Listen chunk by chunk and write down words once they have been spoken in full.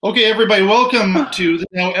Okay, everybody, welcome to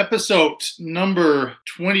now episode number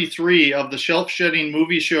 23 of the Shelf Shedding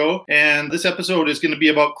Movie Show. And this episode is going to be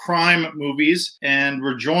about crime movies. And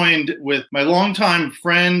we're joined with my longtime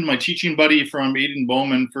friend, my teaching buddy from Eden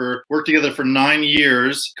Bowman, worked together for 9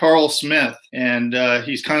 years, Carl Smith. And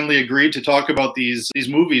he's kindly agreed to talk about these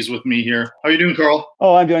movies with me here. How are you doing, Carl?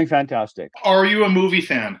 Oh, I'm doing fantastic. Are you a movie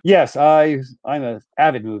fan? Yes, I'm an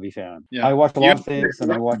avid movie fan. Yeah. I watch a lot of things,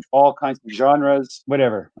 and I watch all kinds of genres,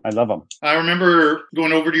 whatever. I love them. I remember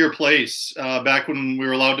going over to your place back when we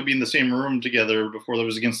were allowed to be in the same room together before that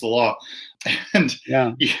was against the law. And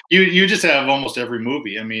yeah, you just have almost every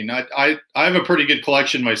movie. I mean, I have a pretty good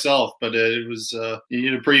collection myself, but it was you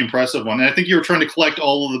had a pretty impressive one. And I think you were trying to collect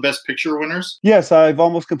all of the Best Picture winners. Yes, I've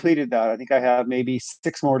almost completed that. I think I have maybe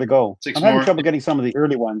 6 more to go. I'm having trouble getting some of the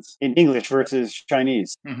early ones in English versus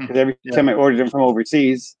Chinese. Because every time I order them from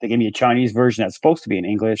overseas, they give me a Chinese version that's supposed to be in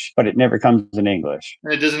English, but it never comes in English.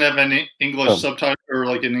 It doesn't have any English subtitle or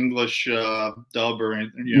like an English dub or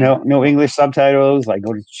anything. No English subtitles. I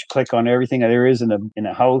go to click on everything there is in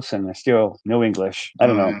a house, and there's still no English. I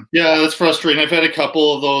don't know. Yeah, that's frustrating. I've had a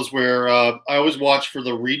couple of those where I always watch for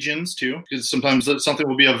the regions too, because sometimes something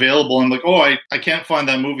will be available. And I'm like, oh, I can't find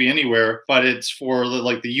that movie anywhere, but it's for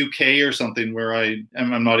the UK or something where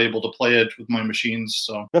I'm not able to play it with my machines.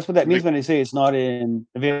 So that's what that means when they say it's not in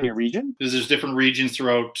available region. Because there's different regions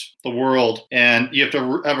throughout the world, and you have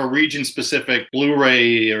to have a region-specific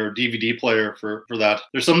Blu-ray or DVD player for that.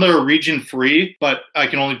 There's some that are region-free, but I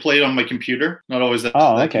can only play it on my computer. Not always that.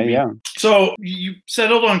 Oh, okay, yeah. So you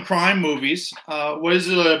settled on crime movies. What is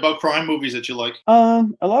it about crime movies that you like? A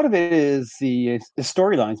lot of it is the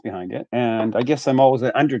storylines behind it, and I guess I'm always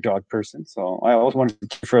an underdog person, so I always wanted to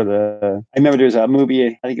cheer for the. I remember there's a movie,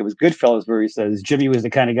 I think it was Goodfellas, where he says Jimmy was the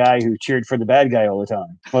kind of guy who cheered for the bad guy all the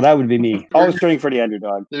time. Well, that would be me. Always cheering for the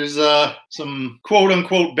underdog. There's some quote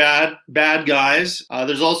unquote bad guys.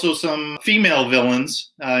 There's also some female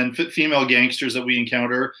villains and female gangsters that we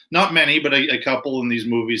encounter. Not many, but a couple in these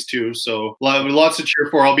movies too. So lots to cheer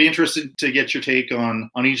for. I'll be interested to get your take on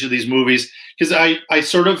each of these movies, because I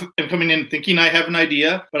sort of am coming in thinking I have an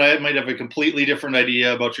idea, but I might have a completely different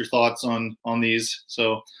idea about your thoughts on these.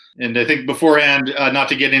 So, and I think beforehand, not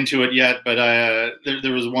to get into it yet, but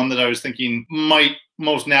there was one that I was thinking might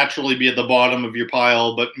most naturally be at the bottom of your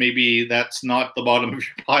pile, but maybe that's not the bottom of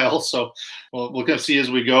your pile. So we'll kind of see as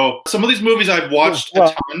we go. Some of these movies I've watched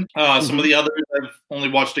a ton. Some of the others I've only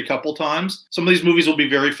watched a couple times. Some of these movies will be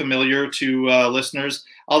very familiar to listeners.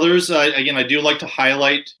 Others, again, I do like to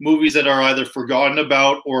highlight movies that are either forgotten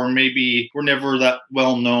about or maybe were never that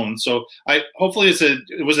well known. So hopefully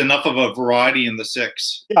it was enough of a variety in the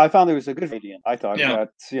 6. Yeah, I found there was a good variety. I thought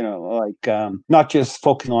that, not just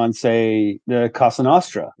focusing on, say, the Casa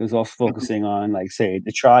Nostra. It was also focusing on, like, say,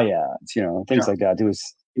 the triads, things like that. It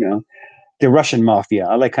was, the Russian mafia.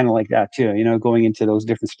 I kind of like that too, going into those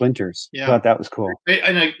different splinters. Yeah. I thought that was cool.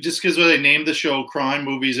 And just because they named the show crime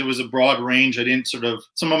movies, it was a broad range. I didn't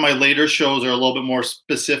some of my later shows are a little bit more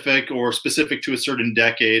specific or specific to a certain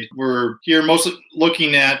decade. We're here mostly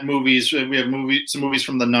looking at movies. We have some movies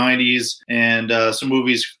from the 90s and some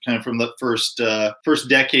movies kind of from the first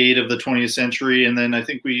decade of the 20th century. And then I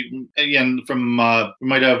think we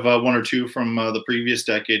might have one or two from the previous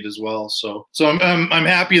decade as well. So I'm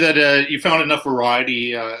happy that you found enough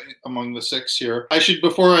variety among the 6 here.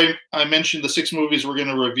 Before I mention the 6 movies we're going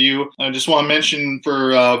to review, I just want to mention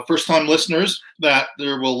for first-time listeners that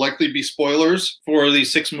there will likely be spoilers for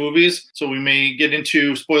these 6 movies, so we may get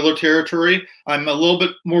into spoiler territory. I'm a little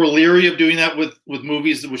bit more leery of doing that with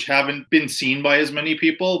movies which haven't been seen by as many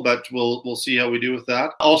people, but we'll see how we do with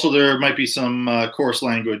that. Also, there might be some coarse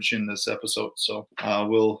language in this episode, so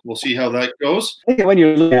we'll see how that goes. I think when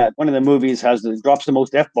you're looking at one of the movies drops the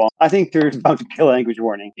most F-bomb, I think there's about to be a language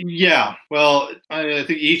warning. Yeah, well, I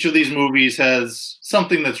think each of these movies has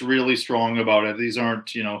something that's really strong about it. These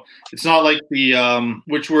aren't, it's not like the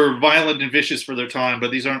which were violent and vicious for their time, but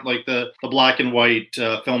these aren't like the black and white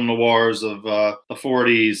film noirs of the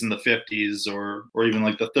 40s and the 50s or even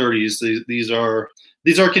like the 30s.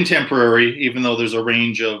 These are contemporary, even though there's a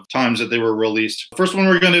range of times that they were released. The first one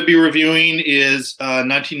we're going to be reviewing is a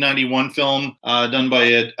 1991 film done by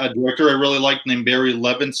a director I really like named Barry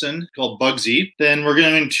Levinson called Bugsy. Then we're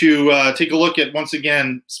going to take a look at, once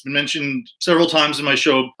again, it's been mentioned several times in my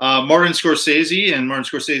show, Martin Scorsese and Martin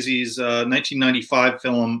Scorsese's 1995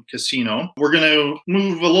 film Casino. We're going to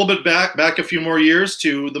move a little bit back a few more years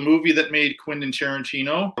to the movie that made Quentin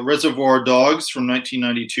Tarantino, Reservoir Dogs from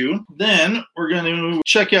 1992. Then we're going to to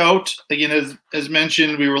check out, again, as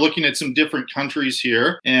mentioned, we were looking at some different countries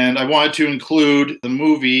here, and I wanted to include the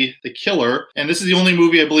movie The Killer. And this is the only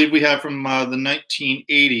movie I believe we have from the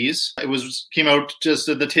 1980s. It came out just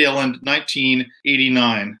at the tail end,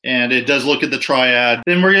 1989, and it does look at the triad.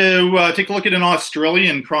 Then we're going to take a look at an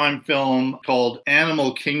Australian crime film called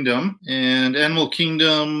Animal Kingdom. And Animal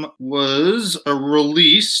Kingdom was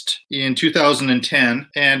released in 2010,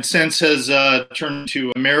 and since has turned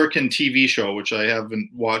to American TV show, which I haven't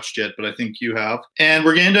watched yet, but I think you have. And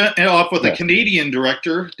we're going to end off with a Canadian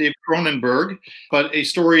director, David Cronenberg, but a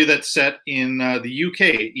story that's set in the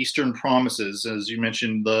UK, Eastern Promises. As you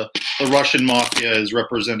mentioned, the Russian mafia is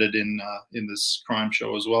represented in this crime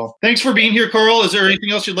show as well. Thanks for being here, Carl. Is there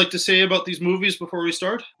anything else you'd like to say about these movies before we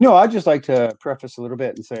start? No, I'd just like to preface a little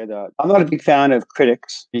bit and say that I'm not a big fan of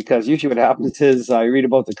critics, because usually what happens is I read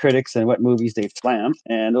about the critics and what movies they slam,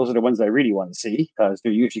 and those are the ones I really want to see because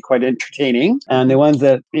they're usually quite entertaining. And the ones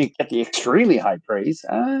that get the extremely high praise,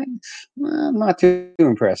 I'm not too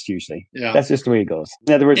impressed usually. Yeah. That's just the way it goes.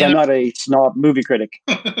 In other words, I'm not a snob movie critic.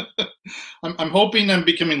 I'm hoping I'm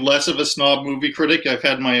becoming less of a snob movie critic. I've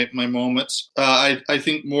had my moments. I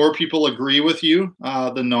think more people agree with you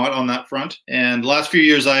than not on that front. And the last few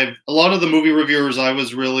years, a lot of the movie reviewers I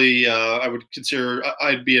was really, I would consider,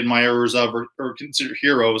 I'd be admirers of or consider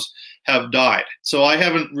heroes, have died. So I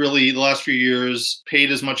haven't really, the last few years,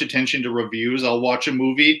 paid as much attention to reviews. I'll watch a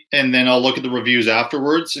movie and then I'll look at the reviews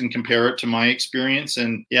afterwards and compare it to my experience.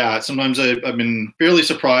 And yeah, sometimes I've been fairly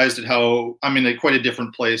surprised at how I'm in quite a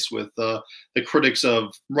different place with the critics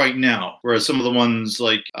of right now. Whereas some of the ones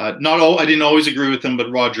like, I didn't always agree with them,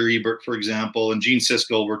 but Roger Ebert, for example, and Gene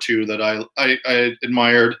Siskel were two that I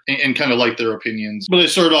admired and kind of liked their opinions. But I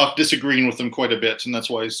started off disagreeing with them quite a bit. And that's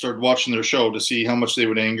why I started watching their show to see how much they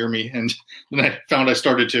would anger me. And then I found I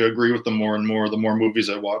started to agree with them more and more the more movies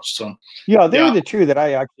I watched. So yeah, they were the two that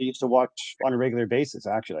I actually used to watch on a regular basis,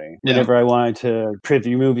 actually. Whenever I wanted to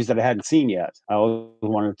preview movies that I hadn't seen yet, I always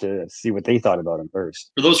wanted to see what they thought about them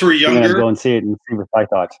first. For those who are younger, go and see it and see what I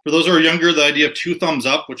thought. For those who are younger, the idea of two thumbs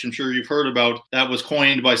up, which I'm sure you've heard about, that was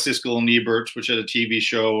coined by Siskel and Ebert, which had a TV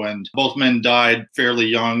show, and both men died fairly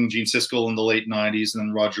young. Gene Siskel in the late 90s, and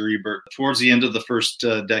then Roger Ebert towards the end of the first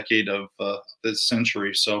decade of this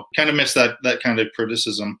century. So kind of missed that kind of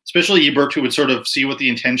criticism, especially Ebert, who would sort of see what the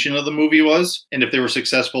intention of the movie was, and if they were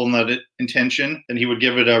successful in that intention, then he would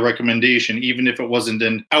give it a recommendation, even if it wasn't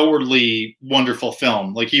an outwardly wonderful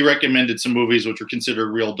film. Like, he recommended some movies which were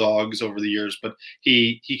considered real dogs over the years, but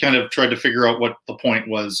he kind of tried to figure out what the point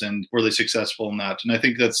was and were they successful in that. And I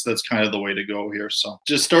think that's kind of the way to go here. So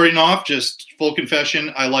just starting off, just full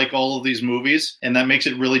confession, I like all of these movies, and that makes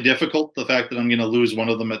it really difficult, the fact that I'm going to lose one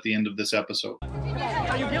of them at the end of this episode.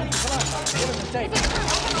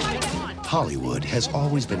 Hollywood has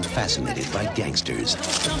always been fascinated by gangsters.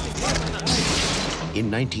 In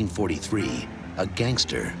 1943, a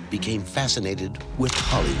gangster became fascinated with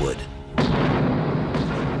Hollywood.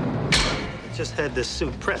 Just had this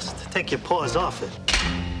suit pressed. Take your paws off it.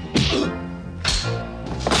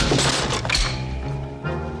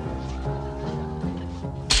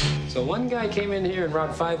 So one guy came in here and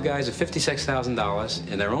robbed 5 guys of $56,000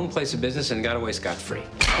 in their own place of business and got away scot-free.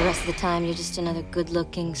 The rest of the time, you're just another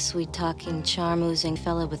good-looking, sweet-talking, charm-oozing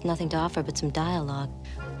fella with nothing to offer but some dialogue.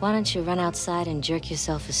 Why don't you run outside and jerk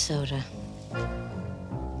yourself a soda?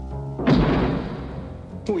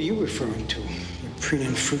 Who are you referring to?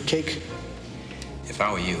 Preening fruitcake? If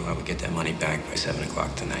I were you, I would get that money back by 7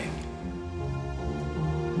 o'clock tonight.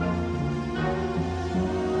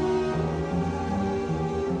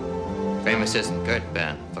 Famous isn't good,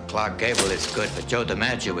 Ben. For Clark Gable, it's good. For Joe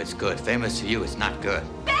DiMaggio, it's good. Famous to you, it's not good.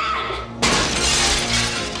 Ben!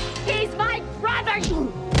 He's my brother!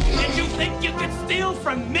 And you think you could steal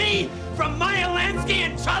from me? From Maya Lansky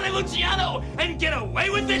and Charlie Luciano and get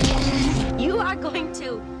away with it? You are going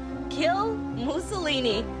to kill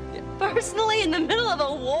Mussolini personally in the middle of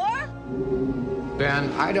a war?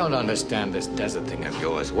 Ben, I don't understand this desert thing of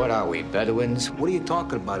yours. What are we, Bedouins? What are you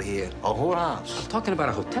talking about here? A whorehouse? I'm talking about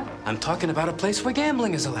a hotel. I'm talking about a place where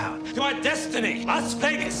gambling is allowed. To our destiny, Las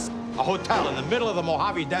Vegas. A hotel in the middle of the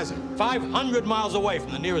Mojave Desert, 500 miles away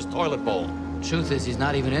from the nearest toilet bowl. Truth is, he's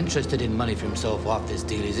not even interested in money for himself off this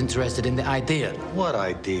deal. He's interested in the idea. What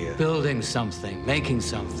idea? Building something, making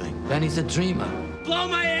something. Benny's a dreamer. Blow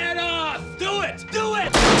my head off! Do it! Do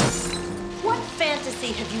it! What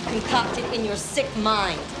fantasy have you concocted in your sick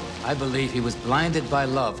mind? I believe he was blinded by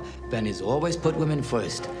love. Benny's always put women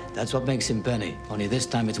first. That's what makes him Benny. Only this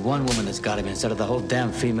time it's one woman that's got him instead of the whole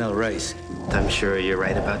damn female race. I'm sure you're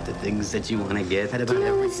right about the things that you want to get. Do you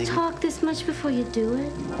always talk this much before you do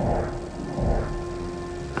it?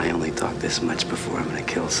 I only thought this much before I'm gonna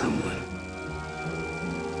kill someone.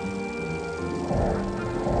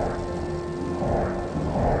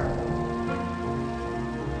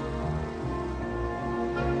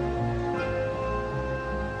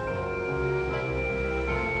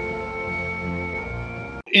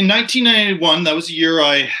 In 1991, that was the year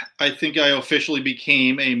I think I officially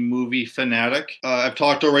became a movie fanatic. I've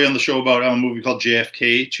talked already on the show about how a movie called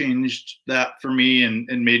JFK changed that for me and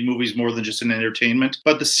made movies more than just an entertainment.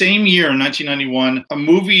 But the same year, in 1991, a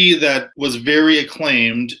movie that was very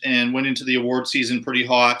acclaimed and went into the award season pretty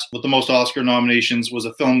hot with the most Oscar nominations was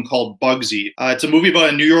a film called Bugsy. It's a movie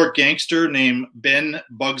about a New York gangster named Ben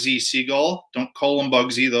Bugsy Siegel. Don't call him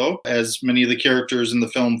Bugsy, though, as many of the characters in the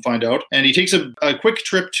film find out. And he takes a quick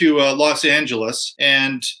trip to Los Angeles,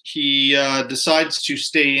 and he decides to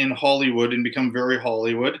stay in Hollywood and become very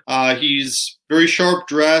Hollywood. He's very sharp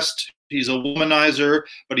dressed. He's a womanizer,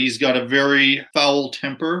 but he's got a very foul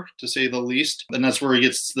temper, to say the least. And that's where he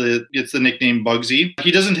gets the nickname Bugsy.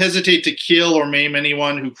 He doesn't hesitate to kill or maim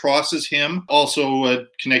anyone who crosses him. Also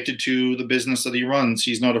connected to the business that he runs.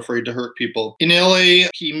 He's not afraid to hurt people. In LA,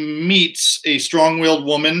 he meets a strong-willed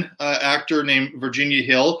woman, actor named Virginia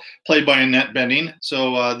Hill, played by Annette Bening.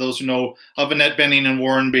 So those who know of Annette Bening and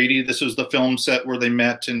Warren Beatty, this was the film set where they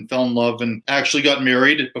met and fell in love and actually got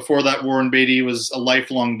married. Before that, Warren Beatty was a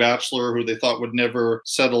lifelong bachelor who they thought would never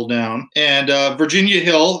settle down. And Virginia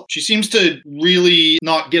Hill, she seems to really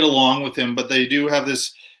not get along with him, but they do have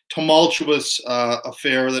this tumultuous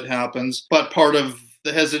affair that happens. But part of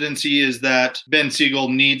the hesitancy is that Ben Siegel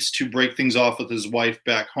needs to break things off with his wife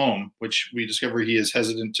back home, which we discover he is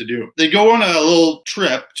hesitant to do. They go on a little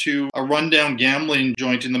trip to a rundown gambling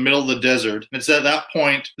joint in the middle of the desert. And it's at that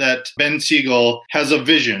point that Ben Siegel has a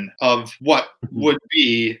vision of what would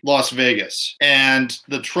be Las Vegas. And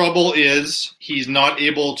the trouble is he's not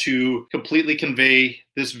able to completely convey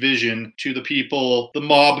this vision to the people, the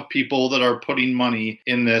mob people that are putting money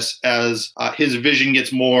in this, as his vision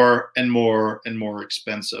gets more and more and more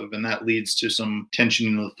expensive. And that leads to some tension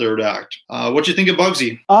in the third act. What do you think of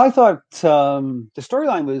Bugsy? I thought the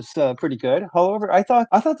storyline was pretty good. However, I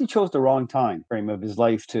thought they chose the wrong time frame of his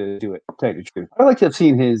life to do it, to tell you the truth. I'd like to have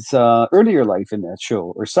seen his earlier life in that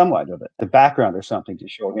show, or somewhat of it, the background or something, to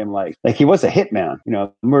show him like he was a hitman,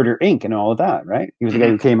 Murder Inc. and all of that, right? He was the guy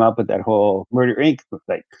who came up with that whole Murder Inc.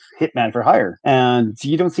 like hitman for hire. And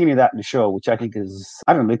you don't see any of that in the show, which I think is,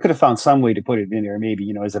 I don't know, they could have found some way to put it in there,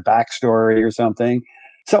 maybe, as a backstory or something.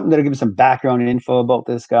 Something that'll give some background info about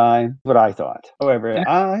this guy. What I thought. However,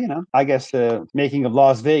 I guess the making of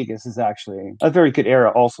Las Vegas is actually a very good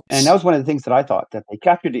era also. And that was one of the things that I thought, that they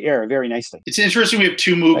captured the era very nicely. It's interesting. We have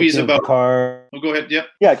two movies about car. Oh, go ahead. Yep.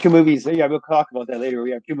 Yeah, two movies. Yeah, we'll talk about that later.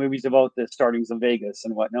 We have two movies about the startings of Vegas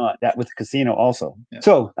and whatnot. That with the casino also. Yeah.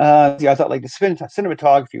 So, I thought like the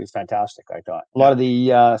cinematography was fantastic. I thought a lot of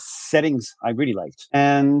the settings I really liked,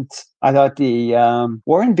 and I thought the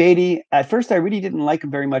Warren Beatty, at first I really didn't like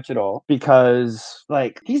him very much at all, because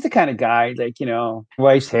he's the kind of guy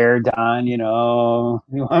wife's hair done, you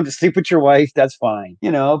want to sleep with your wife, that's fine,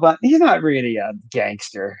 but he's not really a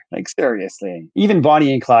gangster, seriously. Even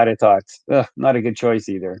Bonnie and Clyde, I thought, not a good choice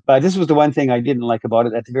either. But this was the one thing I didn't like about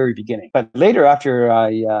it at the very beginning. But later, after I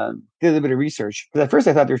did a little bit of research, because at first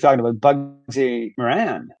I thought they were talking about Bugsy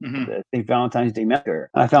Moran, the St. Valentine's Day Massacre.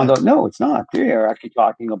 And I found out, no, it's not. They are actually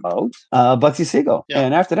talking about Bugsy Siegel. Yeah.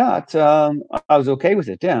 And after that, I was okay with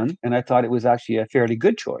it then. And I thought it was actually a fairly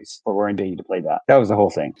good choice for Warren Beatty to play that. That was the whole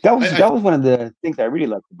thing. That was one of the things I really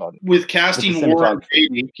liked about it. With casting Warren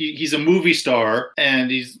Beatty, he's a movie star, and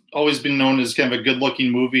he's always been known as kind of a good-looking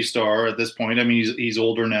movie star at this point. I mean, he's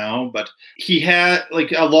older now, but he had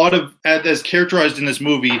a lot of, as characterized in this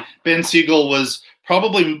movie, Ben Siegel was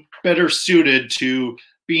probably better suited to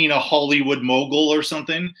being a Hollywood mogul or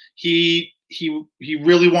something. He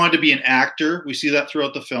really wanted to be an actor. We see that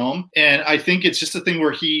throughout the film. And I think it's just a thing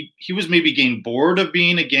where he was maybe getting bored of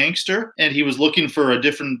being a gangster, and he was looking for a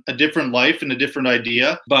different life and a different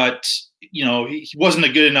idea. But he wasn't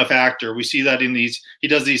a good enough actor. We see that he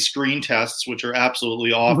does these screen tests, which are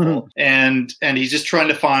absolutely awful. And he's just trying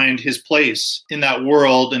to find his place in that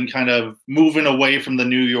world and kind of moving away from the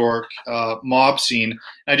New York mob scene.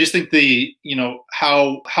 And I just think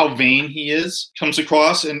how vain he is comes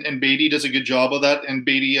across, and Beatty does a good job of that. And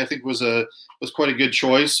Beatty, I think, was quite a good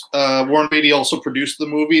choice. Warren Beatty also produced the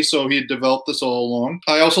movie, so he had developed this all along.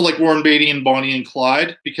 I also like Warren Beatty in Bonnie and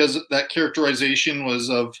Clyde, because that characterization was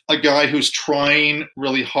of a guy who's trying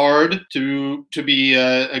really hard to be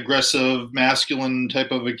a aggressive, masculine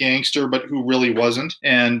type of a gangster, but who really wasn't.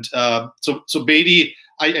 And so Beatty,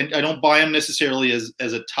 I don't buy him necessarily as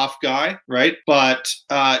a tough guy, right? But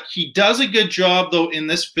he does a good job though in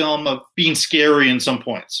this film of being scary in some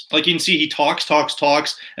points. Like you can see he talks,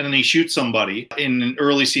 and then he shoots somebody in an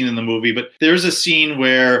early scene in the movie. But there's a scene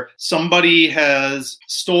where somebody has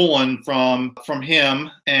stolen from him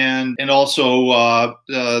and also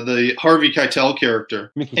the Harvey Keitel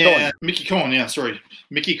character, Mickey Cohen, yeah, sorry.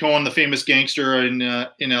 Mickey Cohen, the famous gangster in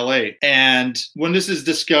L.A. And when this is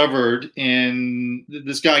discovered, and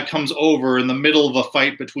this guy comes over in the middle of a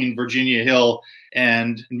fight between Virginia Hill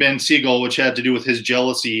and Ben Siegel, which had to do with his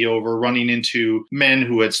jealousy over running into men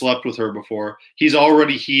who had slept with her before. He's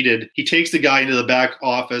already heated. He takes the guy into the back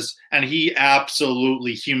office and he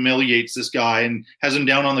absolutely humiliates this guy and has him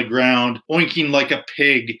down on the ground, oinking like a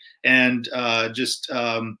pig and just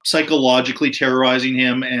psychologically terrorizing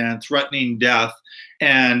him and threatening death.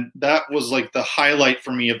 And that was like the highlight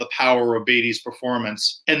for me of the power of Beatty's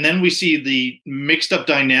performance. And then we see the mixed up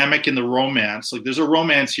dynamic in the romance. Like there's a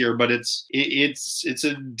romance here, but it's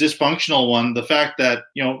a dysfunctional one. The fact that,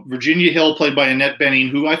 you know, Virginia Hill, played by Annette Bening,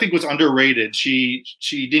 who I think was underrated. She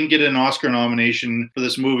didn't get an Oscar nomination for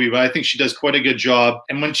this movie, but I think she does quite a good job.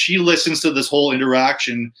 And when she listens to this whole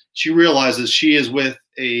interaction, she realizes she is with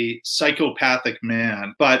a psychopathic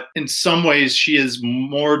man, but in some ways she is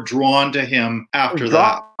more drawn to him after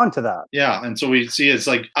that. Yeah, and so we see it's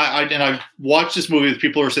like I've watched this movie with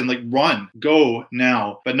people who are saying like, run, go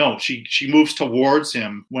now, but no, she moves towards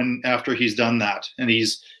him after he's done that, and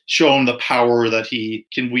he's shown the power that he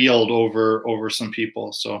can wield over some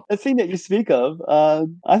people. So the scene that you speak of,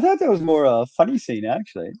 I thought that was more a funny scene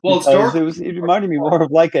actually. Well, it reminded me more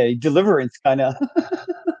of like a Deliverance kind of.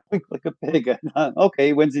 Like a pig.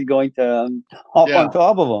 Okay, when's he going to hop on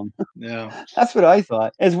top of him? Yeah, that's what I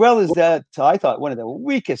thought. As well as that, I thought one of the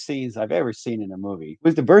weakest scenes I've ever seen in a movie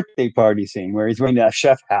was the birthday party scene where he's wearing that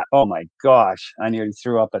chef hat. Oh my gosh, I nearly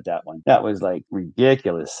threw up at that one. That was like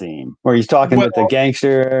ridiculous scene where he's talking with the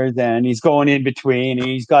gangsters and he's going in between. And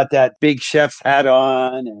he's got that big chef's hat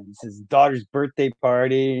on, and it's his daughter's birthday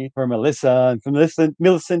party for Melissa and from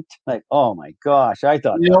Millicent. Like, oh my gosh, I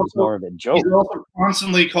thought that was more of a joke. He's also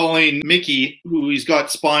constantly calling Mickey, who he's got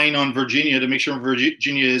spying on Virginia, to make sure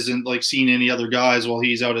Virginia isn't like seeing any other guys while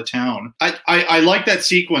he's out of town. I like that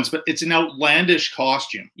sequence, but it's an outlandish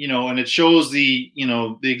costume, you know, and it shows the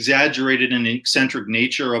exaggerated and eccentric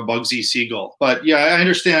nature of Bugsy Siegel. But yeah, I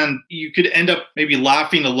understand you could end up maybe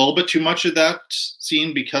laughing a little bit too much at that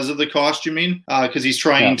scene because of the costuming, because he's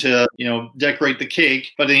trying to, you know, decorate the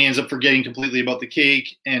cake, but then he ends up forgetting completely about the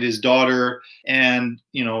cake and his daughter. And,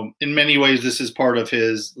 you know, in many ways, this is part of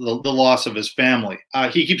the loss of his family.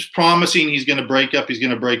 He keeps promising he's going to break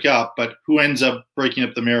up, but who ends up breaking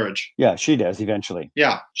up the marriage? Yeah, she does eventually.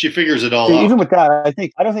 Yeah, she figures it all out. Even with that,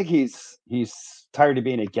 I don't think he's tired of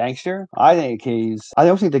being a gangster. I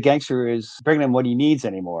don't think the gangster is bringing him what he needs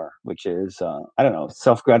anymore, which is, I don't know,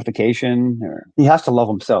 self-gratification, or he has to love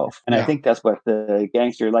himself. And I think that's what the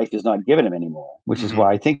gangster life is not giving him anymore, which is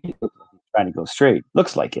why I think he's trying to go straight.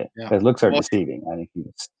 Looks like it. Yeah. It looks deceiving. I think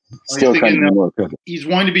he's still trying to be more crooked. He's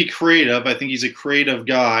wanting to be creative. I think he's a creative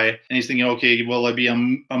guy, and he's thinking, okay, will I be a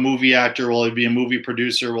movie actor? Will I be a movie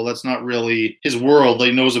producer? Well, that's not really his world that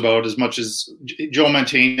he knows about as much as Joe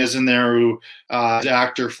Mantegna is in there, who is an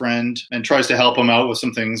actor friend and tries to help him out with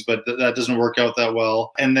some things, but that doesn't work out that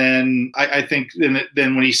well. And then I think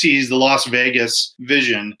then when he sees the Las Vegas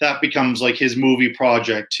vision, that becomes like his movie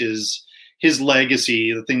project, his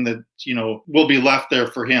legacy, the thing that, you know, will be left there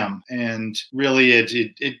for him. And really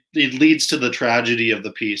it leads to the tragedy of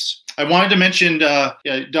the piece. I wanted to mention,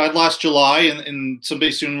 died last July, and someday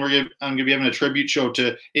soon I'm going to be having a tribute show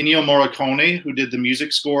to Ennio Morricone, who did the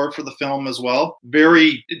music score for the film as well.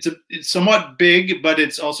 It's somewhat big, but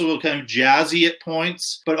it's also kind of jazzy at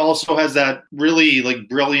points, but also has that really like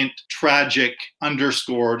brilliant, tragic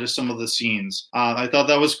underscore to some of the scenes. I thought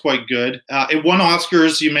that was quite good. It won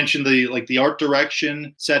Oscars. You mentioned the art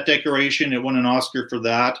direction, set decoration. It won an Oscar for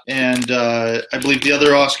that, and I believe the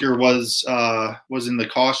other Oscar was in the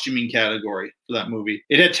costuming category for that movie.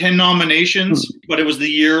 It had 10 nominations, but it was the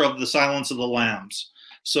year of The Silence of the Lambs.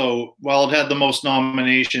 So while it had the most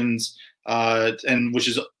nominations, and which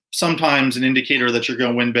is sometimes an indicator that you're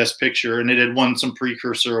going to win Best Picture, and it had won some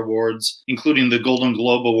precursor awards, including the Golden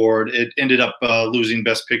Globe Award, it ended up losing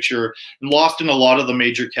Best Picture and lost in a lot of the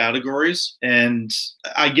major categories. And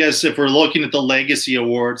I guess if we're looking at the Legacy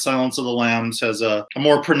Award, Silence of the Lambs has a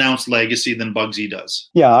more pronounced legacy than Bugsy does.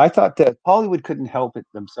 Yeah, I thought that Hollywood couldn't help it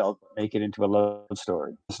themselves but make it into a love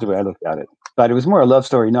story. That's the way I looked at it. But it was more a love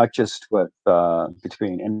story, not just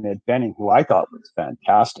between Annette Bening, who I thought was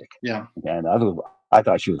fantastic. Yeah. And I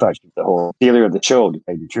thought she was the whole dealer of the show, to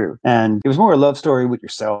tell you the truth. And it was more a love story with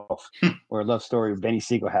yourself, or a love story Benny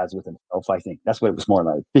Siegel has with himself. I think that's what it was more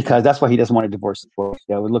like, because that's why he doesn't want to divorce the force.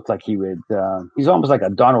 It would look like he would. He's almost like a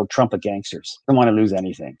Donald Trump of gangsters. Doesn't want to lose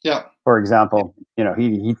anything. Yeah. For example,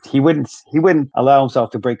 he wouldn't allow himself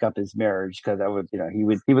to break up his marriage, because that would, he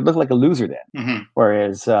would look like a loser then. Mm-hmm.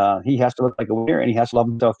 Whereas he has to look like a winner, and he has to love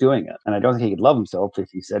himself doing it. And I don't think he could love himself if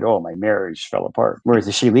he said, "Oh, my marriage fell apart." Whereas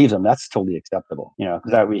if she leaves him, that's totally acceptable.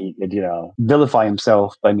 Because that way he could, vilify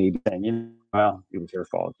himself by maybe saying, well, it was her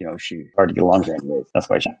fault. She hard to get along with anyways. That's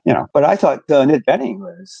why But I thought Annette Bening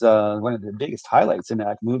was one of the biggest highlights in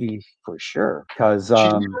that movie for sure. Because she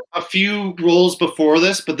did a few roles before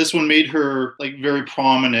this, but this one made her like very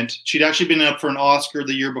prominent. She'd actually been up for an Oscar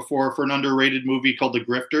the year before for an underrated movie called The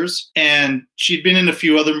Grifters, and she'd been in a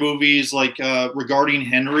few other movies like Regarding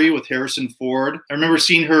Henry with Harrison Ford. I remember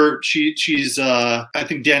seeing her. She's I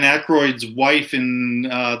think Dan Aykroyd's wife in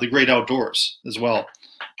The Great Outdoors as well.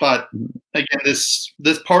 But again,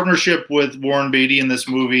 this partnership with Warren Beatty in this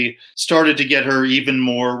movie started to get her even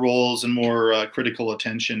more roles and more critical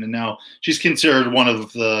attention. And now she's considered one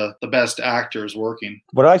of the best actors working.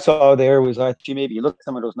 What I saw there was she maybe looked at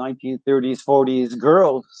some of those 1930s, 40s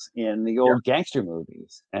girls in the old gangster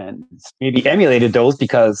movies and maybe emulated those,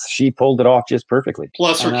 because she pulled it off just perfectly.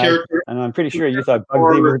 Plus her character. And I'm pretty sure you thought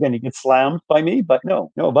Bugsy was going to get slammed by me, but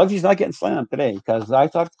no, Bugsy's not getting slammed today, because I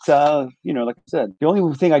thought, like I said, the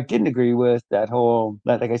only thing I didn't agree with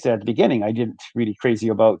like I said at the beginning, I didn't really crazy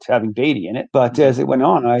about having Beatty in it, but as it went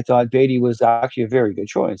on, I thought Beatty was actually a very good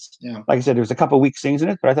choice. Yeah. Like I said, there was a couple of weak scenes in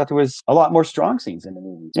it, but I thought there was a lot more strong scenes in the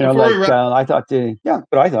movie. I thought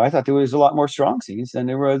there was a lot more strong scenes than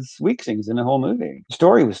there was weak scenes in the whole movie. The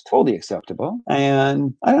story was totally acceptable,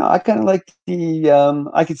 and I don't know, I kind of like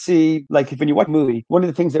I could see, like, when you watch a movie, one of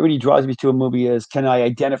the things that really draws me to a movie is, can I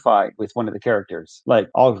identify with one of the characters? Like,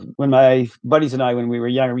 when my buddies and I, when we were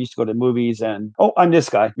younger, we used to go to movies and, I'm this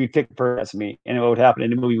guy. We'd pick a person as me, and what would happen in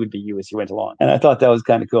the movie would be you as you went along. And I thought that was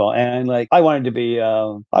kind of cool. And like, I wanted to be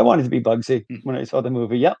Bugsy when I saw the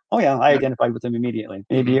movie. Yep. Oh yeah, I identified with him immediately.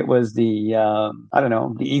 Maybe it was the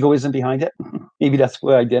the egoism behind it. Maybe that's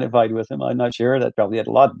what I identified with him. I'm not sure. That probably had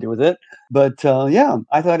a lot to do with it. But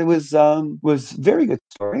I thought it was very good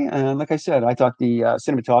story. And like I said, I thought the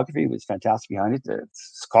cinematography was fantastic behind it. The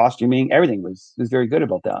costuming, everything was very good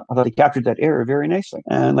about that. I thought he captured that era very nicely.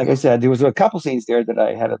 And like I said, there was a couple scenes there that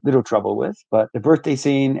I had a little trouble with, but the birthday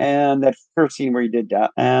scene and that first scene where he did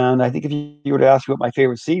that. And I think if you were to ask me what my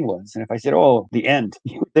favorite scene was, and if I said, the end,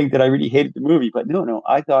 you would think that I really hated the movie. But no,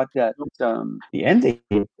 I thought that the ending.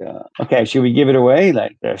 Okay, should we give it away?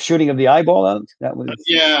 Like the shooting of the eyeball out. That was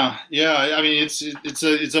yeah. I mean,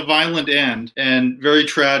 it's a violent end and very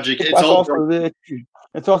tragic. It's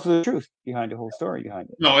also the truth behind the whole story behind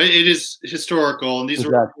it. No, it is historical, and these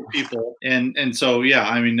are people. And so,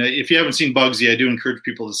 I mean, if you haven't seen Bugsy, I do encourage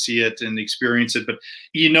people to see it and experience it. But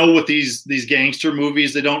with these gangster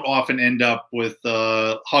movies, they don't often end up with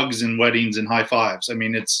hugs and weddings and high fives. I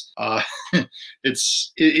mean, it's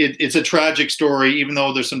it's a tragic story, even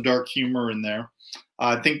though there's some dark humor in there.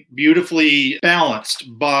 I think beautifully balanced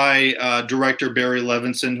by director Barry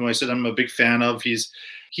Levinson, who I said I'm a big fan of.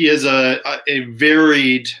 He has a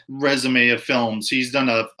varied resume of films. He's done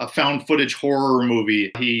a found footage horror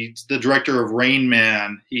movie. He's the director of Rain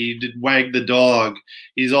Man. He did Wag the Dog.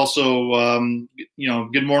 He's also,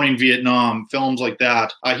 Good Morning Vietnam, films like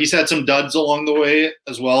that. He's had some duds along the way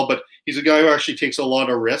as well, but he's a guy who actually takes a lot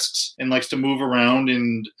of risks and likes to move around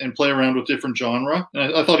and play around with different genre.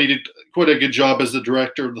 And I thought he did quite a good job as the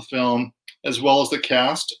director of the film, as well as the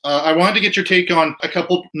cast. I wanted to get your take on a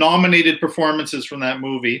couple nominated performances from that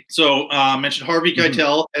movie. So I mentioned Harvey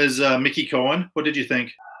Keitel as Mickey Cohen. What did you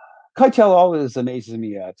think? Keitel always amazes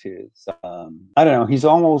me at his, I don't know, he's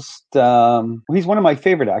almost, he's one of my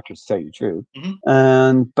favorite actors, to tell you the truth.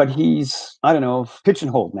 Mm-hmm. But he's, I don't know,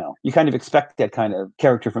 pigeonholed now. You kind of expect that kind of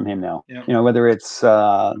character from him now. Yeah. Whether it's,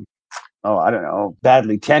 I don't know, Bad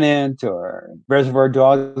Lieutenant or Reservoir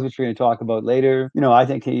Dogs, which we're going to talk about later. I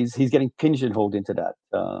think he's getting pigeonholed into that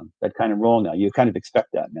kind of role now. You kind of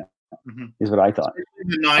expect that now. Mm-hmm. Is what I thought.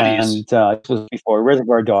 In the 90s. And this was before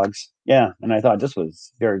Reservoir Dogs. Yeah, and I thought this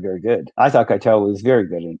was very, very good. I thought Keitel was very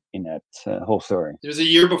good in that whole story. It was a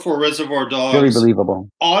year before Reservoir Dogs. Very believable.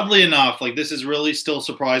 Oddly enough, this is really still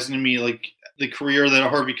surprising to me. the career that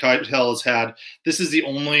Harvey Keitel has had, this is the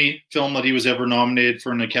only film that he was ever nominated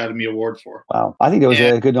for an Academy Award for. Wow. I think that was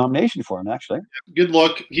a good nomination for him, actually. Good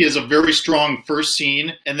look. He has a very strong first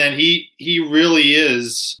scene, and then he really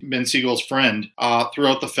is Ben Siegel's friend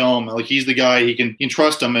throughout the film. Like, he's the guy, he can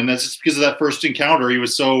trust him, and that's just because of that first encounter. He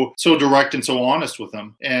was so direct and so honest with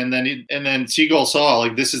him. And then Siegel saw,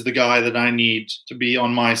 like, this is the guy that I need to be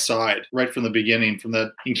on my side right from the beginning, from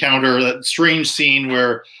that encounter, that strange scene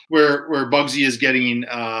where Bugsy is getting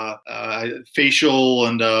facial,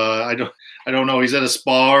 and I don't know, he's at a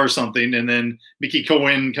spa or something, and then Mickey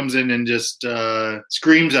Cohen comes in and just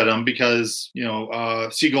screams at him because,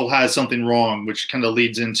 Siegel has something wrong, which kind of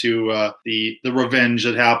leads into the revenge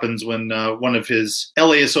that happens when one of his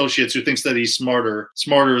LA associates, who thinks that he's smarter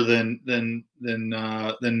than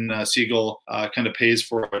Siegel, kind of pays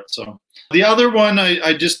for it. So the other one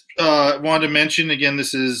I just wanted to mention, again,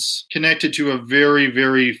 this is connected to a very,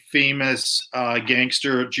 very famous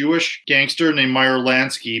Jewish gangster named Meyer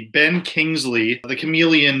Lansky. Ben Kingsley, the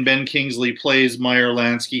chameleon Ben Kingsley, plays Meyer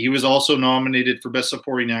Lansky. He was also nominated for Best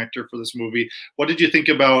Supporting Actor for this movie. What did you think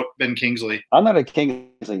about Ben Kingsley? I'm not a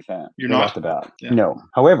Kingsley fan. You're not? Yeah. No.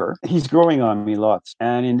 However, he's growing on me lots.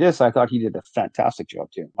 And in this, I thought he did a fantastic job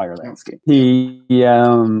too, Meyer Lansky.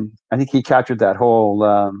 I think he captured that whole,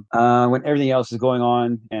 when everything else is going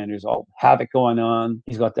on and there's all havoc going on,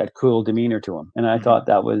 he's got that cool demeanor to him. And I thought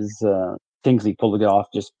that was, Kingsley pulled it off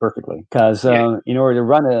just perfectly. Because in order to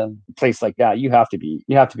run a place like that, you have to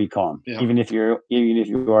be calm, even if you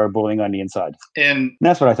are boiling on the inside. And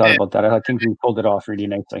that's what I thought about that. I thought Kingsley pulled it off really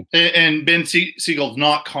nicely. And Ben Siegel's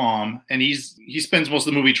not calm, and he spends most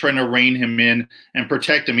of the movie trying to rein him in and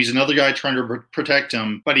protect him. He's another guy trying to protect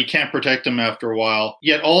him, but he can't protect him after a while.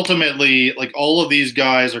 Yet ultimately, like, all of these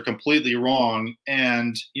guys are completely wrong,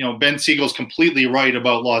 and Ben Siegel's completely right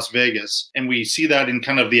about Las Vegas, and we see that in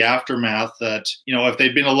kind of the aftermath. That, if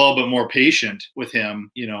they'd been a little bit more patient with him,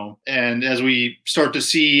 and as we start to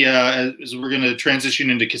see, as we're going to transition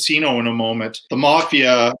into Casino in a moment, the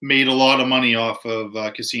mafia made a lot of money off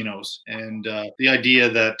of casinos, and the idea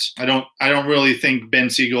that I don't really think Ben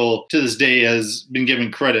Siegel to this day has been given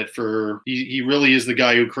credit for. He really is the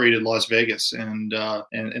guy who created Las Vegas, and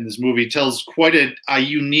this movie tells quite a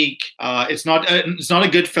unique. It's not a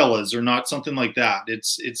Goodfellas or not something like that.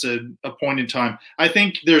 It's a point in time. I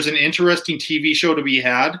think there's an interesting TV show to be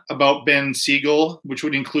had about Ben Siegel, which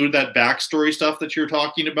would include that backstory stuff that you're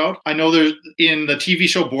talking about. I know there's in the TV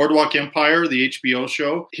show Boardwalk Empire, the HBO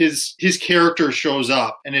show, his character shows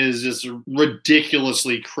up and is this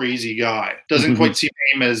ridiculously crazy guy. Doesn't quite seem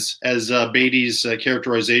the same as Beatty's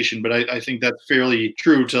characterization, but I think that's fairly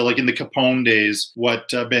true to, like, in the Capone days,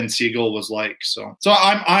 what Ben Siegel was like. So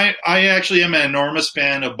I actually am an enormous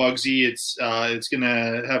fan of Bugsy. It's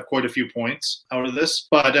gonna have quite a few points out of this,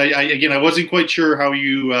 but I wasn't quite sure how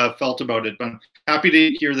you felt about it, but I'm happy to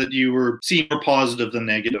hear that you were seeing more positive than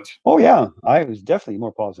negative. Oh, yeah. I was definitely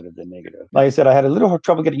more positive than negative. Like I said, I had a little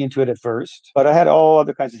trouble getting into it at first, but I had all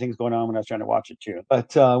other kinds of things going on when I was trying to watch it too.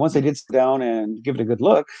 But once I did sit down and give it a good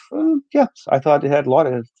look, I thought it had a lot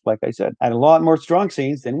of, like I said, had a lot more strong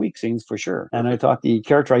scenes than weak scenes for sure. And I thought the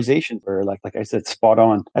characterizations were, like I said, spot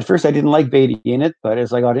on. At first, I didn't like Beatty in it, but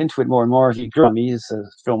as I got into it more and more, he grew on me as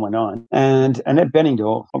the film went on. And Annette Bening,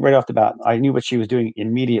 though, right off the bat, I knew what she was doing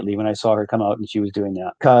immediately when I saw her come out and she was doing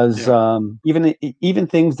that. Because even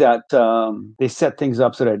things that they set things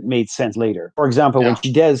up so that it made sense later. For example, when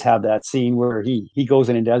she does have that scene where he goes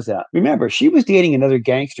in and does that. Remember, she was dating another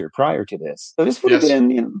gangster prior to this. So this would have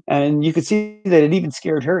been, and you could see that it even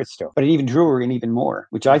scared her still. But it even drew her in even more,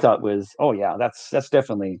 which I thought was, that's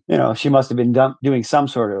definitely, she must have been doing some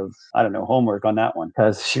sort of, homework on that one.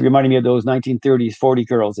 Because she reminded me of those 1930s 40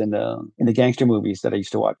 girls in the gangster movies that I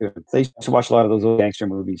used to watch. I used to watch a lot of those old gangster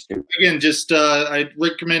movies too. Again, just I'd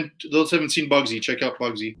recommend those who haven't seen Bugsy, check out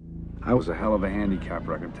Bugsy. I was a hell of a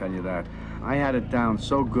handicapper, I can tell you that. I had it down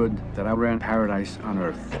so good that I ran paradise on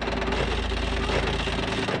earth.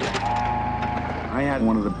 I had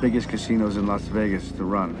one of the biggest casinos in Las Vegas to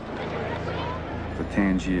run for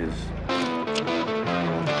 10 years.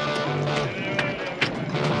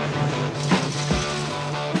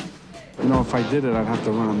 If I did it, I'd have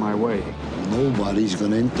to run it my way. Nobody's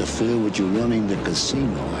going to interfere with you running the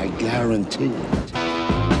casino, I guarantee it.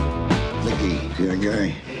 Nicky, you're a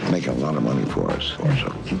guy making a lot of money for us,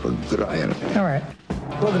 so keep a good eye on it. All right.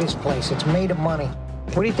 Look at this place. It's made of money.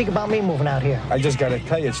 What do you think about me moving out here? I just got to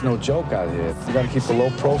tell you, it's no joke out here. You got to keep a low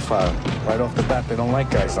profile. Right off the bat, they don't like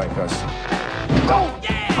guys like us. Oh,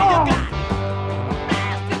 yeah!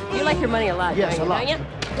 Oh. You like your money a lot, yes, a lot. Don't you?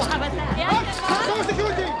 Well, how about that? Yeah.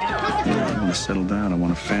 I want to settle down. I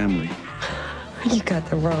want a family. You got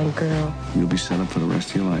the wrong girl. You'll be set up for the rest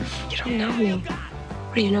of your life. You don't know me.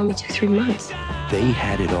 What do you know me 2-3 months? They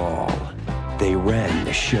had it all. They ran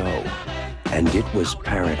the show. And it was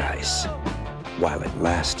paradise while it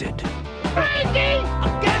lasted.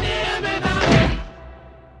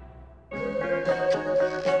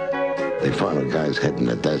 They found a guy's head in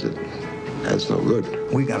the desert. That's no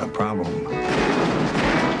good. We got a problem.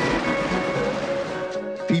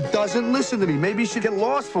 He doesn't listen to me. Maybe he should get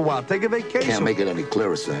lost for a while. Take a vacation. Can't make it any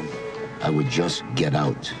clearer, Sam. I would just get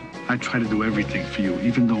out. I tried to do everything for you,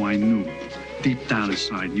 even though I knew deep down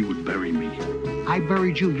inside you would bury me. I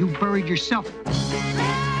buried you. You buried yourself.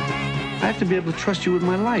 I have to be able to trust you with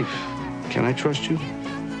my life. Can I trust you?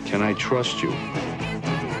 Can I trust you?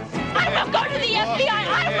 I will go to the FBI.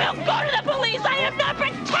 I will go to the police. I am not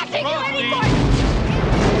protecting you anymore.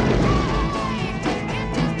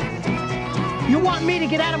 You want me to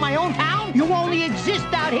get out of my own town? You only exist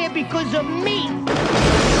out here because of me.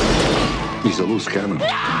 He's a loose cannon. No!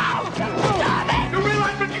 Stop it! You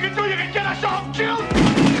realize what you can do? You can get us all killed!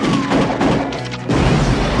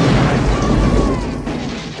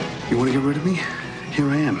 You want to get rid of me? Here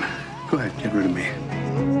I am. Go ahead, get rid of me.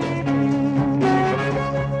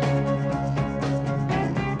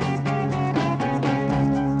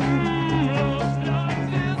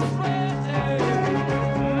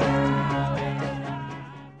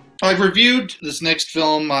 I've reviewed this next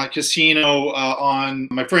film, Casino, on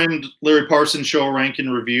my friend Larry Parsons' show, Rank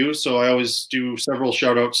and Review. So I always do several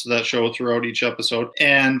shout outs to that show throughout each episode.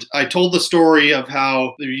 And I told the story of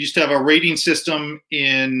how they used to have a rating system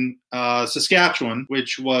in Saskatchewan,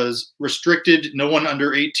 which was restricted, no one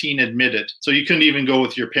under 18 admitted. So you couldn't even go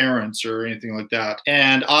with your parents or anything like that.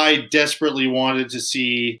 And I desperately wanted to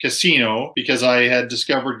see Casino because I had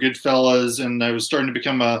discovered Goodfellas and I was starting to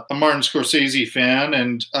become a Martin Scorsese fan,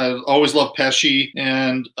 and I always loved Pesci,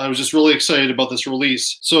 and I was just really excited about this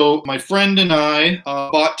release. So my friend and I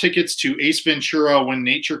bought tickets to Ace Ventura: When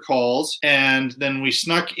Nature Calls, and then we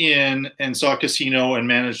snuck in and saw Casino and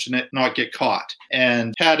managed to not get caught,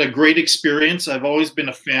 and had a great experience. I've always been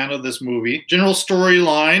a fan of this movie. General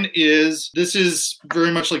storyline is this is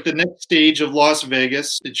very much like the next stage of Las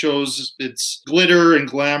Vegas. It shows its glitter and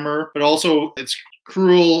glamour, but also its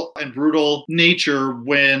cruel and brutal nature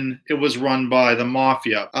when it was run by the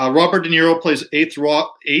mafia. Robert De Niro plays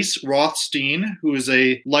Ace Rothstein, who is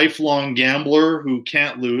a lifelong gambler who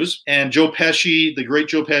can't lose. And Joe Pesci, the great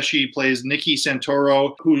Joe Pesci, plays Nicky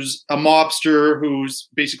Santoro, who's a mobster who's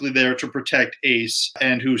basically there to protect Ace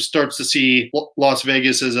and who starts to see Las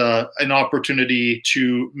Vegas as an opportunity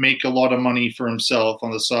to make a lot of money for himself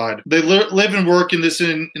on the side. They live and work in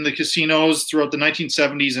the casinos throughout the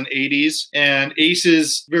 1970s and 80s, and Ace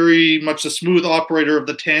is very much the smooth operator of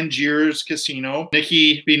the Tangiers Casino.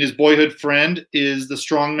 Nicky, being his boyhood friend, is the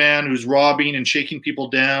strong man who's robbing and shaking people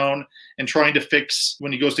down and trying to fix,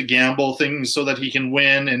 when he goes to gamble, things so that he can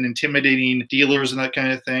win, and intimidating dealers and that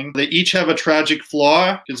kind of thing. They each have a tragic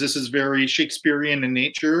flaw, because this is very Shakespearean in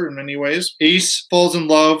nature in many ways. Ace falls in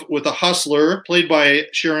love with a hustler, played by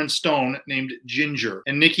Sharon Stone, named Ginger.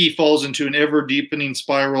 And Nicky falls into an ever-deepening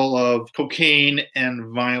spiral of cocaine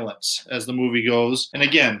and violence as the movie goes. And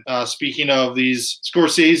again, speaking of these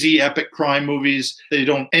Scorsese epic crime movies, they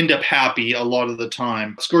don't end up happy a lot of the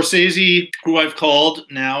time. Scorsese, who I've called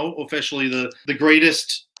now officially the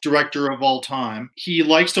greatest director of all time. He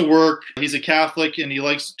likes to work, he's a Catholic, and he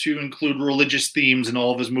likes to include religious themes in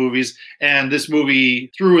all of his movies. And this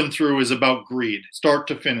movie, through and through, is about greed, start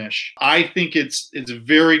to finish. I think it's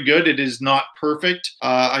very good. It is not perfect.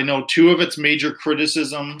 I know two of its major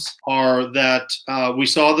criticisms are that we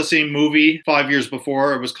saw the same movie 5 years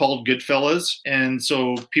before. It was called Goodfellas. And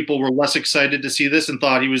so people were less excited to see this and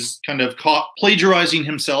thought he was kind of plagiarizing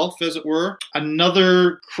himself, as it were.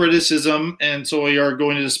 Another criticism, and so we are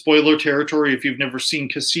going to spoiler territory if you've never seen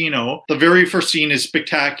Casino. The very first scene is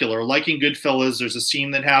spectacular. Like in Goodfellas, there's a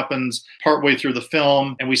scene that happens partway through the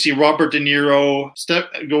film, and we see Robert De Niro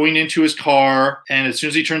going into his car, and as soon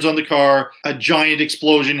as he turns on the car, a giant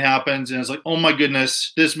explosion happens, and it's like, oh my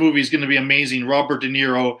goodness, this movie is going to be amazing. Robert De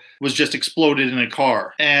Niro was just exploded in a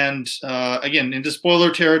car. And again, into spoiler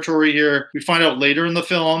territory here, we find out later in the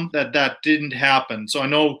film that didn't happen. So I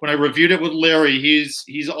know when I reviewed it with Larry,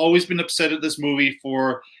 he's always been upset at this movie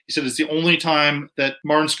for before. He said it's the only time that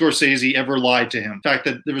Martin Scorsese ever lied to him. In fact,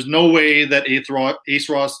 that there was no way that Ace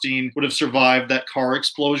Rothstein would have survived that car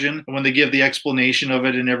explosion. And when they give the explanation of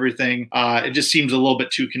it and everything, it just seems a little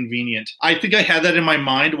bit too convenient. I think I had that in my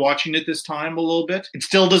mind watching it this time a little bit. It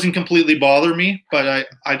still doesn't completely bother me, but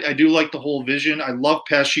I do like the whole vision. I love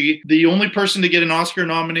Pesci. The only person to get an Oscar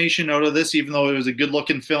nomination out of this, even though it was a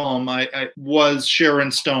good-looking film, was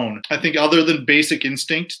Sharon Stone. I think other than Basic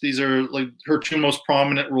Instinct, these are like her two most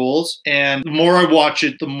prominent roles. And the more I watch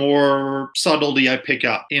it, the more subtlety I pick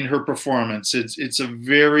up in her performance. It's a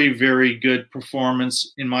very, very good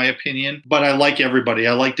performance, in my opinion. But I like everybody.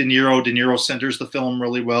 I like De Niro. De Niro centers the film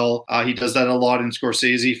really well. He does that a lot in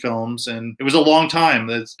Scorsese films. And it was a long time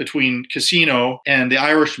that's between Casino and The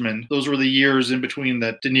Irishman. Those were the years in between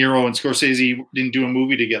that De Niro and Scorsese didn't do a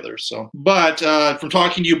movie together. So, but from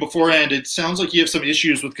talking to you beforehand, it sounds like you have some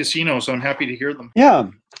issues with Casino, so I'm happy to hear them. Yeah.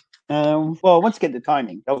 Well, once again, the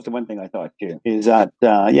timing. That was the one thing I thought, too. Is that,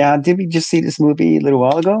 did we just see this movie a little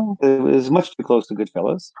while ago? It was much too close to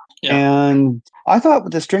Goodfellas. Yeah. And I thought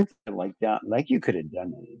with the strength like that, like you could have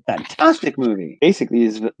done a fantastic movie. Basically,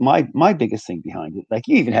 is my biggest thing behind it. Like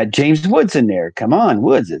you even had James Woods in there. Come on,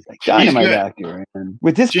 Woods is like dynamite actor. And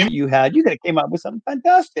with this you could have came up with something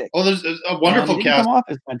fantastic. Oh, there's a wonderful cast. It didn't come off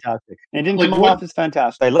as fantastic. It didn't come off as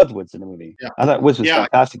fantastic. I loved Woods in the movie. Yeah. I thought Woods was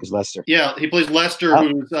fantastic as Lester. Yeah, he plays Lester,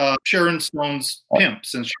 who's Sharon Stone's pimp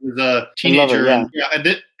since she was a teenager.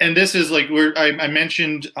 And this is like where I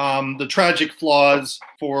mentioned the tragic flaws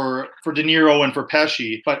for De Niro and for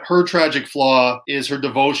Pesci, but her tragic flaw is her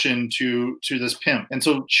devotion to this pimp. And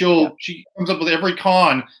so she comes up with every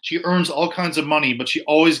con. She earns all kinds of money, but she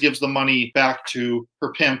always gives the money back to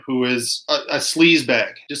her pimp, who is a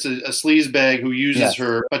sleazebag, just a sleazebag who uses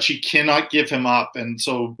her, but she cannot give him up. And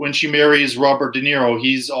so when she marries Robert De Niro,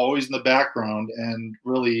 he's always in the background and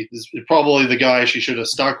really is probably the guy she should have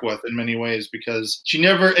stuck with in many ways, because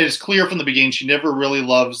it's clear from the beginning, she never really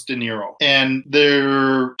loves De Niro. And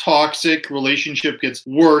their toxic relationship gets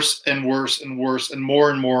worse and worse and worse and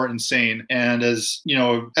more insane. And as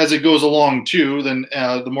it goes along too, then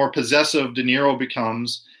the more possessive De Niro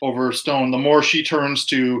becomes over Stone, the more she turns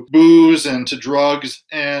to booze and to drugs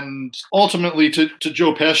and ultimately to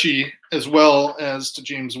Joe Pesci as well as to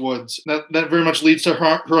James Woods. That very much leads to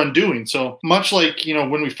her undoing. So much like,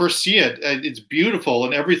 when we first see it, it's beautiful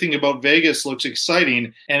and everything about Vegas looks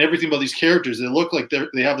exciting and everything about these characters, they look like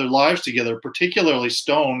they have their lives together, particularly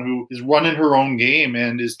Stone, who is running her own game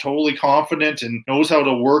and is totally confident and knows how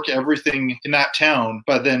to work everything in that town.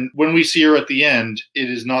 But then when we see her at the end, it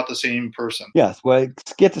is not the same person. Yes, well,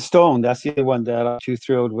 get to Stone, that's the other one that I'm too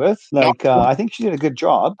thrilled with. I think she did a good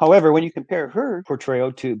job. However, when you compare her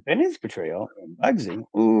portrayal to Benny's portrayal in Bugsy,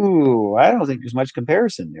 I don't think there's much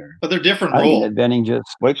comparison there. But they're different roles. I think that Benning just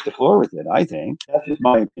wipes the floor with it, I think. That's just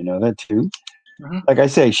my opinion of that too. Mm-hmm. Like I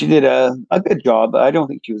say, she did a good job. I don't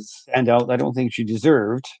think she was standout. I don't think she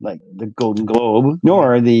deserved like the Golden Globe,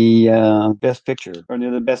 nor the Best Picture or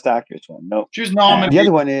the Best Actress one. No, she was nominated. The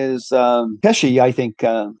other one is Pesci. I think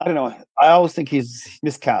I don't know. I always think he's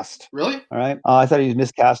miscast. Really? All right. I thought he was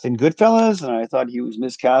miscast in Goodfellas, and I thought he was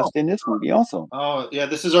miscast in this movie also. Oh yeah,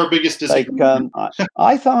 this is our biggest disagreement.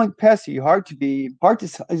 I found Pesci hard to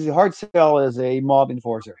sell as a mob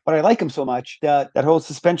enforcer, but I like him so much that whole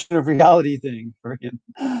suspension of reality thing for him,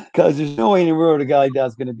 because there's no way in the world a guy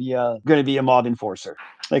that's going to be a mob enforcer.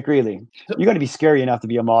 Like really, you're going to be scary enough to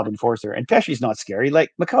be a mob enforcer, and Pesci's not scary.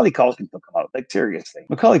 Like Macaulay Culkin took him out. Like seriously,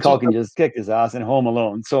 Macaulay Culkin just kicked his ass in Home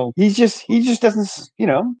Alone. So he just doesn't,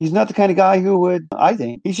 he's not the kind of guy who would. I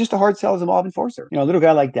think he's just a hard sell as a mob enforcer. A little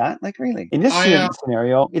guy like that. Like really, in this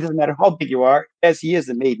scenario, it doesn't matter how big you are, as he is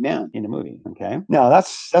the made man in the movie. Okay, now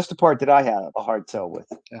that's the part that I have a hard sell with.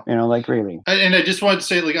 Yeah. Like really. And I just wanted to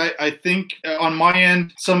say, like I think on my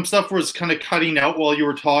end, some stuff was kind of cutting out while you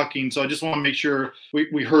were talking. So I just want to make sure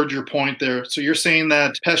we heard your point there. So you're saying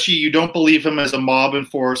that Pesci, you don't believe him as a mob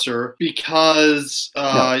enforcer because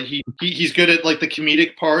he's good at like the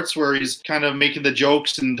comedic parts where he's kind of making the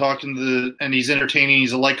jokes and talking and he's entertaining.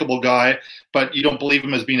 He's a likable guy, but you don't believe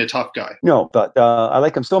him as being a tough guy. No, but I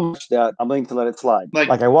like him so much that I'm willing to let it slide. Like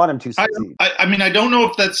I want him to succeed. I mean, I don't know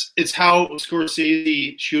if it's how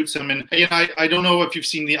Scorsese shoots him, and I don't know if you've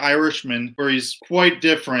seen The Irishman, where he's quite a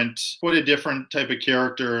different type of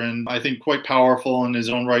character, and I think quite powerful and his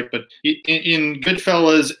own right. But in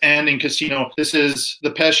Goodfellas and in Casino, this is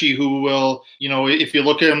the Pesci who will, if you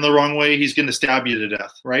look at him the wrong way, he's going to stab you to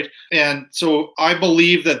death, right? And so I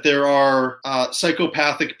believe that there are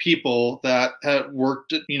psychopathic people that have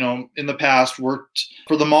worked, in the past, worked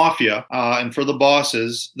for the mafia and for the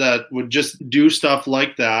bosses that would just do stuff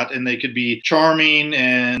like that, and they could be charming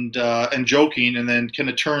and joking, and then kind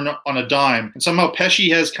of turn on a dime. And somehow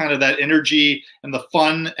Pesci has kind of that energy and the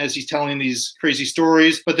fun as he's telling these crazy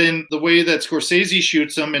stories. But then the way that Scorsese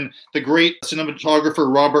shoots them, and the great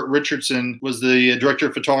cinematographer Robert Richardson was the director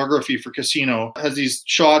of photography for Casino, has these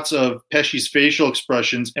shots of Pesci's facial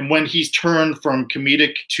expressions, and when he's turned from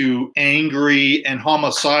comedic to angry and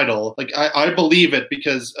homicidal, like I believe it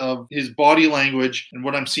because of his body language and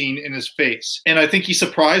what I'm seeing in his face. And I think he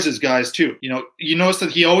surprises guys too. You notice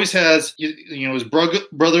that he always has, his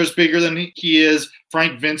brother's bigger than he is.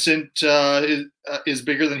 Frank Vincent is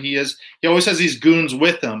bigger than he is. He always has these goons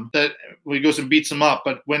with him that he goes and beats them up.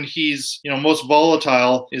 But when he's most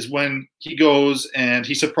volatile is when he goes and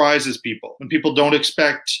he surprises people, when people don't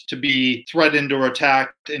expect to be threatened or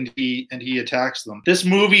attacked, and he attacks them. This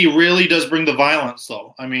movie really does bring the violence,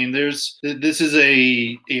 though. I mean, this is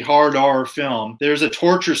a hard R film. There's a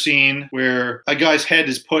torture scene where a guy's head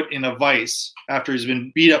is put in a vice after he's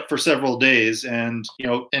been beat up for several days, and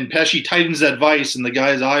Pesci tightens that vice, and the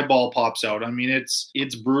guy's eyeball pops out. I mean,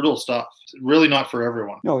 it's brutal stuff. It's really not for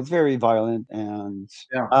everyone. No, it's very violent, and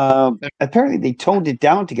apparently they toned it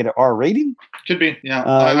down to get an R rating. Could be, yeah.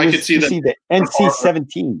 I could see that. See the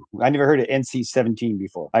NC-17. I never heard of NC-17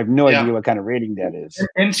 before. I have no idea what kind of rating that is.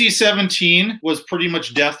 NC-17 was pretty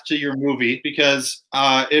much death to your movie, because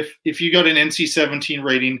if you got an NC-17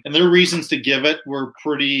 rating, and their reasons to give it were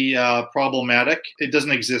pretty problematic, it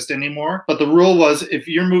doesn't exist anymore. But the rule was, if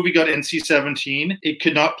your movie got NC-17, it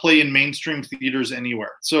could not play in mainstream theaters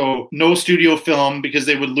anywhere. So no studio film, because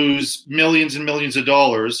they would lose millions and millions of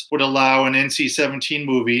dollars, would allow an NC-17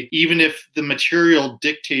 movie, even if the material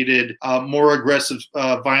dictated more aggressive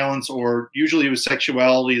violence, or usually it was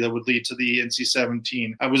sexuality that would lead to the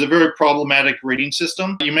NC-17. It was a very problematic rating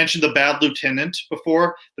system. You mentioned The Bad Lieutenant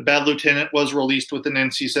before. The Bad Lieutenant was released with an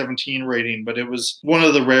NC-17 rating, but it was one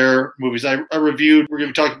of the rare movies. I reviewed, we're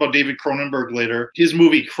going to talk about David Cronenberg later. His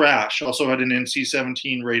movie Crash also had an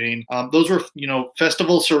NC-17 rating. Those were,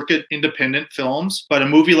 festival circuit independent films, but a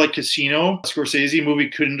movie like Casino, a Scorsese movie,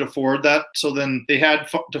 couldn't afford that. So then they had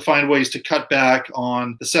to find ways to cut back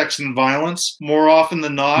on the sex and violence. More often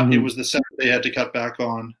than not, it was the sex they had to cut back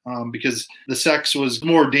on, because the sex was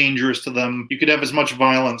more dangerous to them. You could have as much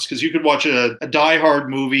violence, because you could watch a Die Hard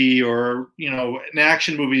movie, or an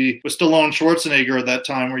action movie with Stallone Schwarzenegger at that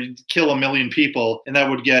time, where you'd kill 1 million people, and that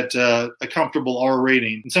would get a comfortable R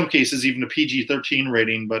rating. In some cases, even a PG-13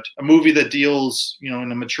 rating. But a movie that deals,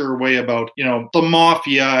 in a mature way about, the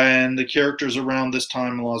mafia and the characters around this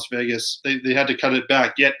time in Las Vegas, they had to cut it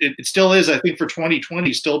back. Yet it still is, I think, for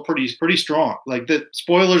 2020, still pretty strong. Like, the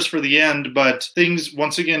spoilers for the end, but things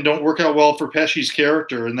once again don't work out well for Pesci's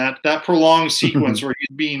character, and that prolonged sequence where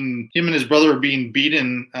him and his brother are being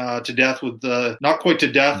beaten to death with not quite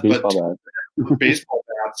to death, baseball but baseball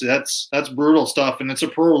bats. That's brutal stuff, and it's a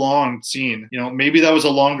prolonged scene. Maybe that was a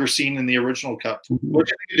longer scene than the original cut. What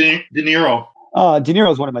do you think of De Niro? De Niro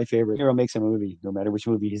is one of my favorites. De Niro makes a movie, no matter which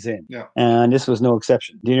movie he's in. Yeah. And this was no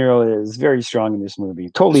exception. De Niro is very strong in this movie.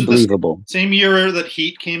 Totally believable. Same year that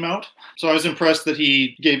Heat came out. So I was impressed that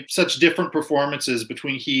he gave such different performances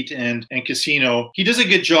between Heat and Casino. He does a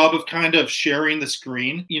good job of kind of sharing the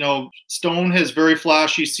screen. Stone has very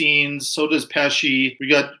flashy scenes. So does Pesci.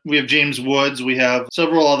 We have James Woods. We have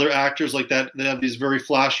several other actors like that have these very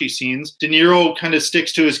flashy scenes. De Niro kind of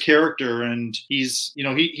sticks to his character, and he's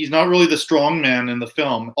not really the strong man in the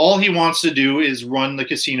film. All he wants to do is run the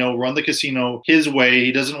casino his way.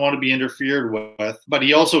 He doesn't want to be interfered with, but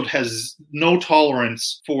he also has no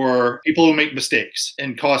tolerance for people who make mistakes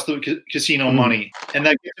and cost the casino money. And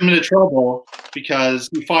that gets him into trouble because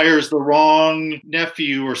he fires the wrong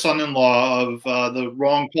nephew or son-in-law of the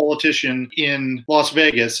wrong politician in Las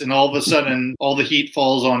Vegas, and all of a sudden all the heat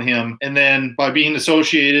falls on him. And then by being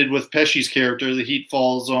associated with Pesci's character, the heat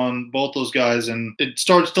falls on both those guys, and it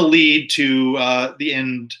starts to lead to the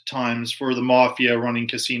end times for the mafia running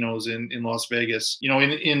casinos in Las Vegas.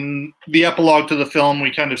 In the epilogue to the film,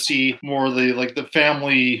 we kind of see more of the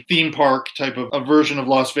family theme park type of a version of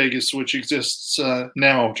Las Vegas, which exists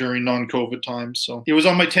now during non-COVID times. So it was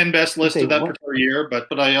on my 10 best list of that particular year,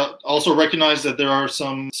 but I also recognize that there are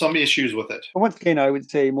some issues with it. Once again, I would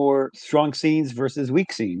say more strong scenes versus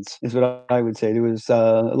weak scenes is what I would say. There was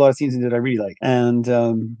a lot of scenes that I really liked,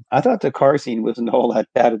 and I thought the car scene wasn't all that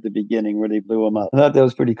bad at the beginning, where they blew him up. I thought that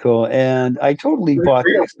was pretty cool, and I totally bought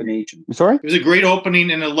the explanation. Sorry? It was a great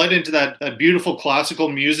opening, and it led into that beautiful classical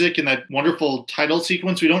music and that wonderful title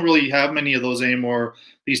sequence. We don't really have many of those anymore.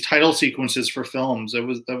 These title sequences for films. That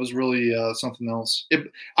was really something else.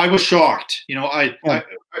 I was shocked. I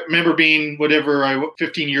remember being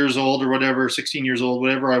 15 years old or whatever, 16 years old,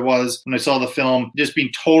 whatever I was when I saw the film, just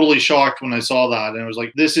being totally shocked when I saw that. And I was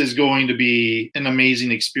like, this is going to be an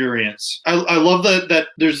amazing experience. I love that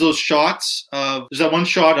there's those shots there's that one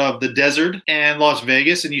shot of the desert and Las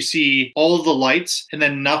Vegas, and you see all of the lights and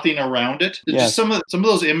then nothing around it. Yeah. Just some of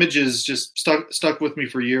those images just stuck with me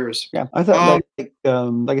for years. Yeah, I thought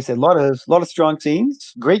like I said, a lot of strong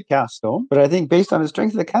scenes, great cast though. But I think based on the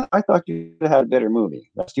strength of the cast, I thought you had a better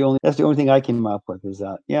movie. That's the only thing I came up with is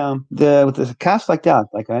that with the cast like that,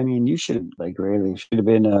 you should have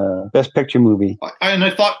been a Best Picture movie.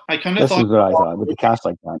 I thought this is what I thought with the cast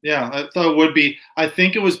like that. Yeah, I thought it would be. I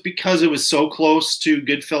think it was because it was so close to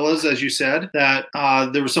Goodfellas, as you said, that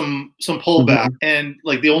there was some pullback, and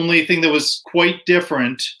the only thing that was quite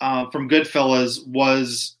different from Goodfellas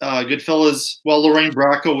was Goodfellas. While Lorraine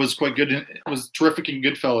Bracco was quite good, was terrific in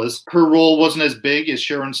Goodfellas, her role wasn't as big as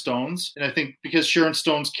Sharon Stone's, and I think because Sharon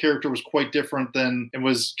Stone's character was quite different than it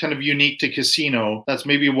was kind of unique to Casino, that's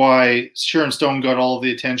maybe why Sharon Stone got all of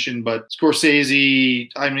the attention. But Scorsese,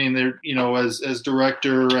 they're as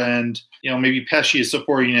director, and maybe Pesci as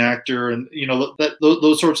supporting actor, and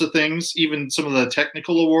those sorts of things. Even some of the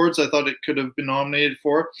technical awards, I thought it could have been nominated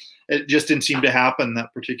for. It just didn't seem to happen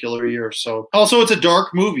that particular year. So also it's a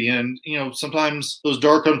dark movie, and sometimes those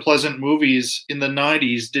dark, unpleasant movies in the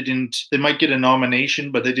 90s they might get a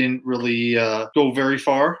nomination, but they didn't really go very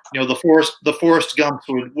far. The Forrest Gump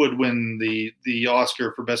would win the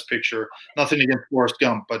Oscar for Best Picture. Nothing against Forrest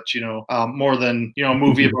Gump, but more than a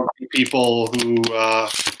movie about people who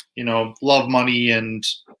love money and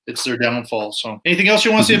it's their downfall. So anything else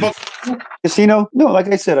you want to say about Casino? No, like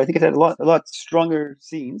I said, I think it had a lot stronger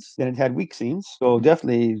scenes than it had weak scenes. So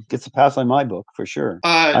definitely gets a pass on my book for sure.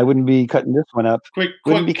 I wouldn't be cutting this one up.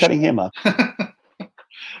 Wouldn't be cutting him up.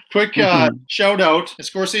 Quick shout out.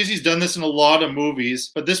 Scorsese's done this in a lot of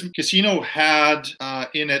movies, but this Casino had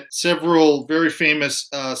in it several very famous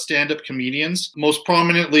stand-up comedians. Most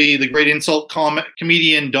prominently, the great insult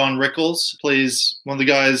comedian Don Rickles plays one of the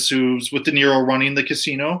guys who's with De Niro running the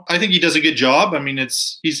casino. I think he does a good job.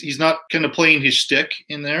 He's not kind of playing his shtick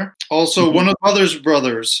in there. Also, one of Smothers'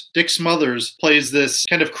 brothers, Dick Smothers, plays this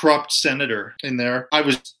kind of corrupt senator in there. I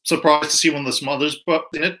was surprised to see one of the Smothers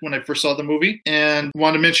in it when I first saw the movie, and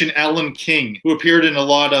want to mention Alan King, who appeared in a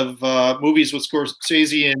lot of movies with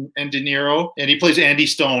Scorsese and De Niro, and he plays Andy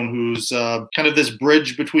Stone, who's kind of this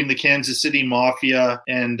bridge between the Kansas City Mafia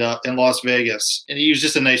and Las Vegas. And he was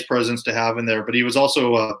just a nice presence to have in there, but he was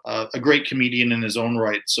also a great comedian in his own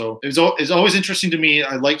right. So it's always interesting to me.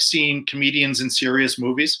 I like seeing comedians in serious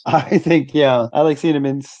movies. I think, I like seeing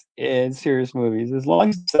them in serious movies, as long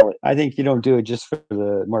as you sell it. I think you don't do it just for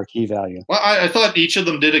the marquee value. Well, I thought each of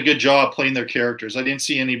them did a good job playing their characters. I didn't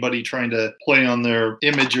see anybody trying to play on their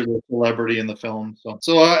image or their celebrity in the film.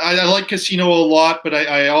 So I like Casino a lot, but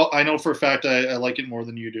I know for a fact I like it more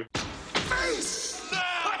than you do. Face!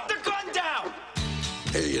 Put the gun down!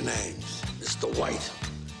 Here are your names. Mr. White,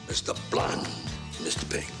 Mr. Blonde, Mr.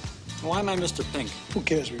 Pink. Why am I Mr. Pink? Who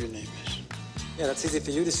cares what your name is? Yeah, that's easy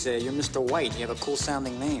for you to say. You're Mr. White. You have a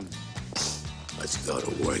cool-sounding name. Let's go to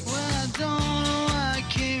work. Well, I don't know why I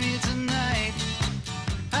came here tonight.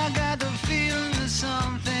 I got the feeling that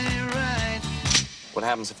something ain't right. What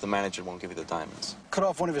happens if the manager won't give you the diamonds? Cut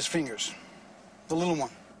off one of his fingers. The little one.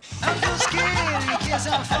 I feel scared in case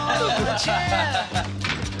I fall off the chair.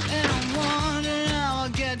 And I'm wondering how I'll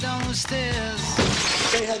get down the stairs.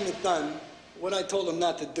 If they hadn't done what I told them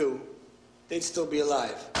not to do, they'd still be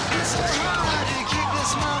alive. It's so hard to keep the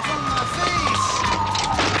smile from my face.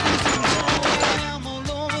 I'm all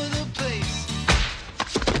over the place.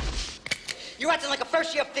 You're acting like a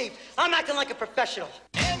first-year thief. I'm acting like a professional.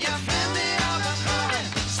 And your friend, they all got running.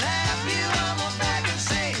 Slap you on my back and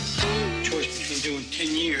say, Choice he's been doing 10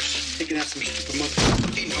 years. He can have some stupid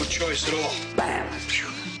mother. Ain't no choice at all. Bam.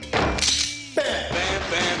 Bam, bam,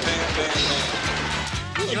 bam, bam,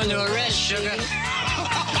 bam. You're under arrest, sugar.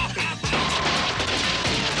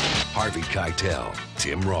 Harvey Keitel,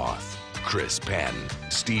 Tim Roth, Chris Penn,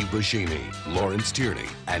 Steve Buscemi, Lawrence Tierney,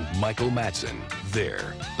 and Michael Madsen.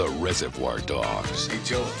 They're the Reservoir Dogs. Hey,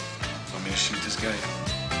 Joe, want me to shoot this guy?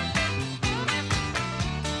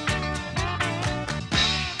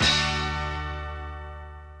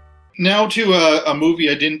 Now to a movie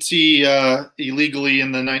I didn't see illegally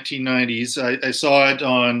in the 1990s. I saw it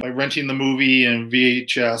on renting the movie and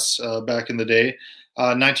VHS back in the day.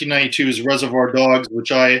 1992's Reservoir Dogs,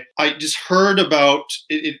 which I just heard about.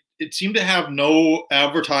 It seemed to have no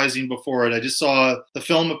advertising before it. I just saw the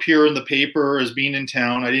film appear in the paper as being in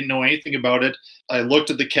town. I didn't know anything about it. I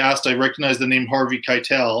looked at the cast. I recognized the name Harvey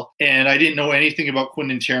Keitel, and I didn't know anything about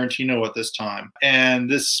Quentin Tarantino at this time. And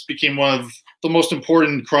this became one of the most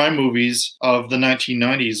important crime movies of the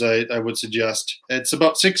 1990s, I would suggest. It's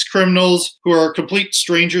about 6 criminals who are complete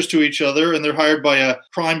strangers to each other, and they're hired by a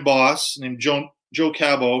crime boss named Joe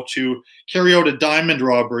Cabot to carry out a diamond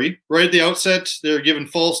robbery. Right at the outset, they're given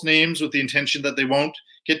false names with the intention that they won't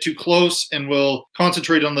get too close and will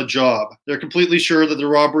concentrate on the job. They're completely sure that the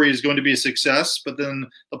robbery is going to be a success, but then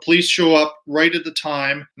the police show up right at the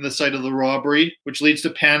time in the site of the robbery, which leads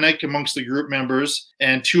to panic amongst the group members,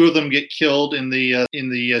 and 2 of them get killed in the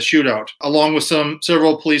shootout, along with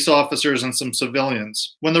several police officers and some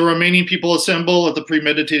civilians. When the remaining people assemble at the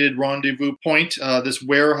premeditated rendezvous point, this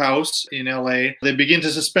warehouse in LA, they begin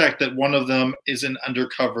to suspect that one of them is an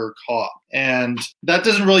undercover cop. And that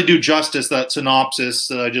doesn't really do justice, that synopsis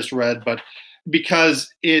that I just read, but because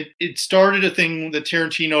it started a thing that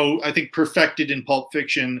Tarantino, I think, perfected in Pulp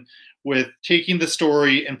Fiction with taking the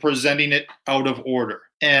story and presenting it out of order,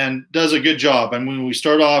 and does a good job. I mean, we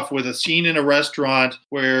start off with a scene in a restaurant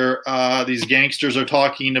where these gangsters are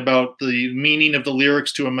talking about the meaning of the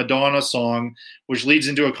lyrics to a Madonna song, which leads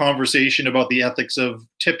into a conversation about the ethics of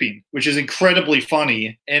tipping, which is incredibly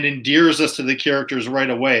funny and endears us to the characters right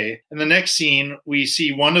away. In the next scene, we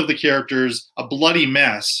see one of the characters a bloody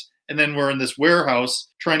mess, and then we're in this warehouse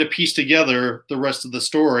trying to piece together the rest of the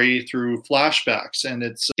story through flashbacks. And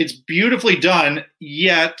it's beautifully done,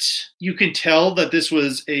 yet you can tell that this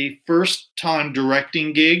was a first-time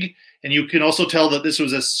directing gig, and you can also tell that this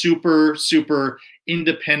was a super, super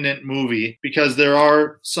independent movie, because there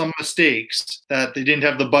are some mistakes that they didn't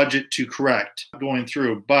have the budget to correct going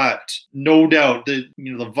through. But no doubt,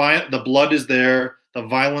 the blood is there, the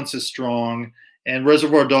violence is strong, and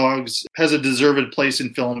Reservoir Dogs has a deserved place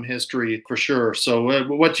in film history for sure. So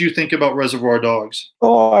what do you think about Reservoir Dogs?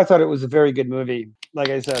 Oh, I thought it was a very good movie. Like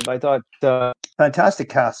I said, I thought fantastic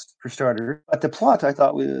cast for starter. But the plot I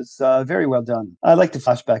thought was very well done. I like the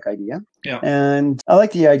flashback idea. Yeah. And I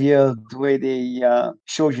like the idea of the way they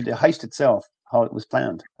showed you the heist itself, how it was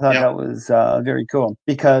planned. I thought that was very cool,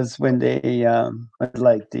 because when they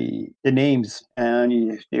like the names,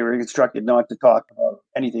 and they were instructed not to talk about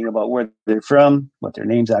anything about where they're from, what their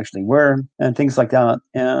names actually were, and things like that.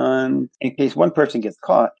 And in case one person gets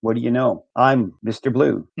caught, what do you know? I'm Mr.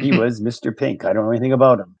 Blue. He was Mr. Pink. I don't know anything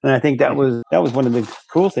about him. And I think that was one of the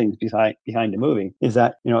cool things behind the movie, is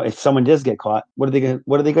that, if someone does get caught, what are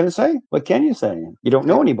they going to say? What can you say? You don't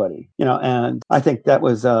know anybody, and I think that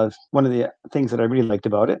was one of the things that I really liked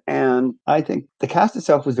about it. And I think the cast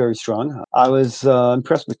itself was very strong. I was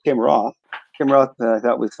impressed with Tim Roth. Tim Roth, I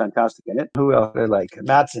thought, was fantastic in it. Who else did I like?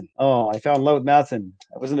 Madsen. Oh, I fell in love with Madsen.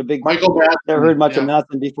 I wasn't a big Michael Madsen. Never heard much of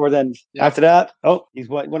Madsen before then. Yeah. After that, he's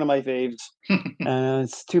one of my faves. And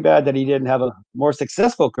it's too bad that he didn't have a more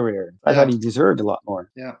successful career. I thought he deserved a lot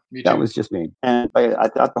more. Yeah, me too. That was just me. And I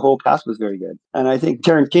thought the whole cast was very good. And I think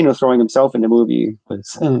Tarantino throwing himself in the movie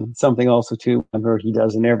was something also too. I've heard he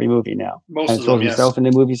does in every movie now. Most of them, throws himself in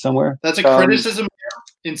the movie somewhere. That's a criticism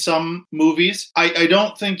in some movies. I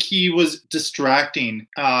don't think he was distracting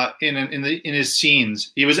in his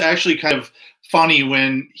scenes. He was actually kind of funny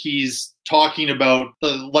when he's talking about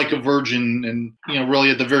like a virgin, and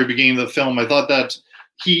really at the very beginning of the film. I thought that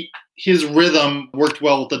his rhythm worked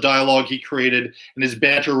well with the dialogue he created and his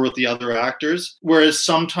banter with the other actors. Whereas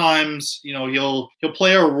sometimes, he'll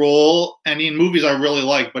play a role, and in movies I really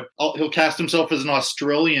like, but he'll cast himself as an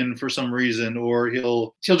Australian for some reason, or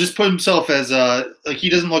he'll just put himself as he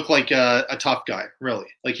doesn't look like a tough guy, really.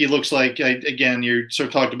 Like he looks like, again, you're sort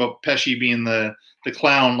of talking about Pesci being the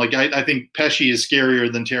clown. Like I think Pesci is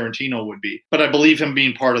scarier than Tarantino would be, but I believe him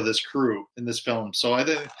being part of this crew in this film. So I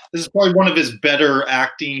think this is probably one of his better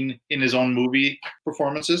acting in his own movie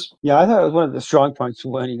performances. Yeah, I thought it was one of the strong points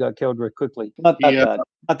when he got killed very quickly. Not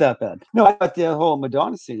that bad. No, I thought the whole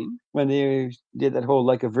Madonna scene when they did that whole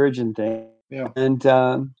like a virgin thing. Yeah. And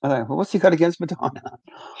I thought, well, what's he got against Madonna?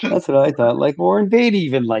 That's what I thought. Like Warren Beatty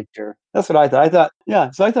even liked her. That's what I thought.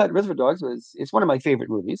 So I thought Reservoir Dogs it's one of my favorite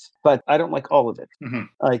movies, but I don't like all of it. Mm-hmm.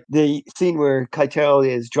 Like the scene where Keitel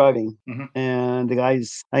is driving, and the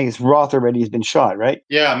guy's, I think it's Roth already, has been shot, right?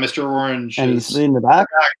 Yeah, Mr. Orange. And he's in the back.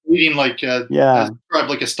 Eating like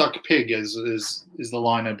a stuck pig is the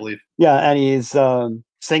line, I believe. Yeah, and he's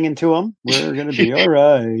singing to him, "We're gonna be all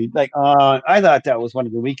right." Like, I thought that was one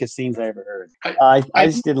of the weakest scenes I ever heard. I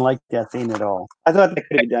just didn't like that scene at all. I thought that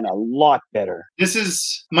could have been done a lot better. This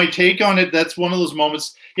is my take on it. That's one of those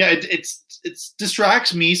moments. Yeah, it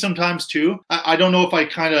distracts me sometimes too. I don't know if I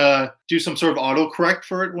kind of do some sort of autocorrect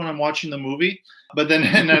for it when I'm watching the movie. But then,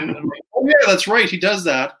 I'm like, oh yeah, that's right, he does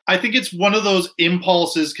that. I think it's one of those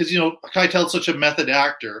impulses because Keitel's such a method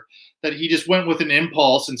actor that he just went with an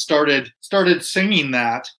impulse and started singing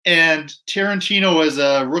that. And Tarantino, as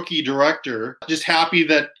a rookie director, just happy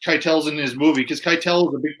that Keitel's in his movie because Keitel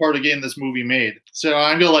is a big part of getting this movie made. So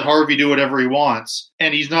I'm gonna let Harvey do whatever he wants,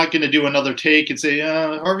 and he's not gonna do another take and say,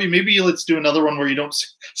 Harvey, maybe let's do another one where you don't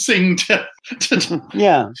sing to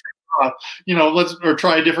yeah. Let's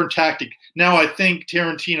try a different tactic. Now I think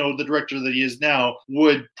Tarantino, the director that he is now,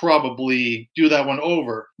 would probably do that one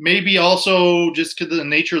over. Maybe also just because of the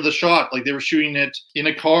nature of the shot, like they were shooting it in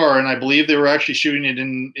a car, and I believe they were actually shooting it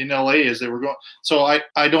in LA as they were going. So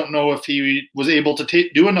I don't know if he was able to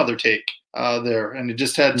do another take there, and it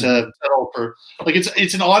just had to settle for like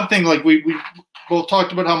it's an odd thing. Like we both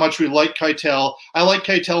talked about how much we like Keitel. I like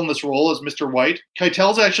Keitel in this role as Mr. White.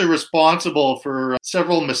 Keitel's actually responsible for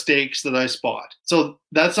several mistakes that I spot. So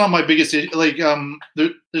that's not my biggest issue. Like,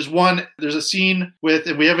 there's a scene with,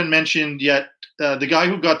 and we haven't mentioned yet, the guy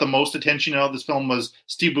who got the most attention out of this film was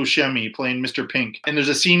Steve Buscemi playing Mr. Pink. And there's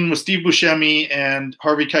a scene with Steve Buscemi and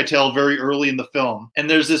Harvey Keitel very early in the film. And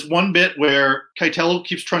there's this one bit where Keitel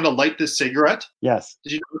keeps trying to light this cigarette. Yes.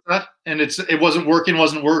 Did you notice that? And it wasn't working, and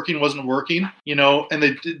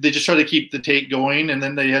they just tried to keep the take going, and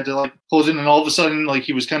then they had to like close it, and all of a sudden like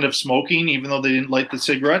he was kind of smoking even though they didn't light the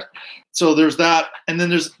cigarette. So there's that. And then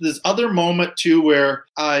there's this other moment too where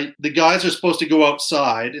the guys are supposed to go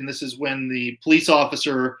outside, and this is when the police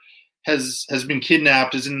officer has been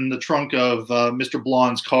kidnapped, is in the trunk of Mr.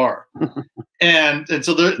 Blonde's car. and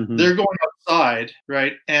so they're going outside,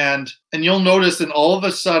 right? And you'll notice that all of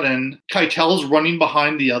a sudden Keitel's running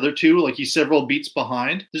behind the other two, like he's several beats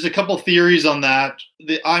behind. There's a couple theories on that.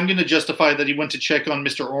 I'm going to justify that he went to check on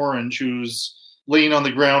Mr. Orange, who's laying on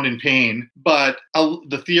the ground in pain. But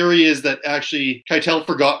the theory is that actually Keitel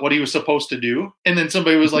forgot what he was supposed to do. And then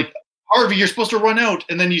somebody was like, Harvey, you're supposed to run out.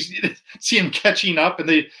 And then you see him catching up. And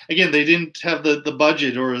they didn't have the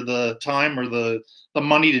budget or the time or the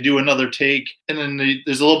money to do another take. And then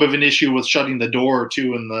there's a little bit of an issue with shutting the door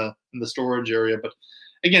too in the storage area. But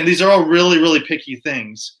again, these are all really, really picky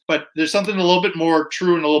things. But there's something a little bit more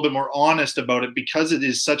true and a little bit more honest about it because it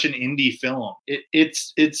is such an indie film.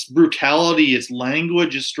 Its brutality, its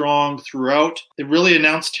language is strong throughout. It really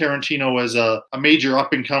announced Tarantino as a major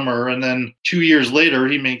up-and-comer. And then 2 years later,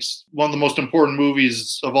 he makes one of the most important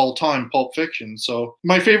movies of all time, Pulp Fiction. So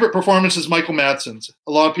my favorite performance is Michael Madsen's.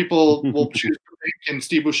 A lot of people will choose and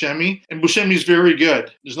Steve Buscemi, and Buscemi's very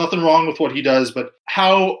good. There's nothing wrong with what he does, but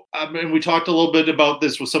and we talked a little bit about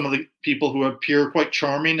this with some of the people who appear quite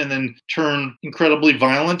charming and then turn incredibly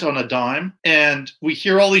violent on a dime. And we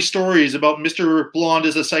hear all these stories about Mr. Blonde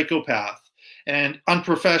is a psychopath and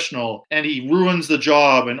unprofessional, and he ruins the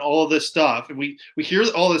job and all of this stuff. And we hear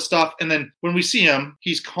all this stuff, and then when we see him,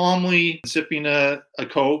 he's calmly sipping a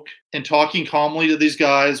Coke and talking calmly to these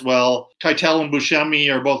guys. Well, Keitel and Buscemi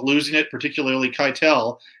are both losing it, particularly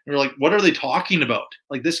Keitel. And we're like, what are they talking about?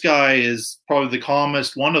 Like, this guy is probably the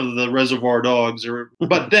calmest one of the Reservoir Dogs.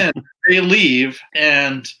 But then they leave,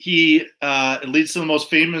 and it leads to the most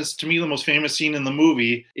famous scene in the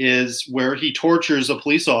movie is where he tortures a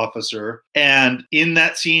police officer. And in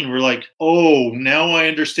that scene, we're like, oh, now I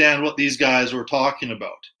understand what these guys were talking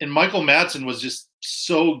about. And Michael Madsen was just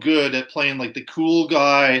so good at playing like the cool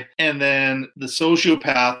guy and then the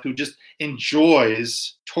sociopath who just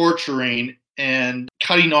enjoys torturing and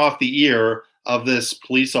cutting off the ear of this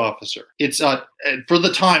police officer. It's for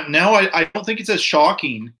the time now, I don't think it's as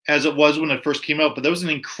shocking as it was when it first came out, but that was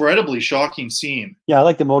an incredibly shocking scene. Yeah, I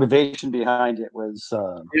like the motivation behind it.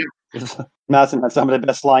 Madsen had some of the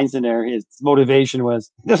best lines in there. His motivation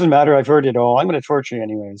was, "It doesn't matter, I've heard it all. I'm going to torture you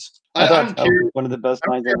anyways." I thought that was one of the best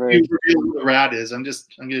lines I've heard. Who the rat is. I'm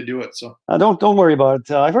going to do it. So don't worry about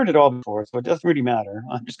it. I've heard it all before, so it doesn't really matter.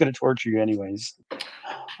 I'm just going to torture you anyways.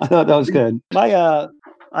 I thought that was good.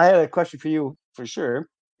 I had a question for you for sure.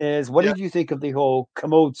 What did you think of the whole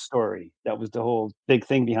commode story? That was the whole big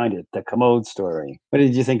thing behind it, the commode story. What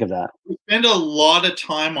did you think of that? We spend a lot of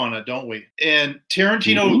time on it, don't we? And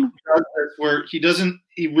Tarantino does this where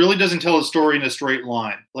he really doesn't tell a story in a straight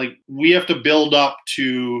line. Like, we have to build up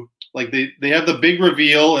to, like, they have the big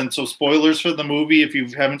reveal. And so spoilers for the movie, if you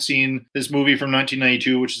haven't seen this movie from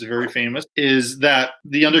 1992, which is very famous, is that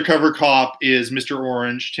the undercover cop is Mr.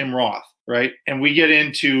 Orange, Tim Roth. right? And we get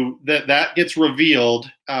into that gets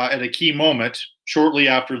revealed at a key moment shortly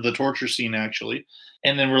after the torture scene, actually.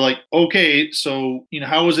 And then we're like, okay, so,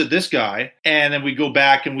 how is it this guy? And then we go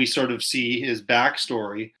back and we sort of see his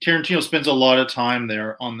backstory. Tarantino spends a lot of time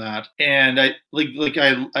there on that. And I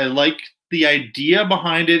like the idea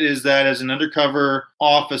behind it is that as an undercover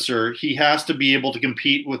officer, he has to be able to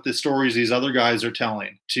compete with the stories these other guys are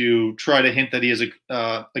telling to try to hint that he has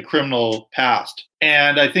a criminal past.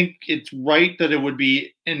 And I think it's right that it would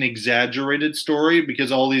be an exaggerated story,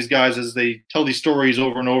 because all these guys, as they tell these stories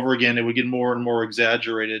over and over again, it would get more and more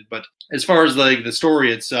exaggerated. But as far as the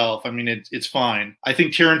story itself, I mean, it's fine. I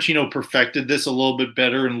think Tarantino perfected this a little bit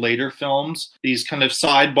better in later films, these kind of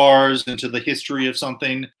sidebars into the history of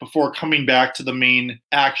something before coming back to the main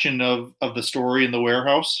action of the story in the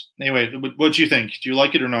warehouse. Anyway, what do you think? Do you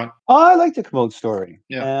like it or not? I like the Commode story.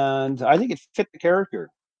 Yeah. And I think it fit the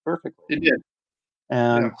character perfectly. It did.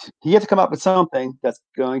 And he had to come up with something that's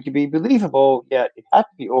going to be believable, yet it had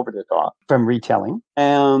to be over the top from retelling.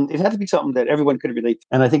 And it had to be something that everyone could relate to.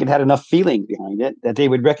 And I think it had enough feeling behind it that they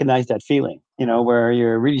would recognize that feeling, where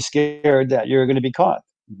you're really scared that you're going to be caught.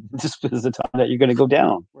 This was the time that you're going to go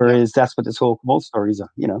down. Whereas that's what this whole Commode story is,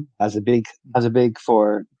 as a big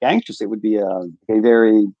for gangsters, it would be a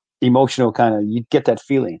very emotional kind of, you'd get that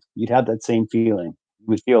feeling. You'd have that same feeling. You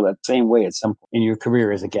would feel that same way at some point in your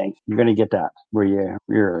career as a gangster. You're going to get that where you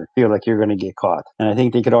feel like you're going to get caught. And I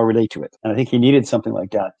think they could all relate to it. And I think he needed something like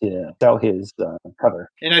that to sell his cover.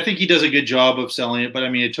 And I think he does a good job of selling it. But I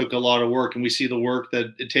mean, it took a lot of work, and we see the work that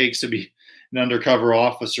it takes to be an undercover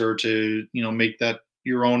officer to, make that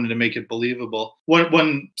your own and to make it believable.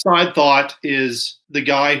 One side thought is the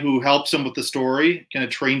guy who helps him with the story, kind of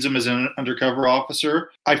trains him as an undercover officer.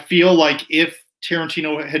 I feel like if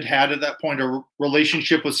Tarantino had at that point a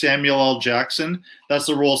relationship with Samuel L. Jackson, that's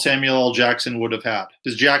the role Samuel L. Jackson would have had,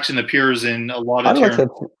 because Jackson appears in a lot of I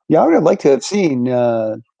would have liked to have seen,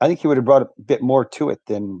 I think he would have brought a bit more to it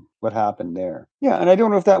than what happened there. Yeah, and I don't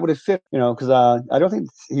know if that would have fit, because I don't think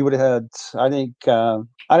he would have had, I think,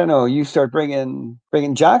 I don't know, you start bringing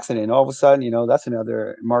Jackson in, all of a sudden, that's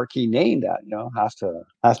another marquee name that,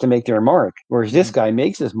 has to make their mark. Whereas this guy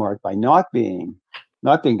makes his mark by not being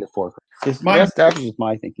the forefront. That's just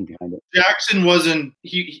my thinking behind it. Jackson wasn't,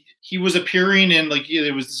 he was appearing in,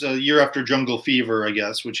 it was a year after Jungle Fever, I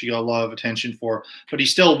guess, which he got a lot of attention for, but he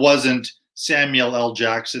still wasn't Samuel L.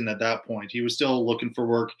 Jackson at that point. He was still looking for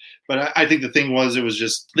work. But I think the thing was, it was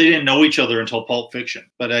just, they didn't know each other until Pulp Fiction.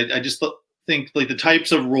 But I just think the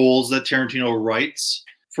types of roles that Tarantino writes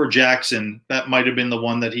for Jackson, that might have been the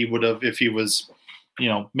one that he would have, if he was,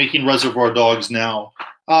 making Reservoir Dogs now.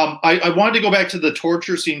 I wanted to go back to the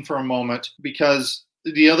torture scene for a moment, because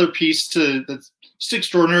the other piece that's just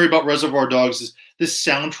extraordinary about Reservoir Dogs is this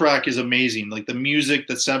soundtrack is amazing. Like the music,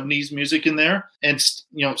 the 70s music in there, and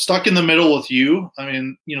Stuck in the Middle with You. I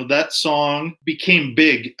mean, that song became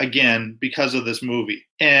big again because of this movie.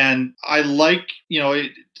 And I like,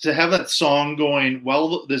 to have that song going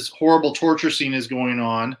while this horrible torture scene is going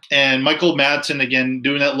on, and Michael Madsen again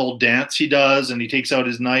doing that little dance he does, and he takes out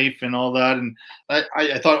his knife and all that. And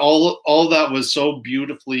I thought all of that was so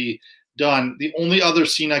beautifully done. The only other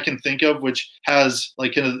scene I can think of which has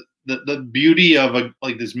the beauty of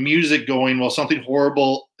this music going while something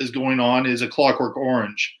horrible is going on is A Clockwork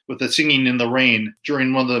Orange, with the singing in the rain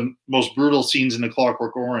during one of the most brutal scenes in A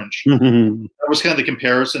Clockwork Orange. Mm-hmm. That was kind of the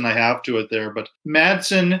comparison I have to it there. But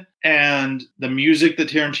Madsen and the music that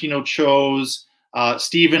Tarantino chose,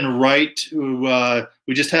 Stephen Wright, who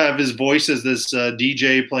we just have his voice as this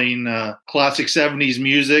DJ playing classic 70s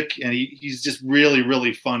music, and he's just really,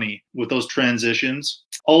 really funny with those transitions.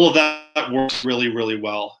 All of that works really, really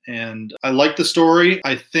well. And I like the story.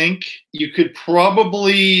 I think you could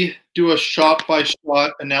probably do a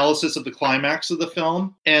shot-by-shot analysis of the climax of the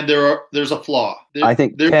film, and there's a flaw. I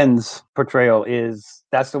think Penn's portrayal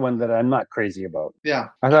that's the one that I'm not crazy about. Yeah.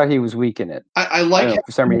 I thought he was weak in it. I like it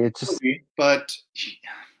for some reason. It's just, but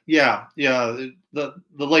yeah. The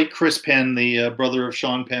late Chris Penn, the brother of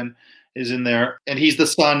Sean Penn, is in there, and he's the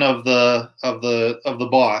son of the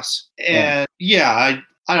boss. And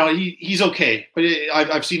I don't know, he's okay, but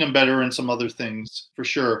I've seen him better in some other things for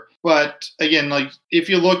sure. But again, if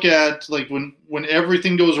you look at when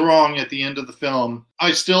everything goes wrong at the end of the film,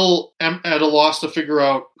 I still am at a loss to figure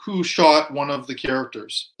out who shot one of the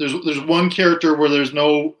characters. There's one character where there's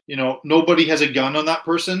nobody has a gun on that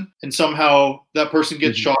person, and somehow that person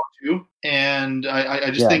gets shot too. And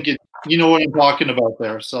I just think you know what I'm talking about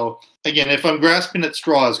there. So again, if I'm grasping at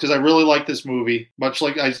straws, because I really like this movie, much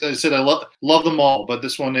like I said, I love them all, but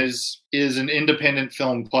this one is an independent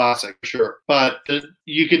film classic, sure. But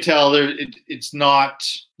you could tell it's not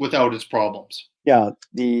without its problems. Yeah,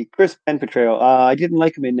 the Chris Penn portrayal. I didn't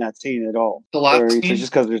like him in that scene at all. The last scene,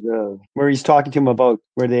 just because where he's talking to him about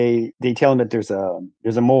where they tell him that there's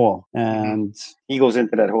a mole, and he goes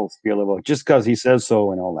into that whole spiel about just because he says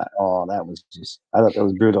so and all that. Oh, that was just, I thought that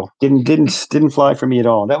was brutal. Didn't fly for me at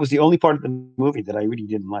all. That was the only part of the movie that I really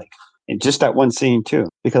didn't like. And just that one scene too,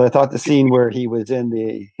 because I thought the scene where he was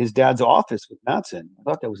in his dad's office with Madsen, I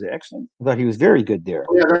thought that was excellent. I thought he was very good there.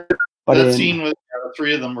 Yeah, that scene with the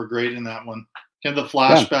three of them were great in that one. Kind of the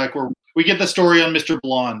flashback where we get the story on Mr.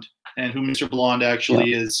 Blonde and who Mr. Blonde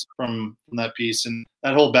actually is from that piece, and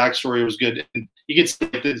that whole backstory was good. And you get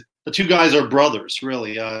the two guys are brothers,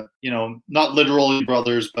 really. Not literally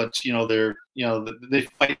brothers, but they're they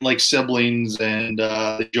fight like siblings, and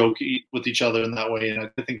they joke with each other in that way. And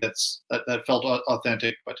I think that felt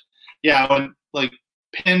authentic. But yeah, when like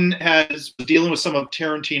Penn was dealing with some of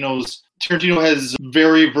Tarantino has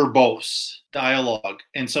very verbose dialogue,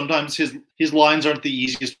 and sometimes his lines aren't the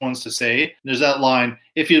easiest ones to say. There's that line,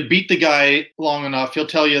 if you beat the guy long enough, he'll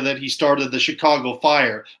tell you that he started the Chicago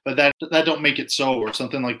fire, but that don't make it so, or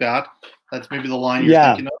something like that. That's maybe the line you're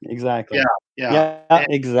thinking of. Exactly. Yeah,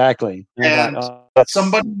 exactly. And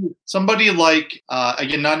somebody like,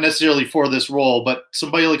 again, not necessarily for this role, but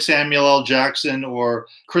somebody like Samuel L. Jackson or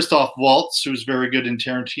Christoph Waltz, who's very good in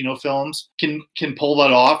Tarantino films, can pull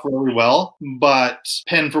that off really well. But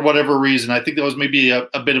Penn, for whatever reason, I think that was maybe a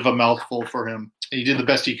bit of a mouthful for him. He did the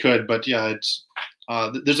best he could, but yeah, it's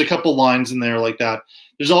there's a couple lines in there like that.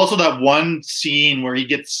 There's also that one scene where he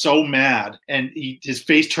gets so mad and his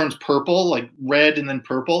face turns purple, like red and then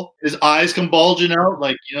purple. His eyes come bulging out,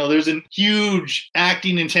 like, there's a huge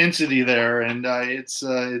acting intensity there, and it's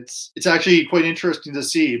actually quite interesting to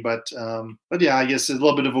see. But yeah, I guess it's a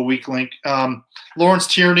little bit of a weak link. Lawrence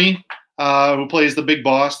Tierney, who plays the big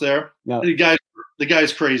boss there, the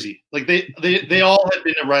guy's crazy. Like they all had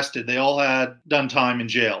been arrested. They all had done time in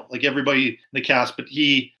jail. Like everybody in the cast, but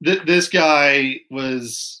this guy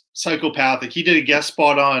was psychopathic. He did a guest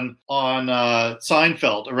spot on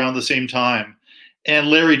Seinfeld around the same time. And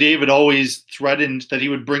Larry David always threatened that he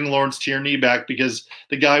would bring Lawrence Tierney back because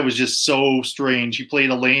the guy was just so strange. He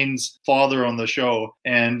played Elaine's father on the show,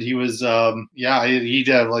 and he was, he'd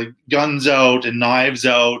have like guns out and knives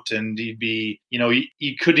out, and he'd be,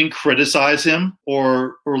 you couldn't criticize him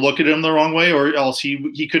or look at him the wrong way, or else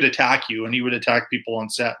he could attack you, and he would attack people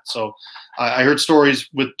on set. So I heard stories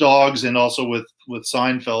with Dogs and also with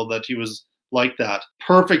Seinfeld that he was like that.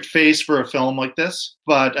 Perfect face for a film like this,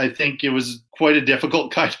 but I think it was quite a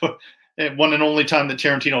difficult kind of one and only time that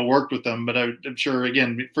Tarantino worked with them. But I'm sure,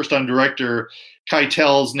 again, first-time director,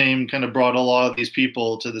 Keitel's name kind of brought a lot of these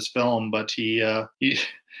people to this film, but he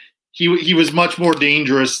was much more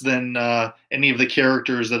dangerous than any of the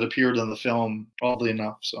characters that appeared in the film, oddly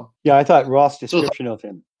enough. So yeah, I thought Ross' description of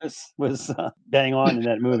him was bang on in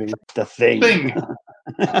that movie. The Thing.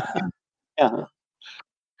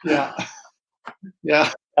 Yeah.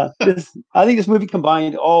 Yeah. I think this movie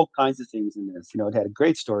combined all kinds of things in this. It had a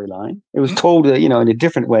great storyline. It was told, in a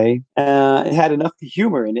different way. It had enough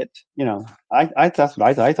humor in it. That's what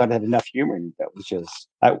I thought. I thought it had enough humor in it. That was just,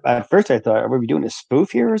 at first I thought, were we doing a spoof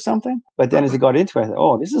here or something? But then as it got into it, I thought,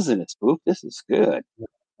 oh, this isn't a spoof. This is good.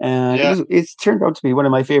 And it's turned out to be one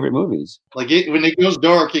of my favorite movies. Like when it goes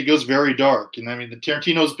dark, it goes very dark. And I mean, the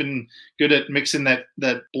Tarantino's been good at mixing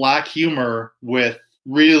that black humor with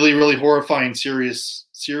really, really horrifying, serious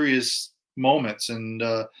moments. And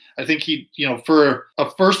I think he, for a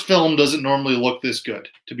first film, doesn't normally look this good,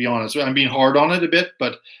 to be honest. I'm being hard on it a bit,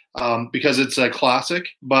 but because it's a classic.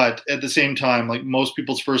 But at the same time, like most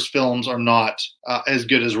people's first films are not as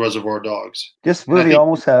good as Reservoir Dogs. This movie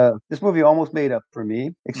almost made up for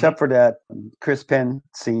me, except for that Chris Penn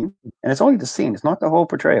scene. And it's only the scene; it's not the whole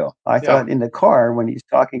portrayal. I thought in the car when he's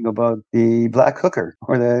talking about the black hooker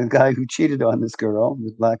or the guy who cheated on this girl,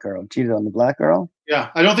 this black girl, cheated on the black girl. Yeah,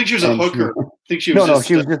 I don't think she was a hooker. I think she was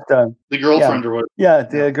she was just the girlfriend or what? Yeah,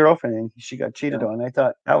 the girlfriend. She got cheated on. I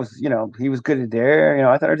thought that was, he was good at there.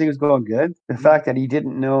 I thought everything was going good. The fact that he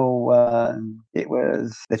didn't know it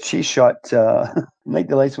was that she shot Night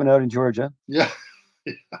the Lights Went Out in Georgia. Yeah.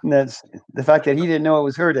 And that's the fact that he didn't know it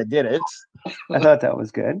was her that did it. I thought that was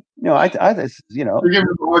good. I just, We're giving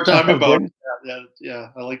him more time about it. Yeah,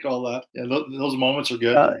 I like all that. Yeah, those moments are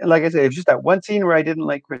good. Like I said, it's just that one scene where I didn't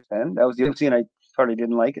like Chris Penn. That was the only scene part I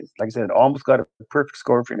didn't like is, like I said, it almost got a perfect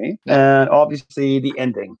score for me. And obviously the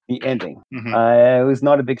ending. Mm-hmm. I was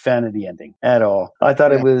not a big fan of the ending at all. I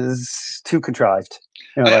thought it was too contrived.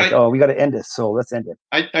 You know, we got to end this, so let's end it.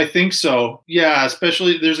 I think so. Yeah,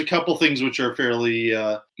 especially there's a couple things which are fairly.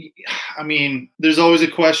 I mean, there's always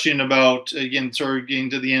a question about, again, sort of getting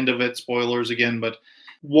to the end of it. Spoilers again, but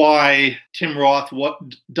why Tim Roth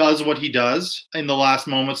what he does in the last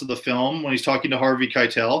moments of the film when he's talking to Harvey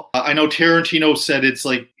Keitel. I know Tarantino said it's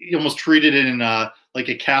like he almost treated it in like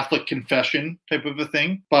a Catholic confession type of a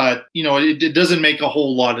thing. But, you know, it doesn't make a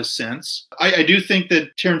whole lot of sense. I do think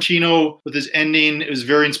that Tarantino, with his ending, was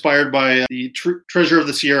very inspired by the Treasure of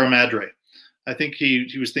the Sierra Madre. I think he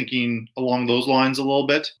was thinking along those lines a little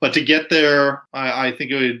bit. But to get there, I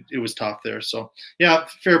think it was tough there. So, yeah,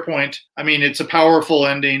 fair point. I mean, it's a powerful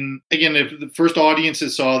ending. Again, if the first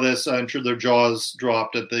audiences saw this, I'm sure their jaws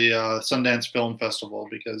dropped at the Sundance Film Festival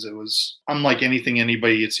because it was unlike anything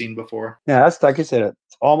anybody had seen before. Yeah, that's like I said,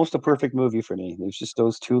 it's almost a perfect movie for me. There's just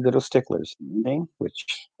those two little sticklers, which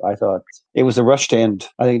I thought it was a rushed end.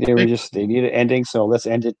 I think they needed an ending, so let's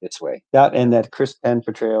end it this way. That and that Chris Penn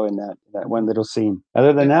portrayal in that one little scene.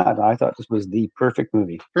 Other than that, I thought this was the perfect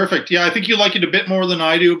movie. Perfect. Yeah, I think you like it a bit more than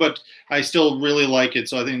I do, but I still really like it.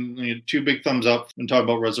 So I think 2 big thumbs up when talking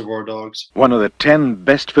about Reservoir Dogs. One of the 10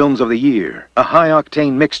 best films of the year. A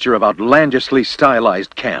high-octane mixture of outlandishly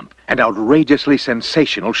stylized camp and outrageously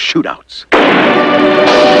sensational shootouts.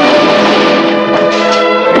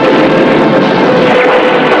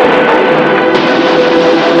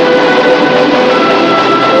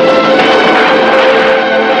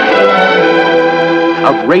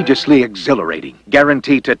 Outrageously exhilarating,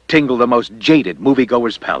 guaranteed to tingle the most jaded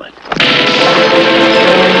moviegoer's palate.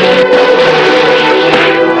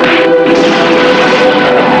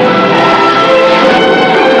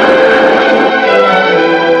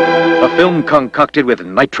 A film concocted with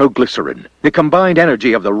nitroglycerin, the combined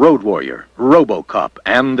energy of the Road Warrior, RoboCop,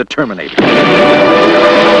 and the Terminator.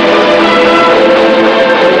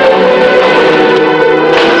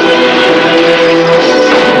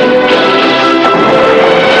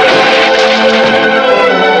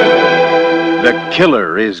 The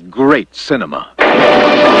Killer is great cinema.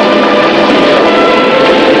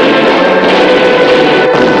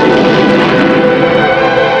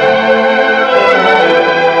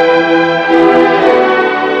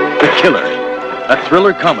 The Killer, a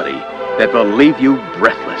thriller comedy that will leave you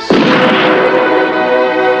breathless.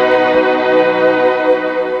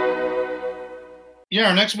 Yeah,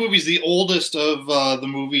 our next movie is the oldest of the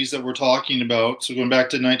movies that we're talking about. So going back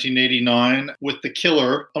to 1989 with The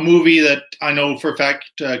Killer, a movie that I know for a fact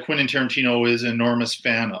Quentin Tarantino is an enormous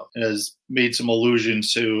fan of. It has made some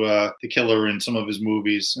allusions to The Killer in some of his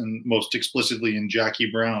movies, and most explicitly in Jackie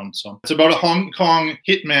Brown. So it's about a Hong Kong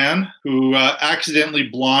hitman who accidentally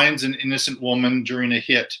blinds an innocent woman during a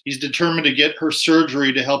hit. He's determined to get her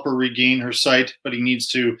surgery to help her regain her sight, but he needs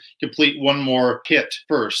to complete one more hit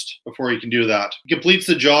first before he can do that. He completes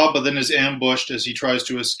the job, but then is ambushed as he tries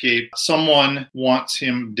to escape. Someone wants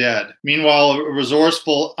him dead. Meanwhile, a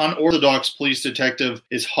resourceful, unorthodox police detective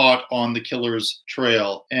is hot on the killer's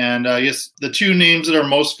trail. And I guess the 2 names that are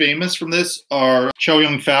most famous from this are Chow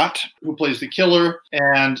Yun-fat, who plays the killer,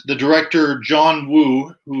 and the director John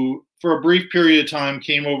Woo, who for a brief period of time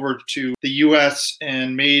came over to the U.S.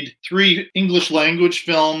 and made 3 English language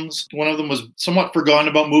films. One of them was somewhat forgotten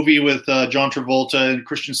about movie with John Travolta and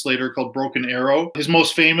Christian Slater called Broken Arrow. His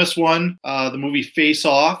most famous one, the movie Face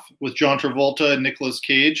Off with John Travolta and Nicolas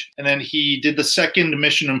Cage. And then he did the second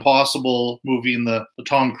Mission Impossible movie in the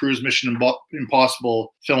Tom Cruise Mission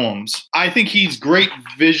Impossible films. I think he's great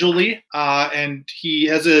visually, and he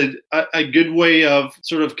has a good way of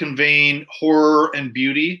sort of conveying horror and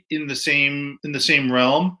beauty in the same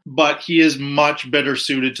realm, but he is much better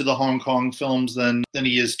suited to the Hong Kong films than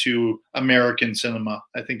he is to American cinema,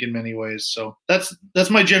 I think, in many ways. So that's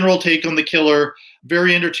my general take on The Killer.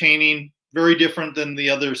 Very entertaining, very different than the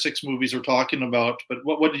other 6 movies we're talking about. But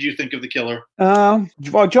what did you think of The Killer?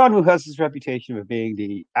 Well, John Woo has this reputation of being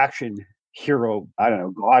the action hero, I don't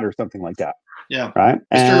know, god or something like that. Yeah. Right.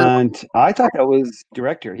 And I thought that was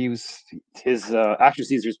director. His action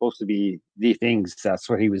scenes are supposed to be the things. That's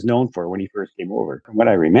what he was known for when he first came over, from what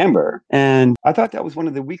I remember. And I thought that was one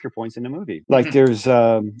of the weaker points in the movie. Like there's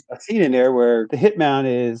a scene in there where the hitman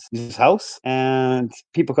is in his house and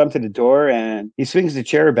people come to the door and he swings the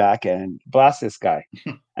chair back and blasts this guy.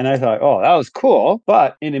 And I thought, oh, that was cool.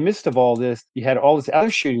 But in the midst of all this, you had all this other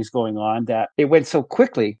shootings going on that it went so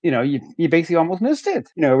quickly, you basically almost missed it.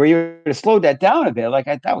 Where you slowed that down a bit. Like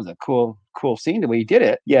that was a cool scene the way you did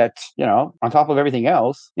it. Yet, on top of everything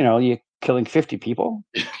else, you killing 50 people.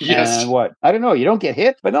 Yes. And what? I don't know. You don't get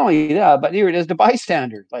hit, but not only that, but here it is, the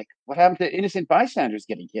bystander. Like, what happened to innocent bystanders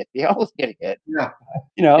getting hit? They always get hit. Yeah.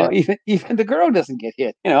 Even the girl doesn't get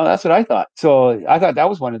hit. That's what I thought. So I thought that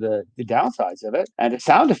was one of the downsides of it. And the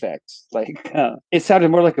sound effects, like it sounded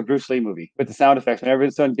more like a Bruce Lee movie with the sound effects. Whenever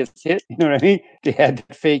someone gets hit, you know what I mean? They had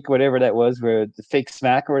the fake whatever that was, where the fake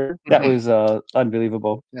smack or whatever. That was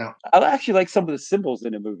unbelievable. Yeah. I actually like some of the symbols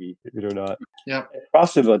in the movie, believe it or not. Yeah.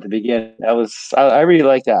 Cross symbol at the beginning. I really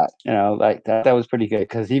like that. Like that. That was pretty good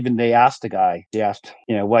because even they asked, why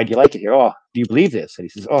do you like it here? Oh, do you believe this? And he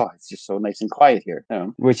says, oh, it's just so nice and quiet here.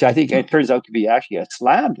 Which I think it turns out to be actually a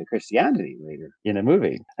slam to Christianity later in the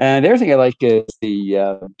movie. And the other thing I like is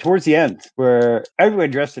the towards the end where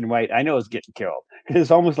everyone dressed in white, I know, is getting killed.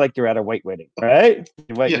 It's almost like they're at a white wedding, right?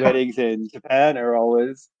 White weddings in Japan are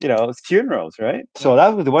always, funerals, right? So that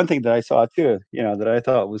was the one thing that I saw too, that I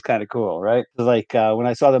thought was kind of cool, right? Like when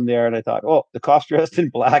I saw them there and I thought, oh, the cop's dressed in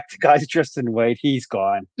black, the guy's dressed in white, he's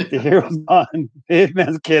gone. The hero's gone. The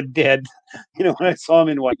hitman's kid dead. When I saw him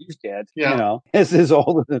in white, he's dead. Yeah. This is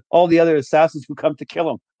all the other assassins who come to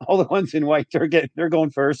kill him. All the ones in white, they're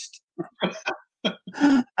going first.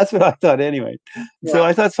 That's what I thought anyway. Yeah. So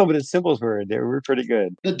I thought some of the symbols were pretty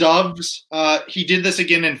good. The doves, he did this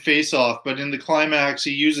again in Face Off, but in the climax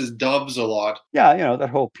he uses doves a lot. Yeah, that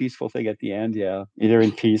whole peaceful thing at the end. Yeah, either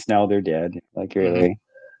in peace, now they're dead. Like really.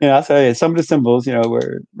 So some of the symbols,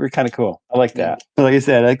 were kind of cool. I like that. But like I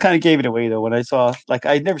said, I kind of gave it away though when I saw, like,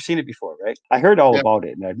 I'd never seen it before, right? I heard all about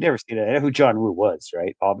it, and I'd never seen it. I know who John Woo was,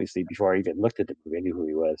 right? Obviously, before I even looked at the movie, I knew who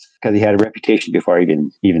he was because he had a reputation before I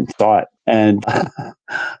even saw it. And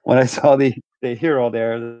when I saw the hero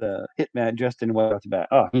there, the hitman dressed in white off the bat,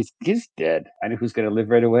 oh, he's dead. I knew who's going to live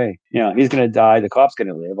right away. He's going to die. The cop's going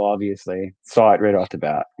to live, obviously. Saw it right off the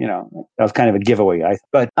bat. That was kind of a giveaway.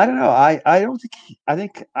 But I don't know. I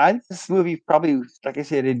think this movie probably, like I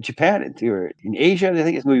said, in Japan or in Asia, I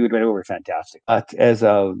think this movie would went over fantastic. As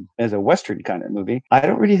a Western kind of movie, I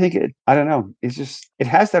don't really think it. I don't know. It's just it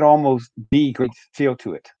has that almost B grade feel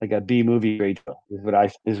to it, like a B movie grade feel.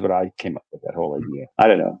 Is what I came up with that whole idea. I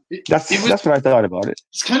don't know. That's what I thought about it.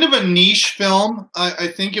 It's kind of a niche film. I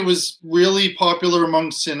think it was really popular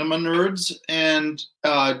among cinema nerds, and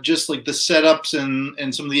just like the setups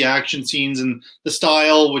and some of the action scenes and the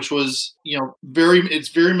style, which was it's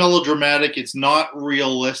very melodramatic. It's not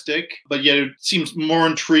realistic, but yet it seems more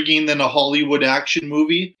intriguing than a Hollywood action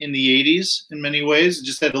movie in the 80s in many ways. It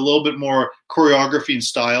just had a little bit more choreography and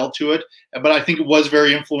style to it. But I think it was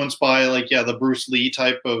very influenced by the Bruce Lee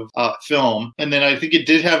type of film. And then I think it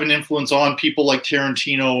did have an influence on people like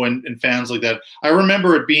Tarantino and fans like that. I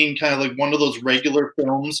remember it being kind of like one of those regular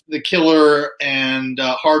films, The Killer and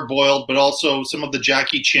Hard Boiled, but also some of the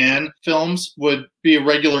Jackie Chan films would be a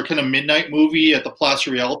regular kind of midnight movie at the Place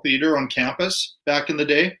Royale Theater on campus back in the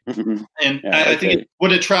day. Mm-hmm. And I think it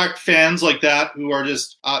would attract fans like that who are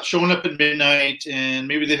just showing up at midnight and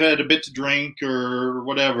maybe they've had a bit to drink or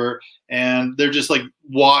whatever, and they're just like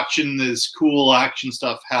watching this cool action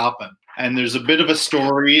stuff happen. And there's a bit of a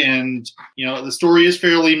story, and the story is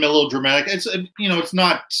fairly melodramatic. It's it's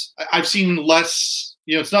not. I've seen less.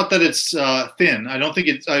 It's not that it's thin. I don't think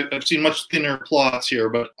it's. I've seen much thinner plots here,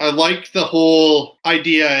 but I like the whole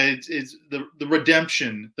idea. It's the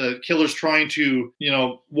redemption. The killer's trying to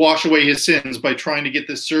wash away his sins by trying to get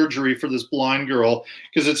this surgery for this blind girl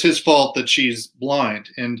because it's his fault that she's blind,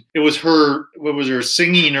 and it was her. What was her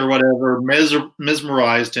singing or whatever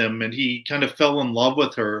mesmerized him, and he kind of fell in love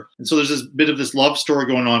with her. And so there's this bit of this love story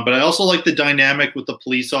going on. But I also like the dynamic with the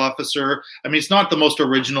police officer. I mean, it's not the most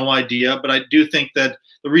original idea, but I do think that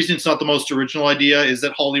the reason it's not the most original idea is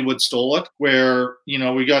that Hollywood stole it, where,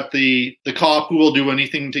 we got the cop who will do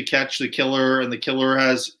anything to catch the killer, and the killer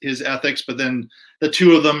has his ethics, but then the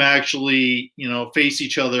two of them actually, face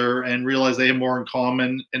each other and realize they have more in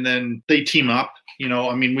common, and then they team up.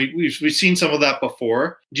 I mean, we've seen some of that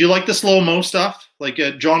before. Do you like the slow-mo stuff? Like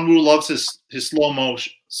John Woo loves his slow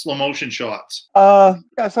motion shots.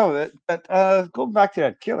 Yeah, some of it. But going back to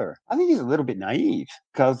that killer, I think he's a little bit naive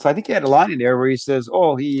because I think he had a line in there where he says,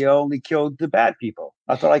 "Oh, he only killed the bad people.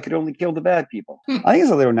 I thought I could only kill the bad people." I think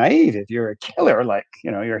it's a little naive if you're a killer, like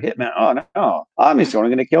you're a hitman. Oh no, I'm just only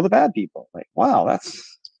going to kill the bad people. Like, wow,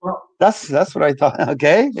 that's what I thought.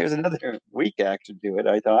 Okay, there's another weak action to it.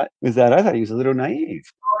 I thought he was a little naive.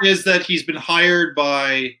 Is that he's been hired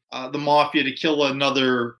by the mafia to kill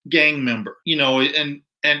another gang member,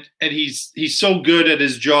 and he's so good at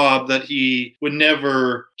his job that he would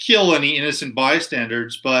never kill any innocent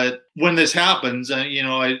bystanders, but when this happens,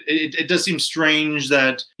 it does seem strange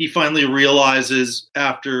that he finally realizes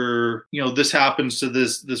after, this happens to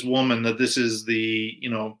this woman that this is the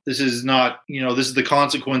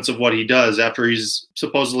consequence of what he does after he's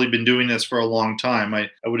supposedly been doing this for a long time. I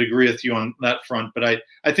would agree with you on that front, but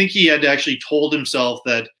I think he had actually told himself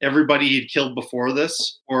that everybody he'd killed before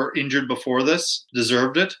this or injured before this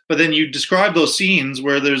deserved it. But then you describe those scenes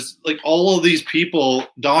where there's like all of these people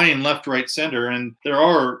dying left, right, center, and there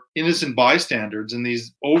are innocent bystanders in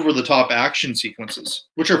these over-the-top action sequences,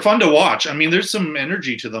 which are fun to watch. I mean, there's some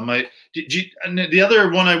energy to them. And the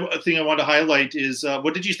other thing I want to highlight is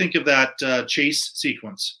what did you think of that chase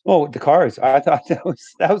sequence? Oh, the cars! I thought that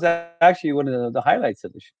was actually one of the highlights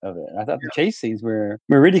of it. I thought the chase scenes were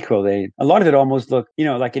really cool. A lot of it almost looked,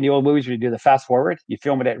 like in the old movies where you do the fast forward, you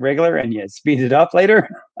film it at regular and you speed it up later.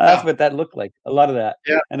 That's what that looked like. A lot of that.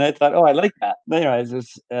 Yeah. And I thought, I like that. It's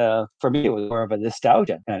just, for me, it was more of a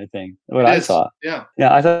nostalgia kind of thing. What I saw. Yeah.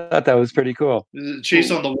 Yeah, I thought that was pretty cool.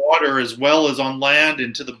 Chase on the water as well as on land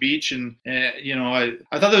into the beach, and I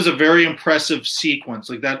thought that was a very impressive sequence.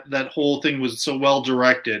 Like that whole thing was so well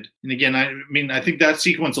directed. And again, I think that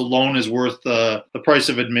sequence alone is worth the price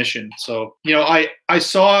of admission. So I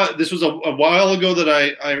saw this was a while ago that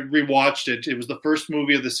I rewatched it. It was the first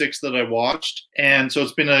movie of the 6 that I watched, and so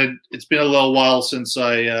it's been a little while since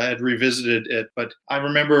I had revisited it. But I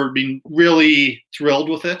remember being really thrilled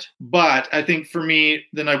with it. But I think for me,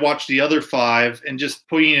 then I watched the other 5, and just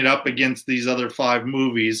putting it up against these other 5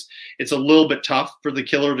 movies, it's a little bit tough for The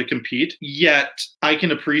Killer to compete. Yet I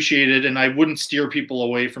can appreciate it, and I wouldn't steer people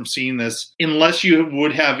away from seeing this unless you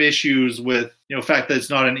would have issues with the fact that it's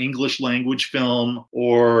not an English language film,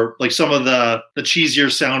 or like some of the cheesier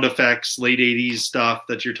sound effects, late 80s stuff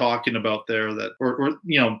that you're talking about there, that or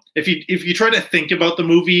if you try to think about the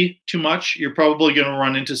movie too much, you're probably going to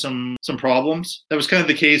run into some problems. That was kind of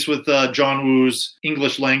the case with John Woo's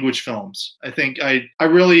English language films. I think I'm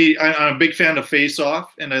a big fan of Face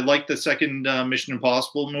Off, and I like the second Mission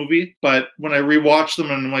Impossible movie, but when I rewatch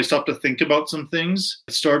them and when I stop to think about some things,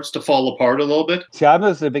 it starts to fall apart a little bit. See, I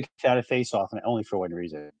was a big fan of Face Off, and only for one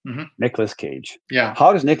reason. Mm-hmm. Nicolas Cage. Yeah.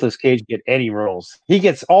 How does Nicolas Cage get any roles? He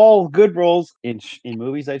gets all good roles in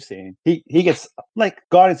movies I've seen. He gets like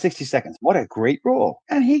Gone in 60 Seconds. What a great role.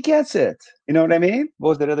 And he gets it. You know what I mean? What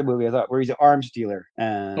was that other movie I thought where he's an arms dealer?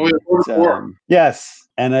 And yes.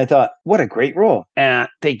 And I thought, what a great role. And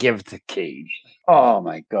they give it to Cage. Oh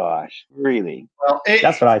my gosh. Really? Well,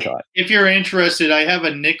 that's what I thought. If you're interested, I have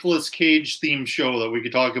a Nicolas Cage themed show that we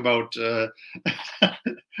could talk about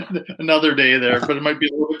another day there, but it might be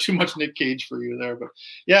a little bit too much Nick Cage for you there. But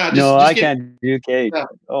yeah. I can't do Cage. Yeah.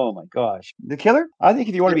 Oh my gosh. The Killer? I think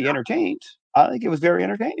if you want to be entertained, I think it was very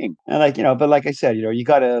entertaining. And but like I said, you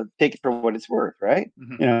got to take it for what it's worth, right?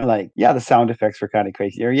 Mm-hmm. The sound effects were kind of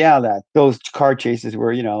crazy. Or that those car chases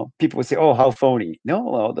were, people would say, oh, how phony. No,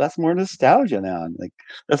 well, that's more nostalgia now. Like,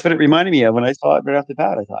 that's what it reminded me of when I saw it right off the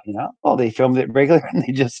bat. I thought, they filmed it regular and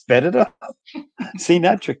they just sped it up. Seen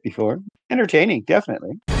that trick before. Entertaining,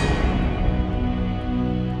 definitely.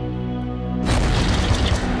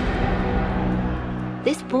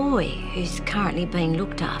 This boy who's currently being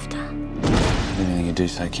looked after. Anything you do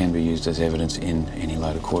say can be used as evidence in any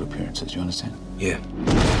later court appearances. Do you understand? Yeah.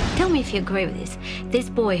 Tell me if you agree with this. This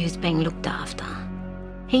boy who's being looked after,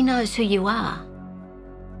 he knows who you are.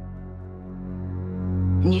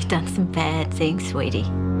 And you've done some bad things, sweetie.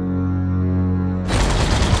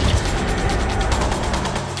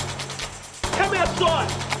 Come outside!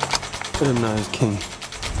 Put him know he's king.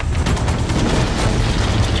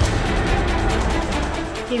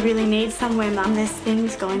 He really needs somewhere, Mum. There's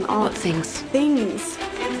things going on. What things? Things.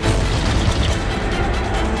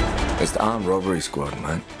 It's the armed robbery squad,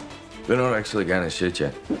 mate. They're not actually going to shoot you.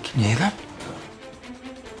 Can you hear that?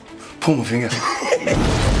 Pull my finger.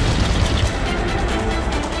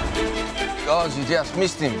 Guys, you just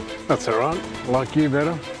missed him. That's all right. I like you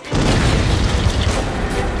better.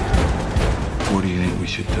 What do you think we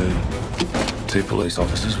should do? 2 police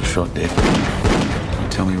officers were shot dead. Can you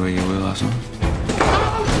tell me where you were last night?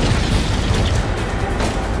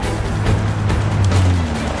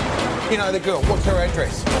 You know the girl. What's her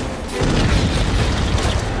address?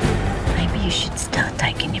 Maybe you should start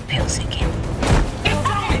taking your pills again.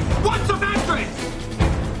 What's her address?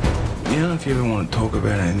 You know, if you ever want to talk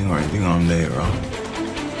about anything or anything, I'm there, right?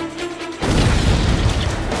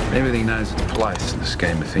 Everything knows its place in the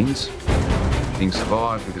scheme of things. Things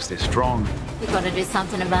survive because they're strong. You've got to do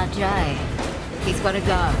something about Jay. He's got to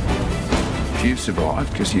go. You've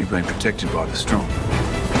survived because you've been protected by the strong.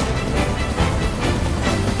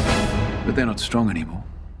 But they're not strong anymore.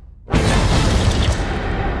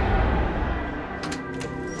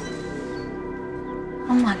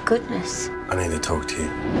 my goodness. I need to talk to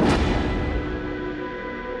you.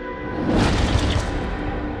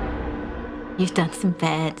 You've done some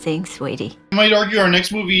bad things, sweetie. I might argue our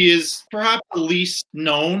next movie is perhaps the least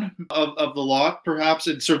known of the lot. Perhaps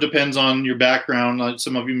it sort of depends on your background.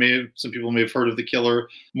 Some people may have heard of The Killer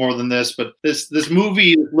more than this, but this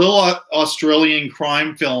movie, little Australian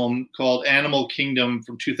crime film called Animal Kingdom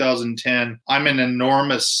from 2010, I'm an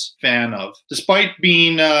enormous fan of. Despite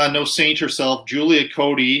being no saint herself, Julia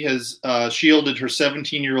Cody has shielded her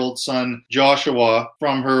 17-year-old son Joshua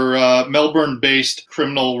from her Melbourne-based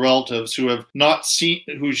criminal relatives who have not seen,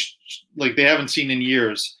 they haven't seen in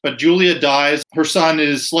years. But Julia dies. Her son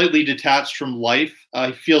is slightly detached from life.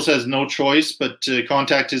 He feels has no choice but to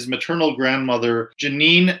contact his maternal grandmother,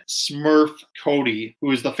 Janine Smurf Cody,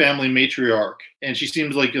 who is the family matriarch. And she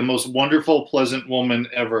seems like the most wonderful, pleasant woman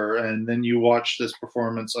ever. And then you watch this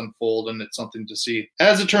performance unfold, and it's something to see.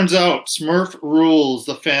 As it turns out, Smurf rules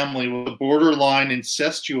the family with a borderline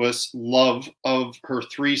incestuous love of her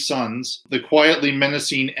three sons, the quietly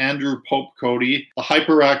menacing Andrew Pope Cody, the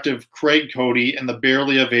hyperactive Craig Cody, and the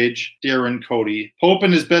barely of age Darren Cody. Pope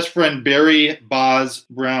and his best friend Barry Boz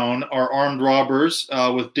Brown are armed robbers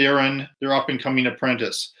with Darren, their up-and-coming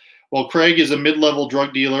apprentice. While Craig is a mid-level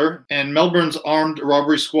drug dealer, and Melbourne's armed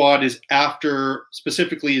robbery squad is after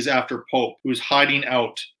Pope, who's hiding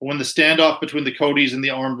out. When the standoff between the Codys and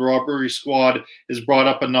the armed robbery squad is brought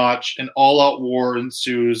up a notch, an all-out war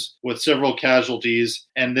ensues with several casualties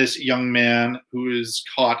and this young man who is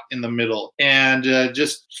caught in the middle. And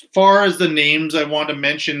just as far as the names I want to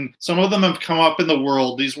mention, some of them have come up in the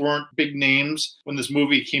world. These weren't big names when this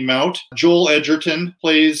movie came out. Joel Edgerton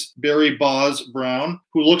plays Barry Boz Brown,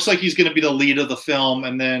 who looks like he's going to be the lead of the film,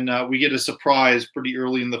 and then we get a surprise pretty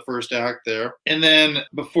early in the first act there. And then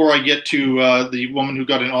before I get to the woman who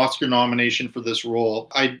got an Oscar nomination for this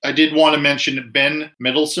role, I did want to mention Ben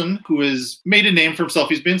Mendelsohn, who has made a name for himself.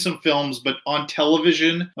 He's been in some films, but on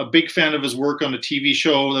television, a big fan of his work on a TV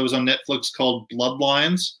show that was on Netflix called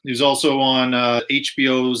Bloodlines. He was also on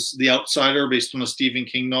HBO's The Outsider, based on a Stephen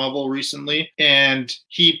King novel recently. And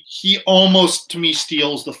he almost, to me,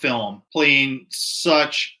 steals the film, playing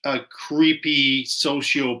such a creepy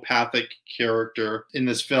sociopathic character in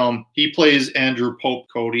this film. He plays Andrew Pope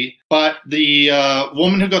Cody. But the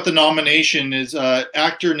woman who got the nomination is an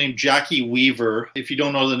actor named Jackie Weaver. If you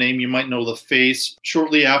don't know the name, you might know the face.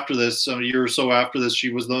 Shortly after this, a year or so after this, she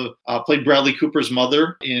was played Bradley Cooper's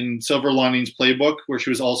mother in Silver Linings Playbook, where she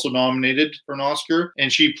was also nominated for an Oscar.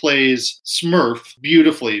 And she plays Smurf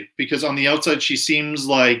beautifully, because on the outside she seems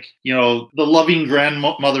like, the loving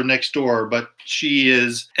grandmother next door, but she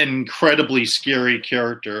is an incredibly scary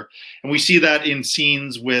character. And we see that in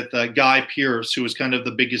scenes with Guy Pearce, who is kind of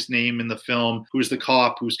the biggest name in the film, who's the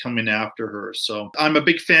cop who's coming after her. So I'm a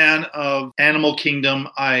big fan of Animal Kingdom.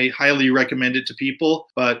 I highly recommend it to people.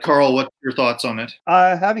 But Carl, what's your thoughts on it?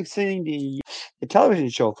 Having seen the television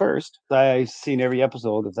show first, I've seen every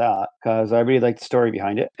episode of that because I really like the story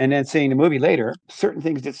behind it. And then seeing the movie later, certain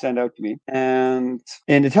things did stand out to me. And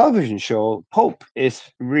in the television show, Pope is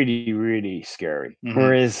really, really scary. Mm-hmm.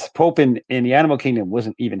 Whereas Pope in the Animal Kingdom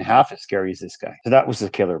wasn't even half as scary as this guy. So that was the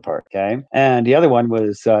killer part, okay? And the other one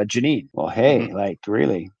was Janine. Well, hey,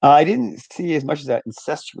 really? I didn't see as much of that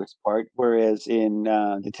incestuous part, whereas in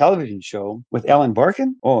the television show with Ellen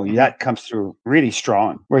Barkin, that comes through really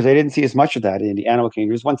strong. Whereas I didn't see as much of that in the Animal Kingdom.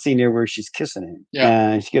 There's one scene there where she's kissing him. Yeah.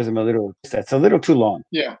 And she gives him a little, that's a little too long.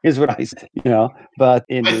 Yeah. Is what I said, But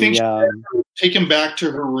I think take him back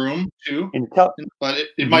to her room too. But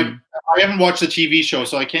it might, I haven't watched the TV show,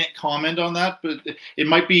 so I can't comment on that, but it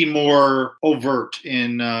might be more overt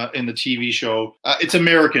in the TV show. It's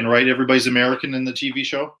American, right? Everybody's American in the TV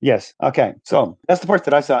show? Yes. Okay. So that's the part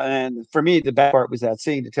that I saw. And for me, the bad part was that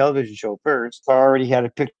seeing the television show first, I already had a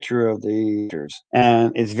picture of the actors.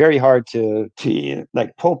 And it's very hard to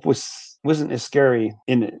like, Pope wasn't as scary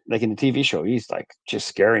in the TV show. He's like just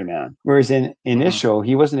scary, man. Whereas in this show,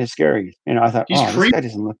 he wasn't as scary. I thought, this guy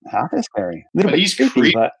doesn't look half as scary. A little bit he's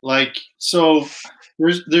creepy, but so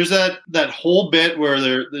there's that whole bit where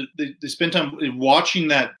they spend time watching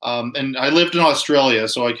that. And I lived in Australia,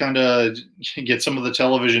 so I kind of get some of the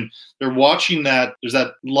television. They're watching that. There's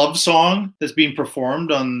that love song that's being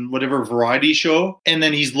performed on whatever variety show, and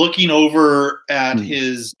then he's looking over at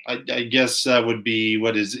his, I guess that would be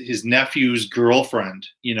his nephew's girlfriend,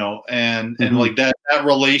 and like that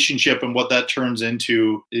relationship and what that turns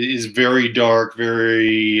into is very dark,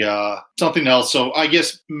 very something else. So I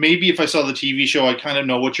guess maybe if I saw the TV show, I kind of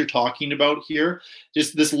know what you're talking about here.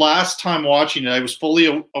 Just this last time watching it, I was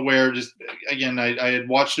fully aware. Just again, I had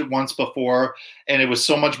watched it once before, and it was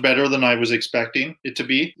so much better than I was expecting it to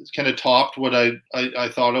be. It kind of topped what I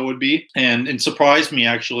thought it would be, and it surprised me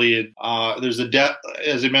actually. There's a death,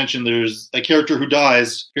 as I mentioned. There's a character who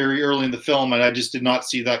dies very early in the film, and I just did not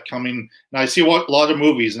see that coming. And I see a lot of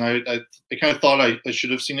movies, and I kind of thought I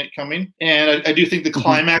should have seen it coming. And I do think the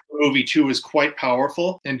climax of the movie too is quite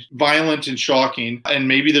powerful and violent and shocking. And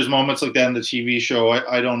maybe there's moments like that in the TV show.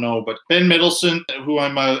 I don't know, but Ben Mendelsohn, who I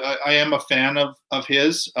am a fan of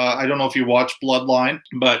his. I don't know if you watch Bloodline,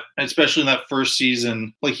 but especially in that first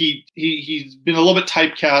season, like he's been a little bit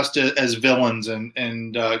typecast as villains and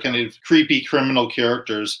kind of creepy criminal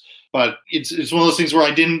characters. But it's one of those things where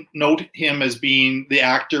I didn't note him as being the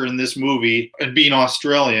actor in this movie and being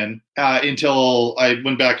Australian until I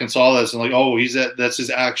went back and saw this and like, oh, that's his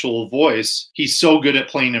actual voice. He's so good at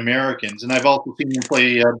playing Americans, and I've also seen him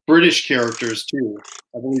play British characters too.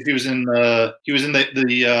 I believe he was in the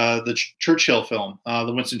Churchill film,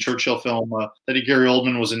 the Winston Churchill film that Gary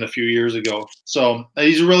Oldman was in a few years ago. So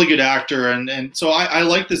he's a really good actor, and so I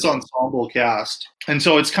like this ensemble cast. And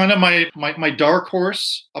so it's kind of my dark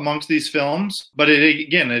horse amongst these films, but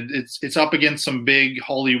it's up against some big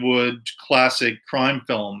Hollywood classic crime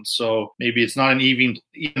films. So maybe it's not an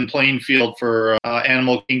even playing field for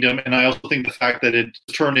Animal Kingdom. And I also think the fact that it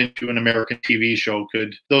turned into an American TV show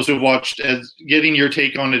could, those who've watched, as getting your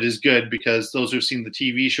take on it is good, because those who've seen the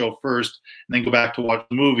TV show first and then go back to watch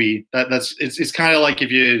the movie, it's kind of like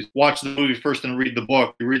if you watch the movie first and read the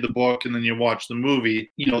book, you read the book and then you watch the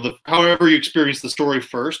movie. You know, however you experience the story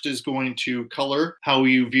first is going to color how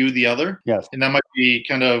you view the other. Yes. And that might be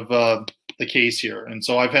kind of the case here. And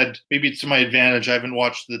so maybe it's to my advantage, I haven't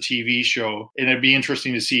watched the TV show, and it'd be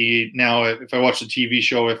interesting to see now if I watch the TV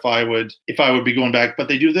show, if I would be going back, but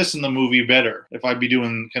they do this in the movie better, if I'd be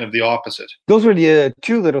doing kind of the opposite. Those were the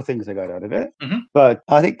two little things I got out of it. Mm-hmm. But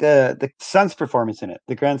I think the son's performance in it,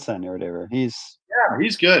 the grandson or whatever, he's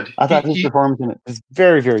good. I thought his performance in it was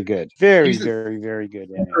very, very good. Very, very good.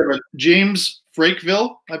 James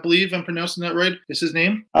Frakeville, I believe I'm pronouncing that right, is his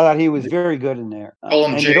name. I thought he was very good in there.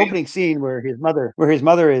 And the opening scene where his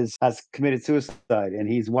mother has committed suicide and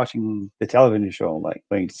he's watching the television show,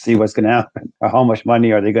 like to see what's going to happen or how much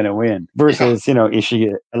money are they going to win versus, is she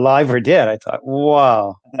alive or dead? I thought,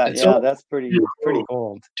 wow, that's pretty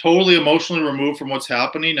cold. Totally emotionally removed from what's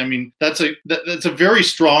happening. I mean, that's a very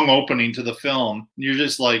strong opening to the film. You're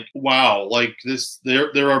just like, wow, like this,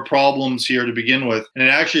 there are problems here to begin with, and it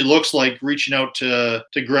actually looks like reaching out to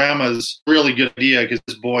grandma's really good idea, because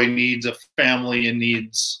this boy needs a family and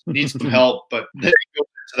needs some help. But then you go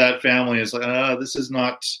to that family, it's like, this is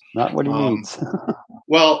not what he needs.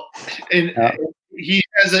 Well, and he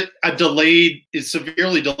has is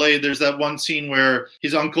severely delayed. There's that one scene where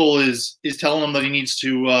his uncle is telling him that he needs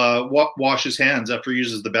to wash his hands after he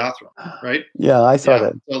uses the bathroom, right? Yeah, I saw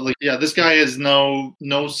that. So this guy has no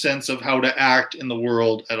sense of how to act in the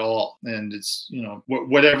world at all. And it's,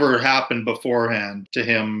 whatever happened beforehand to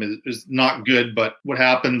him is not good, but what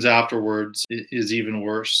happens afterwards is even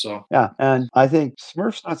worse. So yeah, and I think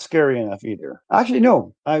Smurf's not scary enough either. Actually,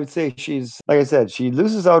 no, I would say she's, like I said, she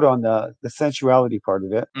loses out on the sensuality part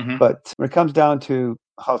of it. Mm-hmm. But when it comes down to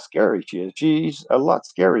how scary she is, she's a lot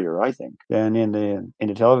scarier, I think, than in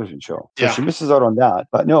the television show. So she misses out on that.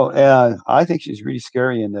 But no, I think she's really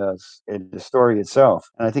scary in the story itself.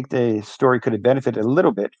 And I think the story could have benefited a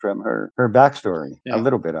little bit from her backstory, a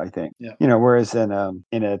little bit, I think. Yeah. Whereas and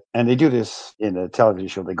they do this in a television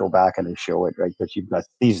show, they go back and they show it, right? But you've got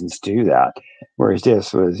seasons to do that. Whereas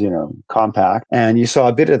this was, compact, and you saw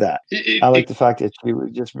a bit of that. I like the fact that she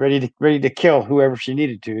was just ready to kill whoever she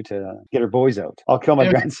needed to get her boys out. I'll kill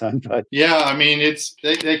my grandson, but I mean, it's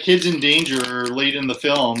that kid's in danger late in the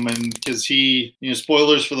film, and because he,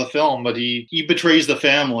 spoilers for the film, but he betrays the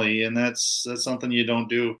family, and that's something you don't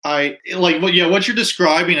do. What you're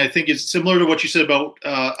describing, I think, is similar to what you said about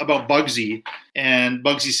Bugsy and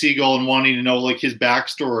Bugsy Siegel and wanting to know like his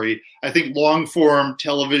backstory. I think long form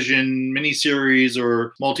television miniseries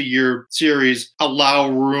or multi-year series allow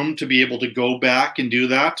room to be able to go back and do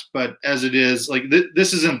that. But as it is, like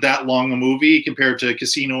this isn't that long a movie compared to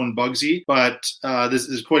Casino and Bugsy, but this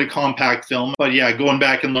is quite a compact film. But yeah, going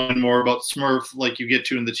back and learning more about Smurf like you get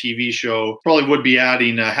to in the TV show probably would be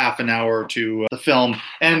adding a half an hour to the film.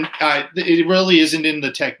 And it really isn't in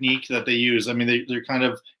the technique that they use. I mean, they're kind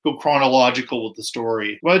of go chronological successful with the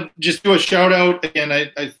story. But just do a shout out again.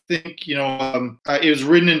 I think, you know, it was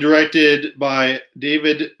written and directed by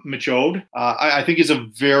David Michôd. I think it's a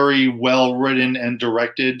very well written and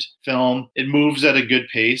directed film. It moves at a good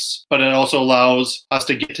pace, but it also allows us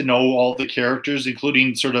to get to know all the characters,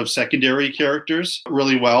 including sort of secondary characters,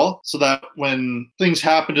 really well, so that when things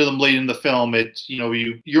happen to them late in the film,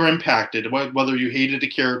 you're impacted, whether you hated a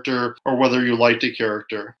character or whether you liked a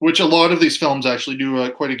character, which a lot of these films actually do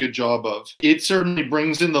quite a good job of. It certainly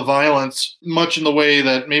brings in the violence, much in the way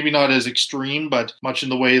that maybe not as extreme, but much in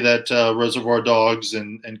the way that Reservoir Dogs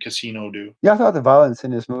and Casino do. Yeah, I thought the violence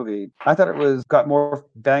in this movie, I thought it got more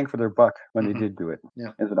bang for their buck when they did do it.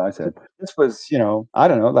 Yeah, is what I said. This was, you know, I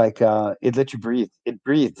don't know, like it let you breathe. It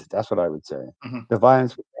breathed. That's what I would say. The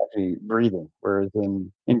violence was actually breathing, whereas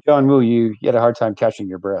in John Woo, you had a hard time catching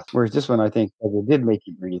your breath. Whereas this one, I think, it did make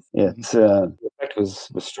you breathe. It's the effect was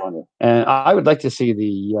stronger. And I would like to see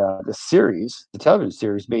the series, the television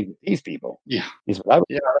series, made with these people. Yeah, is what I would.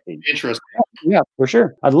 Yeah, interesting. Yeah, for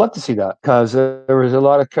sure. I'd love to see that because there was a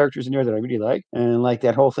lot of characters in there that I really liked, and like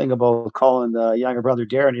that whole thing about calling the younger brother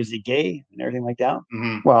Darren, is he gay and everything like that.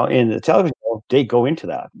 Well, in the television show, they go into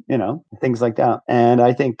that, you know, things like that. And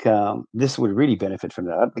I think this would really benefit from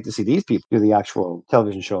that. I'd like to see these people do the actual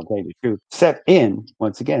television show and tell you the truth, set in,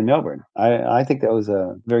 once again, Melbourne. I think that was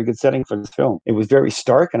a very good setting for this film. It was very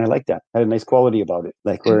stark, and I liked that. It had a nice quality about it.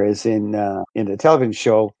 Like, whereas in the television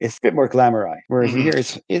show, it's a bit more glamorized. Whereas here,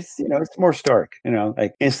 it's you know, it's more stark. You know,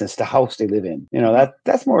 like instance, the house they live in. You know,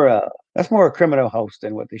 that's more a criminal house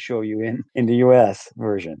than what they show you in the U.S.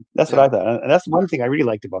 version. That's what I thought, and that's one thing I really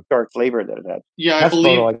liked about dark flavor that it had. Yeah, that's I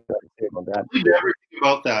believe all I got to say about that. I believe everything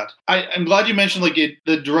about that. I'm glad you mentioned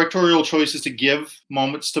the directorial choices to give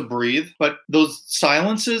moments to breathe, but those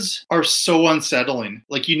silences are so unsettling.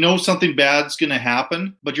 Like, you know something bad's going to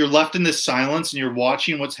happen, but you're left in this silence and you're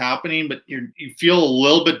watching what's happening, but you feel a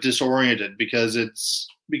little bit disoriented because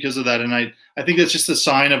of that. And I think that's just a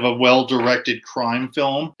sign of a well-directed crime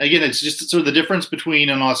film. Again, it's just sort of the difference between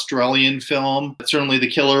an Australian film. Certainly The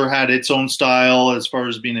Killer had its own style as far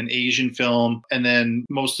as being an Asian film. And then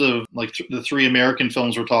most of the three American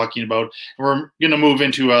films we're talking about, we're going to move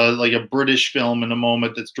into a British film in a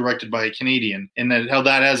moment that's directed by a Canadian, and then how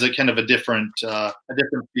that has a kind of a different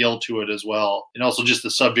feel to it as well. And also just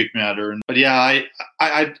the subject matter. But yeah,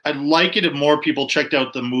 I'd like it if more people checked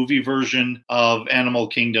out the movie version of Animal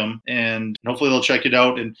Kingdom, and hopefully they'll check it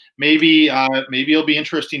out, and maybe it'll be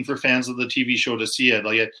interesting for fans of the TV show to see it.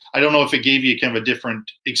 Like, I don't know if it gave you kind of a different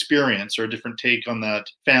experience or a different take on that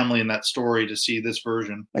family and that story to see this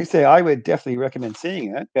version. Like I say, I would definitely recommend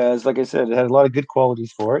seeing it because, like I said, it had a lot of good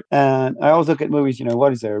qualities for it. And I always look at movies, you know,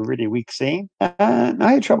 what is a really weak scene? And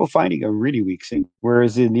I had trouble finding a really weak scene,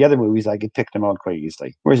 whereas in the other movies, I could pick them out quite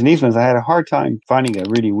easily. Whereas in these ones, I had a hard time finding a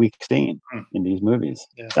really weak scene in these movies.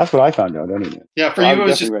 Yeah. That's what I found out anyway. Yeah, for so you, I would it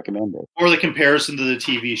was definitely recommend it. Or the comparison to the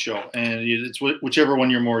TV show, and it's whichever one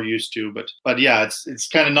you're more used to. But yeah, it's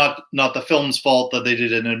kind of not the film's fault that they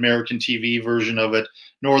did an American TV version of it,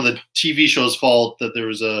 nor the TV show's fault that there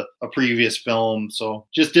was a previous film. So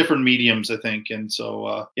just different mediums, I think. And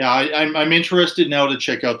so I'm interested now to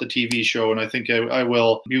check out the TV show, and I think I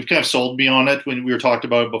will. You've kind of sold me on it when we were talked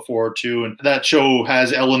about it before too. And that show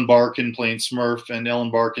has Ellen Barkin playing Smurf, and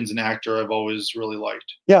Ellen Barkin's an actor I've always really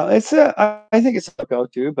liked. Yeah, it's I think it's a go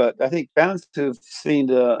to, but I think fans who've seen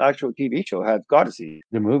the actual TV show have got to see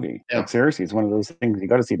the movie. Yeah. Like, seriously, it's one of those things you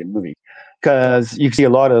got to see the movie because you can see a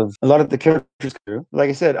lot of the characters through. Like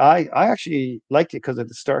I said, I actually liked it because of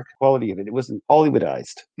the stark quality of it. It wasn't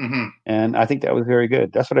Hollywoodized, and I think that was very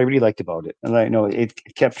good. That's what I really liked about it. And I know it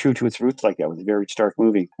kept true to its roots like that. It was a very stark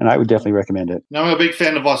movie, and I would definitely recommend it. Now, I'm a big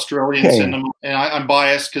fan of Australian cinema, and I'm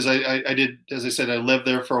biased because I did, as I said, I lived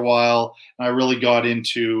there for a while, and I really got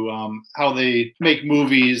into how they make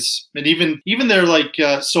movies, and even their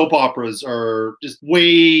soap operas are just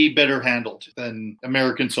way better handled than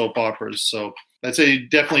American soap operas. So I'd say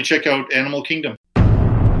definitely check out Animal Kingdom.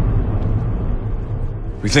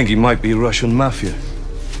 We think he might be Russian mafia.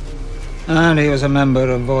 And he was a member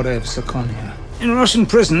of Vorev Sakonia. In Russian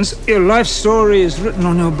prisons, your life story is written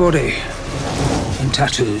on your body. In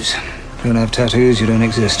tattoos. If you don't have tattoos, you don't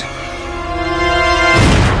exist.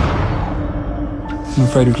 I'm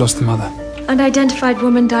afraid we've lost the mother. Unidentified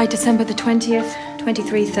woman died December the 20th,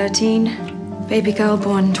 2313. Baby girl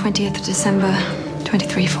born 20th December,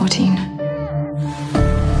 2314.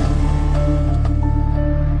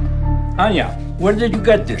 Anya, where did you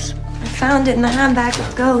get this? I found it in the handbag of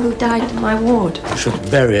the girl who died in my ward. You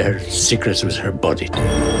should bury her secrets with her body.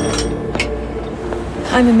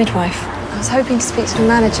 I'm a midwife. I was hoping to speak to the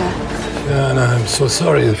manager. Yeah, and I'm so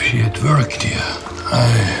sorry if she had worked here.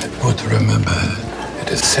 I would remember.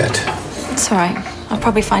 It is set. It's all right. I'll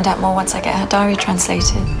probably find out more once I get her diary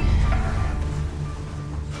translated.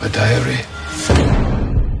 A diary?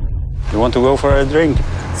 You want to go for a drink?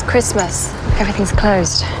 It's Christmas. Everything's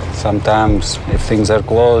closed. Sometimes, if things are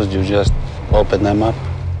closed, you just open them up.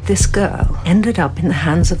 This girl ended up in the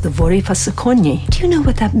hands of the Vorifa Sekonyi. Do you know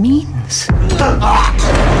what that means?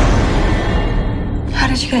 How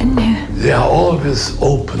did you get in here? There are always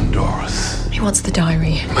open doors. He wants the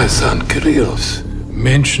diary. My son Kyrillos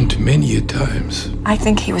mentioned many times. I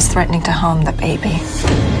think he was threatening to harm the baby.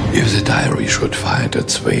 If the diary should find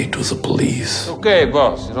its way to the police. Okay,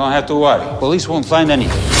 boss. You don't have to worry. Police won't find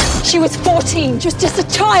anything. She was 14, just a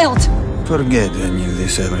child. Forget any of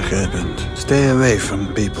this ever happened. Stay away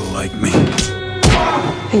from people like me.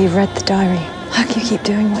 But you've read the diary. How can you keep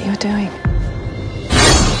doing what you're doing?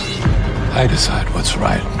 I decide what's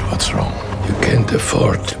right and what's wrong. You can't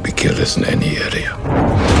afford to be careless in any area.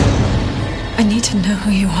 I need to know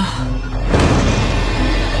who you are.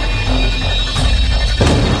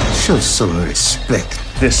 Show some respect.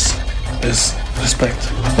 This is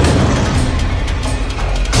respect.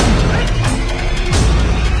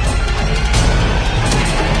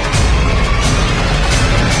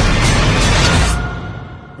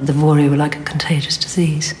 The Vori were like a contagious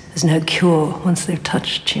disease. There's no cure once they've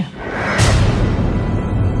touched you.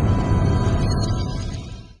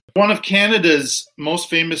 One of Canada's most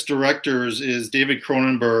famous directors is David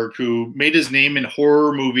Cronenberg, who made his name in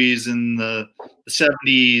horror movies in the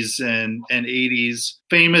 70s and 80s.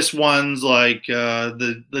 Famous ones like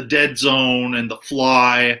the Dead Zone and The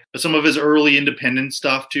Fly. But some of his early independent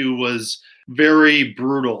stuff, too, was very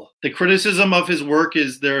brutal. The criticism of his work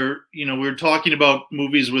is we're talking about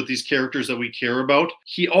movies with these characters that we care about.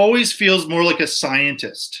 He always feels more like a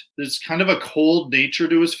scientist. There's kind of a cold nature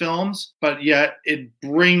to his films, but yet it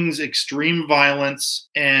brings extreme violence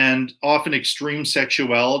and often extreme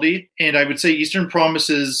sexuality. And I would say Eastern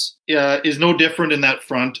Promises is no different in that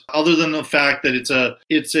front, other than the fact that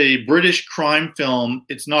it's a British crime film.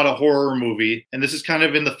 It's not a horror movie. And this is kind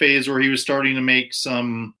of in the phase where he was starting to make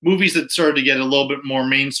some movies that started to get a little bit more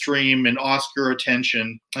mainstream and Oscar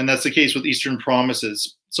attention. And that's the case with Eastern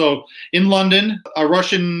Promises. So in London, a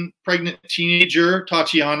Russian pregnant teenager,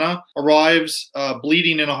 Tatiana, arrives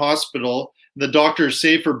bleeding in a hospital. The doctors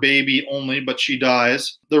save her baby only, but she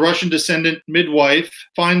dies. The Russian descendant midwife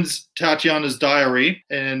finds Tatiana's diary,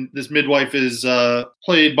 and this midwife is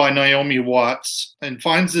played by Naomi Watts, and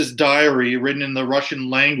finds this diary written in the Russian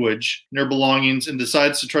language and her belongings, and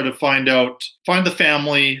decides to try to find the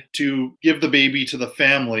family to give the baby to the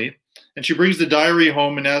family. And she brings the diary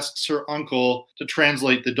home and asks her uncle to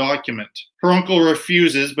translate the document. Her uncle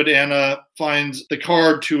refuses, but Anna finds the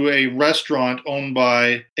card to a restaurant owned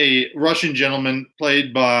by a Russian gentleman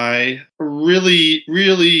played by a really,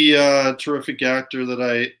 really terrific actor that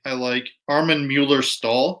I like, Armin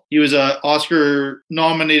Mueller-Stahl. He was an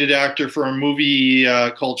Oscar-nominated actor for a movie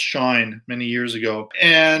called Shine many years ago.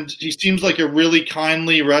 And he seems like a really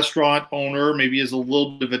kindly restaurant owner, maybe has a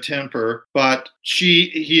little bit of a temper, but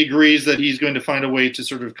he agrees that he's going to find a way to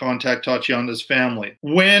sort of contact Tatiana's family.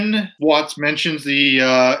 When Watts mentions the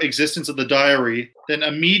existence of the diary, then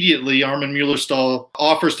immediately Armin Mueller-Stahl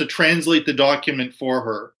offers to translate the document for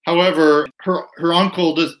her. However, her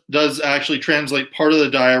uncle does actually translate part of the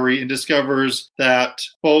diary and discovers that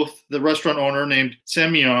both the restaurant owner named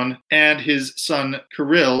Semyon and his son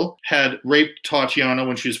Kirill had raped Tatiana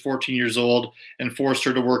when she was 14 years old and forced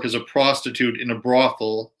her to work as a prostitute in a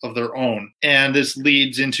brothel of their own. And this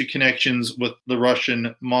leads into connections with the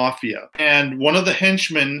Russian mafia. And one of the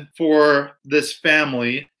henchmen for this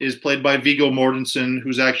family is played by Viggo Mortensen,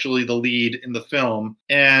 who's actually the lead in the film.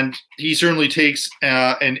 And he certainly takes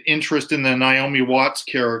an interest in the Naomi Watts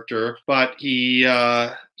character, but he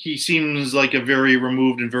seems like a very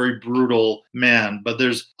removed and very brutal man. But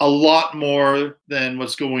there's a lot more than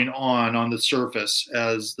what's going on the surface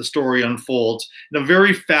as the story unfolds. In a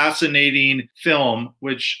very fascinating film,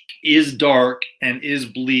 which is dark and is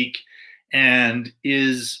bleak and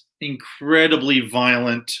is incredibly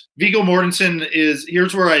violent. Viggo Mortensen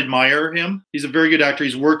here's where I admire him. He's a very good actor.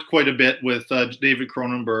 He's worked quite a bit with David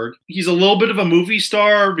Cronenberg. He's a little bit of a movie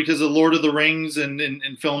star because of Lord of the Rings and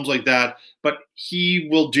films like that, but he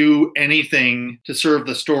will do anything to serve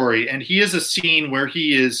the story. And he has a scene where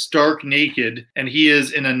he is stark naked and he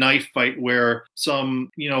is in a knife fight where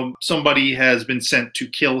somebody has been sent to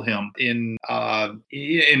kill him in a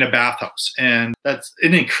bathhouse. And that's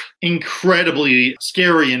an incredibly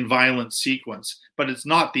scary and violent sequence. But it's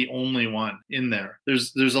not the only one in there.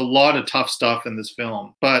 There's a lot of tough stuff in this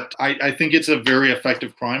film, but I think it's a very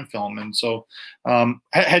effective crime film. And so,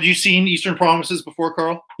 had you seen Eastern Promises before,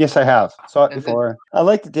 Carl? Yes, I have. Saw it before. I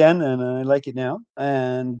liked it then, and I like it now.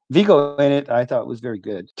 And Viggo in it, I thought was very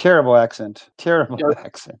good. Terrible accent. Terrible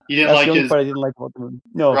accent. You didn't That's like the only his part I didn't like about the movie.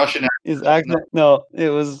 No, Russian accent? His accent. No, it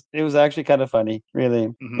was actually kind of funny. Really,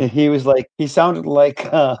 Mm-hmm. he sounded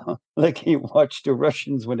like he watched the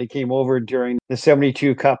Russians when they came over during the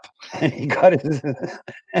 '72 Cup, and he got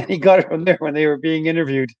it from there when they were being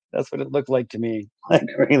interviewed. That's what it looked like to me. Like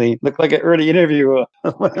really looked like an early interview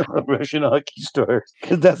of a Russian hockey star,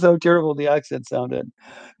 because that's how terrible the accent sounded.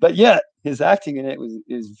 But yeah, his acting in it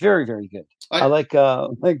is very, very good. I like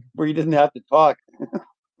where he didn't have to talk.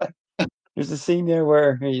 There's a scene there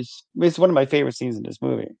where it's one of my favorite scenes in this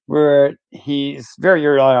movie, where he's very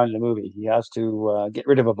early on in the movie. He has to get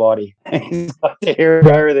rid of a body. He's got the hair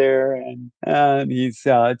dryer there, and he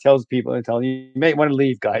tells people, you may want to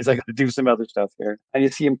leave, guys. I got to do some other stuff here. And you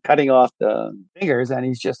see him cutting off the fingers, and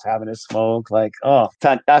he's just having a smoke. Like, oh,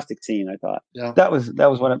 fantastic scene! I thought. Yeah. That was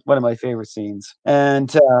one of my favorite scenes.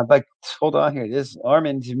 And but hold on here, this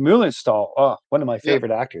Armin Mueller-Stahl, one of my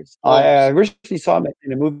favorite actors. I originally saw him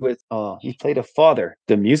in a movie with. He played a father.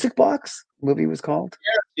 The Music Box movie was called.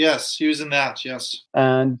 Yes, he was in that. Yes,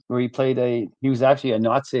 and where he was actually a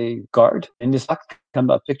Nazi guard. In this book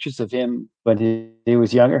come up pictures of him when he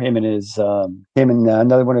was younger. Him and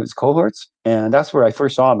another one of his cohorts. And that's where I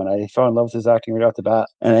first saw him, and I fell in love with his acting right off the bat.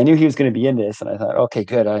 And I knew he was going to be in this, and I thought, okay,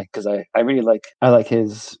 good, because I really like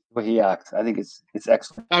his way he acts. I think it's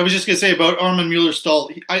excellent. I was just going to say about Armin Mueller-Stahl.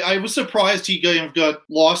 I was surprised he got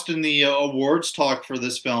lost in the awards talk for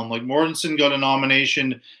this film. Like Mortensen got a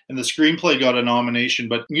nomination, and the screenplay got a nomination.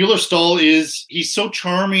 But Mueller-Stahl he's so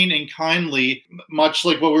charming and kindly, much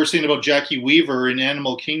like what we were saying about Jackie Weaver in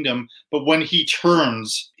Animal Kingdom. But when he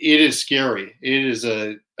turns, it is scary. It is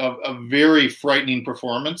a very frightening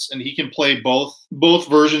performance, and he can play both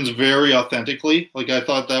versions very authentically. Like, I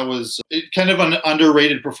thought that was kind of an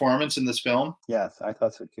underrated performance in this film. Yes, I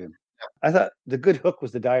thought so too. I thought the good hook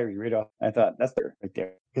was the diary right off. I thought that's there right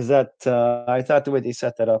there, because I thought the way they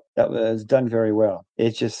set that up, that was done very well.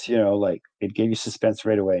 It just it gave you suspense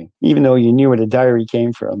right away, even though you knew where the diary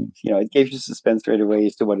came from. It gave you suspense right away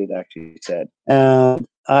as to what it actually said. And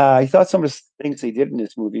I thought some of the things they did in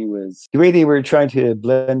this movie was the way they were trying to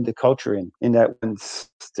blend the culture in that one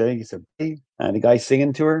thing. And the guy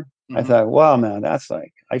singing to her. Mm-hmm. I thought, wow, man, that's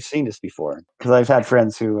like, I've seen this before, because I've had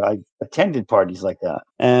friends who I attended parties like that.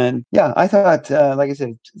 And yeah, I thought, like I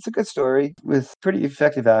said, it's a good story with pretty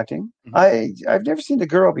effective acting. Mm-hmm. I've never seen the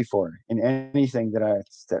girl before in anything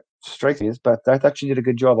that strikes me, but I thought she did a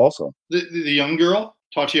good job also. The young girl,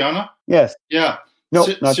 Tatiana? Yes. Yeah. No,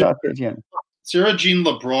 not Tatiana. Sarah Jean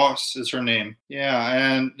Labrosse is her name. Yeah,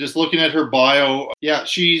 and just looking at her bio, yeah,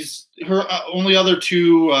 she's her only other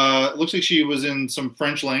two. Looks like she was in some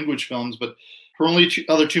French language films, but her only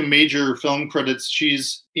other two major film credits.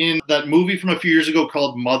 She's in that movie from a few years ago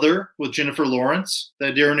called Mother with Jennifer Lawrence,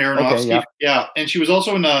 that Darren Aronofsky. Okay, yeah, and she was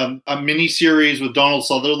also in a mini series with Donald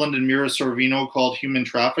Sutherland and Mira Sorvino called Human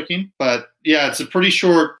Trafficking. But yeah, it's a pretty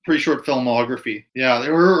short filmography. Yeah,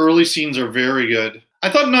 her early scenes are very good. I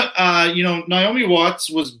thought Naomi Watts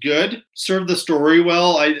was good, served the story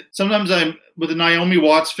well. Sometimes with a Naomi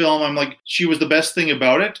Watts film, I'm like, she was the best thing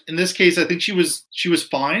about it. In this case, I think she was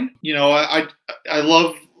fine. I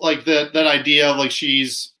love like that idea of like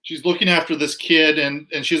she's looking after this kid, and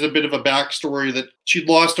she has a bit of a backstory that she'd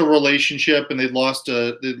lost a relationship and they'd lost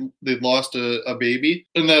a baby,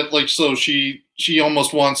 and that like so she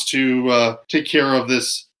almost wants to take care of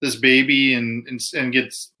this baby and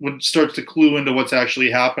starts to clue into what's actually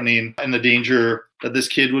happening and the danger that this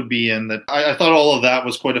kid would be in. That I thought all of that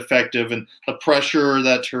was quite effective, and the pressure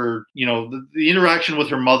that her, the interaction with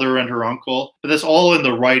her mother and her uncle, but that's all in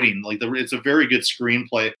the writing. Like it's a very good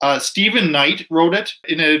screenplay. Stephen Knight wrote it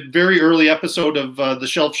in a very early episode of the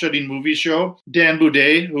Shelf Shutting Movie Show. Dan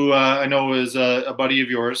Boudet, who I know is a buddy of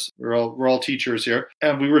yours. We're all teachers here,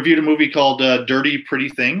 and we reviewed a movie called Dirty Pretty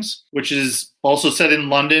Things, which is also set in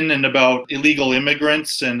London and about illegal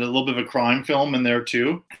immigrants, and a little bit of a crime film in there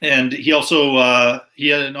too. And he also he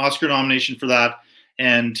had an Oscar nomination for that.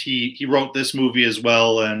 and he wrote this movie as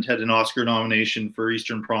well and had an Oscar nomination for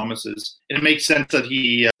Eastern Promises. And it makes sense that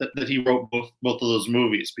he wrote both of those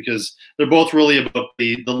movies because they're both really about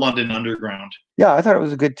the London Underground. Yeah, I thought it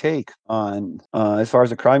was a good take on as far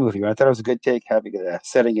as a crime movie. I thought it was a good take having a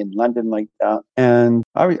setting in London like that, and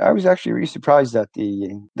I was actually really surprised that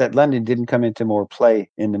that London didn't come into more play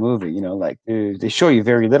in the movie. Like they show you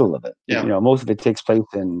very little of it. Yeah. Most of it takes place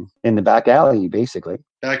in the back alley, basically.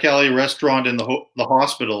 Back alley restaurant in the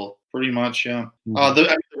hospital, pretty much. Yeah.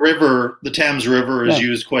 The Thames River is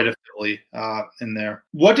used quite effectively in there.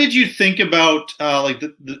 What did you think about like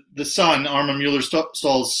the son, Armin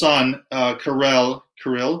Mueller-Stahl's son, Kirill,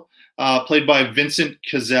 played by Vincent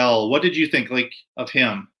Cassel? What did you think of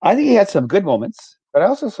him? I think he had some good moments, but I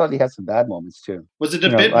also thought he had some bad moments too. Was it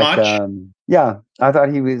a bit much? Yeah, I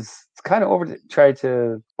thought he was kind of tried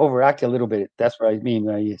to overact a little bit. That's what I mean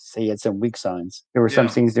when I say he had some weak signs. There were some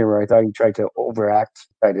scenes there where I thought he tried to overact,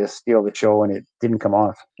 try to steal the show, and it didn't come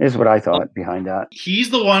off. Is what I thought behind that. He's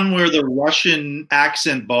the one where the Russian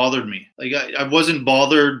accent bothered me. Like I wasn't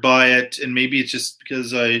bothered by it, and maybe it's just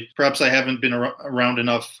because I haven't been around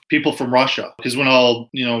enough people from Russia. Because when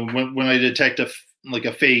when I detect a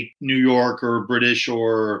fake New York or British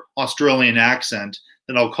or Australian accent,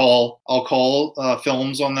 then I'll call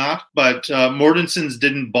films on that. But Mortensen's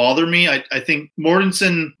didn't bother me. I think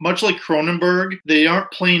Mortensen, much like Cronenberg, they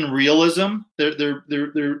aren't plain realism.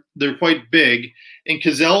 They're quite big. And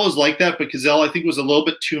Cassel is like that, but Cassel I think was a little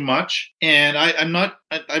bit too much. And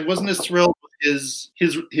I wasn't as thrilled with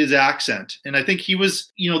his accent. And I think he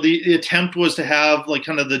was, the attempt was to have like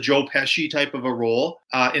kind of the Joe Pesci type of a role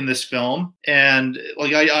in this film. And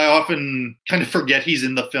like I often kind of forget he's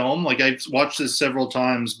in the film. Like I've watched this several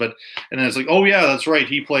times, and then it's like, oh yeah, that's right,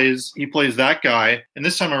 he plays that guy. And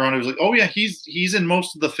this time around, I was like, oh yeah, he's in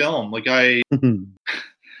most of the film. Like I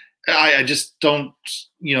just don't,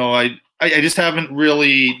 I just haven't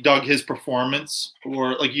really dug his performance,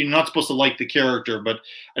 or like you're not supposed to like the character, but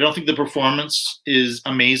I don't think the performance is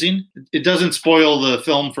amazing. It doesn't spoil the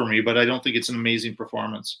film for me, but I don't think it's an amazing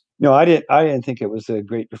performance. No, I didn't think it was a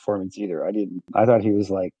great performance either. I thought he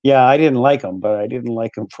was I didn't like him, but I didn't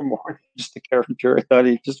like him for more than just the character. I thought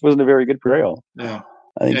he just wasn't a very good portrayal. Yeah.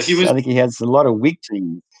 I think he has a lot of weak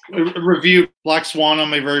things. Reviewed Black Swan on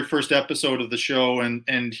my very first episode of the show,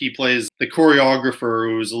 and he plays the choreographer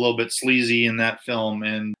who's a little bit sleazy in that film,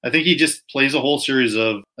 and I think he just plays a whole series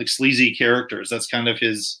of like sleazy characters. That's kind of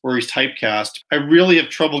where he's typecast. I really have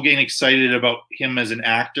trouble getting excited about him as an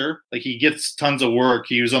actor. Like he gets tons of work.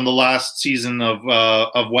 He was on the last season of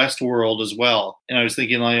Westworld as well, and I was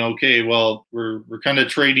thinking like, okay, well we're kind of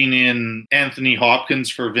trading in Anthony Hopkins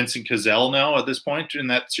for Vincent Cassel now at this point in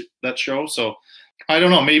that show. So I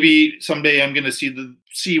don't know. Maybe someday I'm going to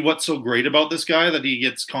see what's so great about this guy that he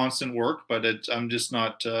gets constant work. But I'm just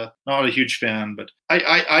not a huge fan. But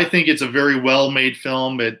I think it's a very well made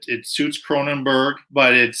film. It suits Cronenberg,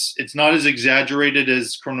 but it's not as exaggerated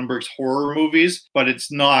as Cronenberg's horror movies. But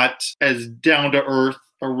it's not as down to earth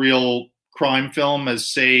a real crime film as,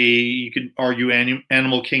 say, you could argue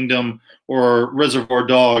Animal Kingdom or Reservoir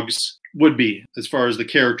Dogs would be, as far as the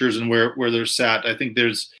characters and where they're sat. I think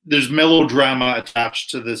there's melodrama attached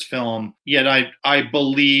to this film, yet I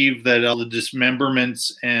believe that all the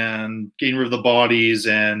dismemberments and getting rid of the bodies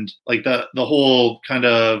and like the whole kind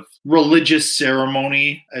of religious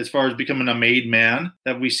ceremony as far as becoming a made man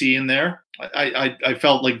that we see in there, I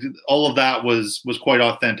felt like all of that was quite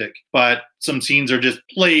authentic. But some scenes are just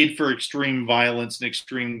played for extreme violence and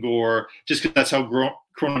extreme gore, just because that's how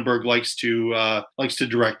Cronenberg likes to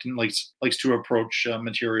direct and likes to approach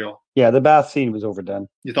material. Yeah, the bath scene was overdone.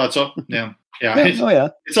 You thought so? Yeah. Yeah.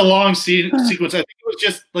 It's a long sequence. I think it was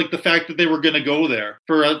just like the fact that they were going to go there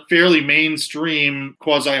for a fairly mainstream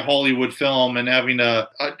quasi-Hollywood film and having a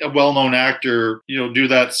well-known actor, do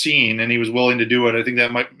that scene, and he was willing to do it. I think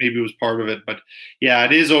that maybe was part of it. But yeah,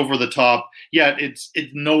 it is over the top. Yeah, it's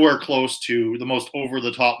nowhere close to the most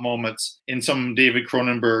over-the-top moments in some David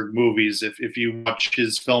Cronenberg movies. If you watch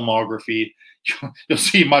his filmography, you'll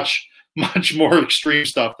see much more extreme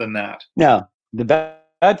stuff than that. Now, the bad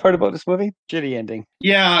part about this movie, shitty ending.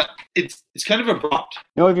 Yeah, it's kind of abrupt.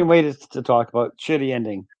 No even way to talk about shitty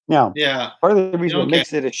ending. Now, yeah, part of the reason that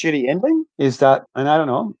makes it a shitty ending is that, and I don't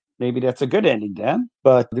know, maybe that's a good ending, Dan,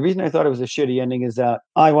 but the reason I thought it was a shitty ending is that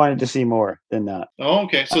I wanted to see more than that. Oh,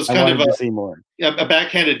 okay. So it's I kind of to see more. A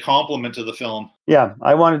backhanded compliment to the film. Yeah,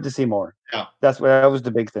 I wanted to see more. Yeah. That was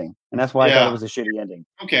the big thing. And that's why I thought it was a shitty ending.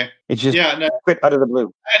 Okay. It just no, quit out of the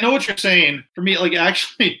blue. I know what you're saying. For me, like,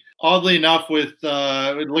 actually, oddly enough, with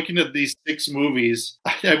looking at these 6 movies,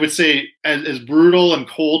 I would say as brutal and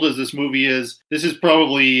cold as this movie is, this is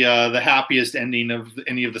probably the happiest ending of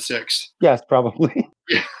any of the 6. Yes, probably.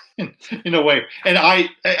 Yeah. In a way. And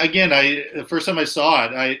the first time I saw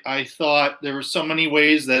it, I thought there were so many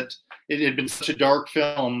ways that it had been such a dark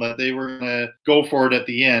film that they were going to go for it at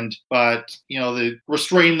the end, but, they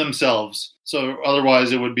restrained themselves. So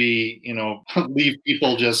otherwise it would be, leave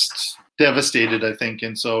people just devastated, I think.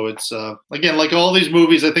 And so it's, again, like all these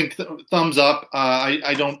movies, I think thumbs up.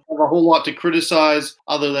 I don't have a whole lot to criticize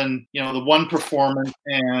other than, the one performance.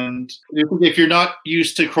 And if you're not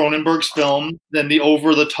used to Cronenberg's film, then the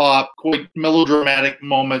over-the-top, quite melodramatic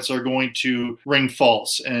moments are going to ring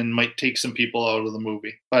false and might take some people out of the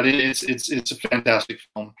movie. But it's a fantastic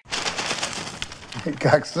film. The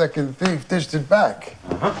cocksucking thief dished it back.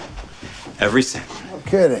 Uh-huh. Every cent. No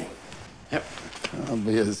kidding. Yep. I'll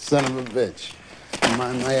be a son of a bitch. Don't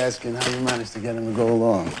mind my asking how you managed to get him to go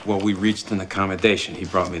along. Well, we reached an accommodation. He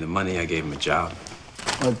brought me the money. I gave him a job.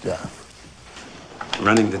 What job?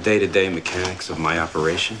 Running the day-to-day mechanics of my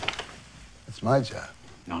operation. That's my job.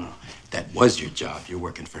 No. That was your job. You're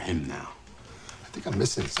working for him now. I think I'm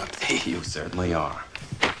missing something. You certainly are.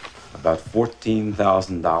 About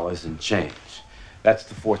 $14,000 in change. That's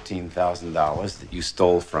the $14,000 that you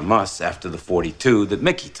stole from us after the 42 that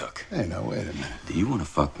Mickey took. Hey, now, wait a minute. Do you want to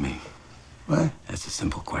fuck me? What? That's a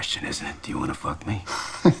simple question, isn't it? Do you want to fuck me?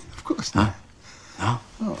 Of course not. No?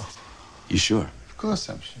 No. You sure? Of course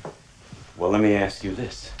I'm sure. Well, let me ask you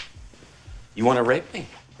this. You want to rape me?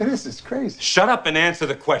 This is crazy. Shut up and answer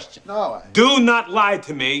the question. No, Do not lie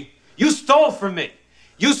to me. You stole from me.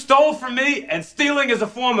 You stole from me, and stealing is a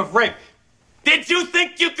form of rape. Did you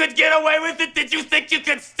think you could get away with it? Did you think you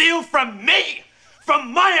could steal from me?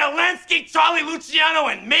 From Maya Lansky, Charlie Luciano,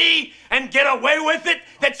 and me, and get away with it?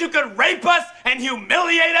 That you could rape us and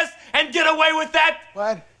humiliate us and get away with that?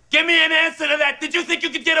 What? Give me an answer to that. Did you think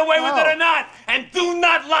you could get away with it or not? And do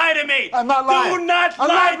not lie to me. I'm not lying. Do not I'm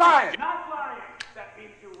lie not lying. Not lying. That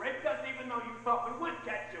means you raped us even though you thought we would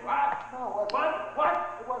catch you, huh? No,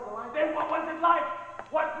 What? It wasn't like Then what was it like?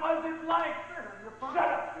 What was it like? Shut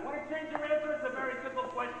up. You want to change your answer? It's a very simple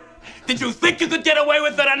question. Did you think you could get away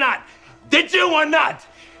with it or not? Did you or not?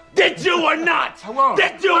 Did you or not? I won't.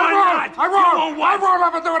 Did you or not? I won't. You won't what? I won't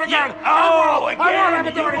ever do it again. Oh, again. I won't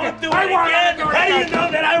ever do You it again. won't do I it won't again. ever do it How do you again.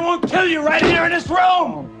 know that I won't kill you right here in this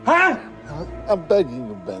room? Huh? I'm begging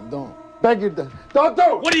you, Ben. Don't. Beg you, don't do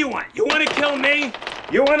it. What do you want? You want to kill me?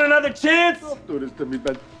 You want another chance? Don't do this to me,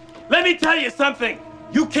 Ben. Let me tell you something.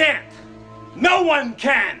 You can't. No one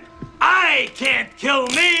can. I can't kill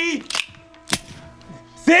me.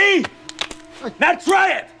 See? Now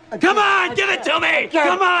try it. Come on, give it to me.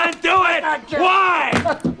 Come on, do it.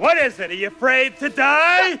 Why? What is it? Are you afraid to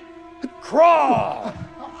die? Crawl.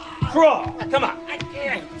 Crawl. Come on.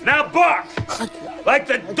 Now bark. Like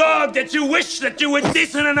the dog that you wish that you were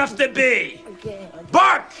decent enough to be.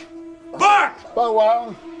 Bark. Bark. Bow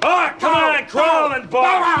wow. Bark. Come on, crawl and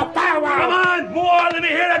bark. Come on, more. Let me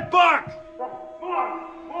hear that bark. More.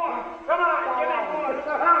 Come on, give it more.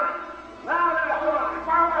 Louder.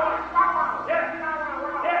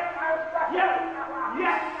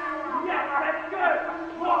 Yes, that's good.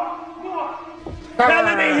 More. Now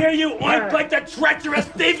let me hear you oink like the treacherous,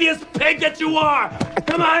 devious pig that you are.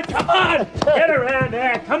 Come on. Get around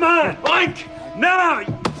there. Come on, oink. Now.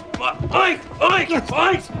 Oink.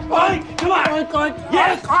 Come on.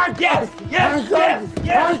 Yes.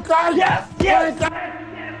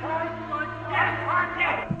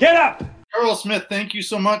 Get up. Carl Smith, thank you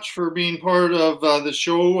so much for being part of the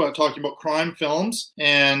show, talking about crime films.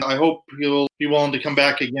 And I hope you'll be willing to come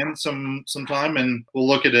back again sometime, and we'll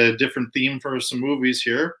look at a different theme for some movies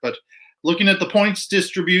here. But looking at the points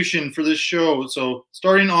distribution for this show, so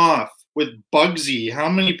starting off with Bugsy, how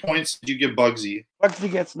many points did you give Bugsy? Bugsy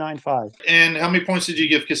gets 9.5. And how many points did you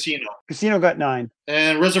give Casino? Casino got 9.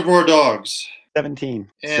 And Reservoir Dogs? 17.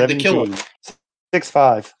 And 17. The Killer?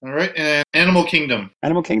 6.5. All right, and Animal Kingdom?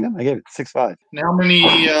 Animal Kingdom, I gave it 6.5. And how many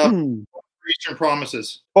Eastern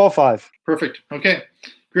Promises? 4.5. Perfect. Okay,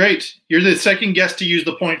 great. You're the second guest to use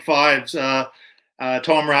the 0.5s.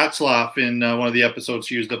 Tom Ratzlaff in one of the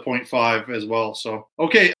episodes used the 0.5 as well. So,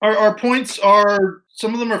 okay, our points are,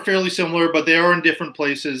 some of them are fairly similar, but they are in different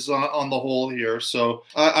places on the whole here. So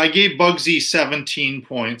I gave Bugsy 17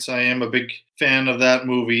 points. I am a big fan of that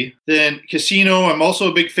movie. Then Casino, I'm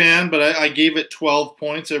also a big fan, but I gave it 12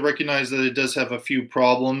 points. I recognize that it does have a few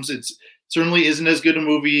problems. It certainly isn't as good a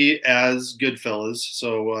movie as Goodfellas.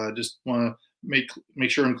 So I just want to make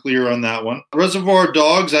sure I'm clear on that one. Reservoir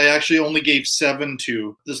Dogs, I actually only gave 7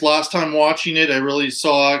 to. This last time watching it, I really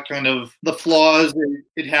saw kind of the flaws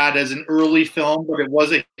it had as an early film, but it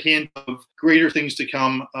was a hint of greater things to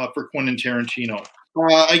come for Quentin Tarantino.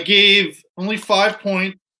 I gave only 5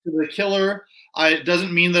 points to The Killer. It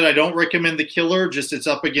doesn't mean that I don't recommend The Killer, just it's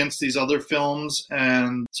up against these other films,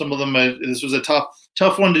 and some of them, this was a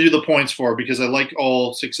tough one to do the points for because I like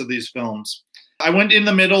all 6 of these films. I went in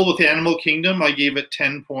the middle with Animal Kingdom. I gave it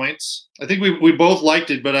 10 points. I think we both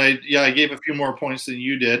liked it, but I gave a few more points than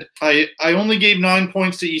you did. I only gave 9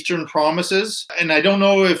 points to Eastern Promises, and I don't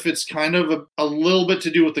know if it's kind of a little bit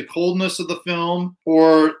to do with the coldness of the film,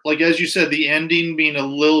 or like as you said, the ending being a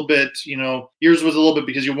little bit, yours was a little bit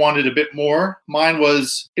because you wanted a bit more. Mine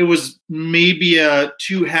was, it was maybe a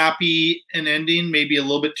too happy an ending, maybe a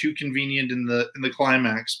little bit too convenient in the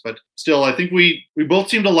climax, but still, I think we both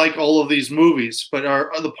seem to like all of these movies, but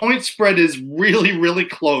the point spread is really, really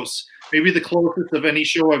close. Maybe the closest of any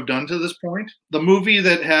show I've done to this point. The movie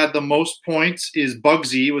that had the most points is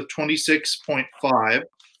Bugsy with 26.5,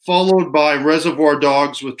 followed by Reservoir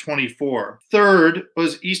Dogs with 24. Third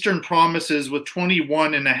was Eastern Promises with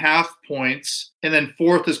 21.5 points, and then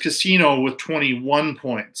fourth is Casino with 21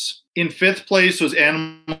 points. In fifth place was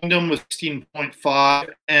Animal Kingdom with 16.5,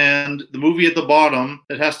 and the movie at the bottom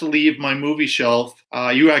that has to leave my movie shelf,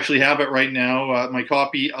 you actually have it right now, my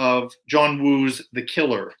copy of John Woo's The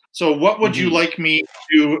Killer. So what would you like me to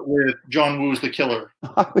do with John Woo's The Killer?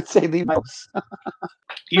 I would say leave my house.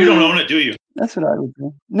 You don't own it, do you? That's what I would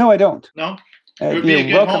do. No, I don't. No? It would be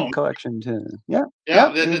a welcome collection too. Yeah.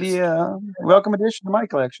 It would be a welcome addition to my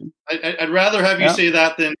collection. I'd rather have you say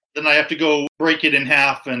that than I have to go break it in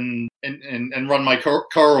half and run my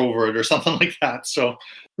car over it or something like that. So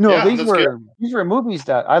no, these were movies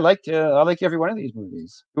that I liked. I liked every one of these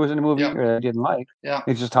movies. It wasn't a movie I didn't like. Yeah,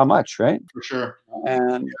 it's just how much, right? For sure.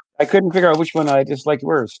 And I couldn't figure out which one I disliked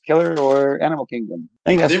worse, Killer or Animal Kingdom. I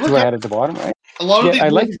think that's what I had at the bottom, right? A lot of these I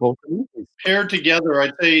liked both movies. Paired together,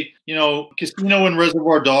 I'd say, Casino and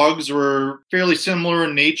Reservoir Dogs were fairly similar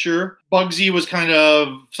in nature. Bugsy was kind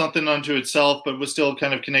of something unto itself, but was still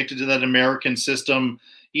kind of connected to that American system.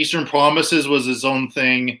 Eastern Promises was its own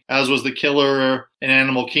thing, as was The Killer and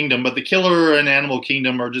Animal Kingdom. But The Killer and Animal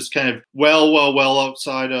Kingdom are just kind of well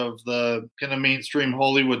outside of the kind of mainstream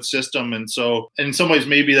Hollywood system. And so in some ways,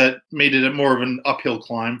 maybe that made it more of an uphill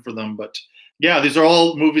climb for them. But yeah, these are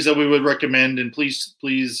all movies that we would recommend. And please,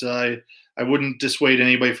 I wouldn't dissuade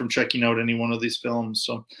anybody from checking out any one of these films.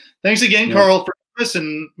 So thanks again, Carl, for this,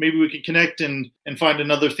 and maybe we could connect and find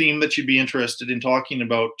another theme that you'd be interested in talking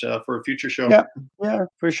about for a future show. Yeah,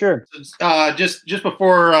 for sure. Just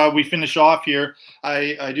before we finish off here,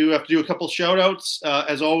 I do have to do a couple shout outs,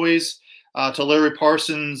 as always, to Larry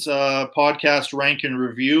Parsons' podcast Rank and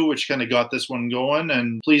Review, which kind of got this one going.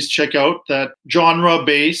 And please check out that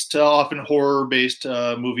genre-based, often horror-based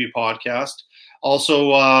movie podcast.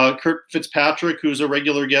 Also, Kurt Fitzpatrick, who's a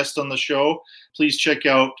regular guest on the show. Please check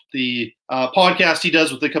out the podcast he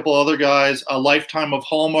does with a couple other guys, A Lifetime of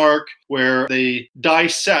Hallmark, where they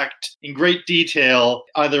dissect in great detail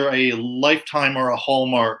either a Lifetime or a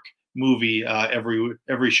Hallmark movie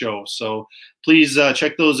every show. So please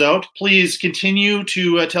check those out. Please continue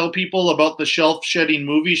to tell people about the Shelf Shedding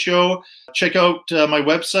Movie Show. Check out my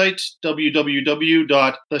website,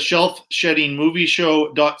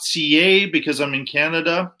 www.theshelfsheddingmovieshow.ca, because I'm in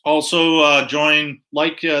Canada. Also join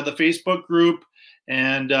the Facebook group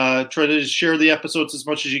and try to share the episodes as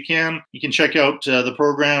much as you can. You can check out the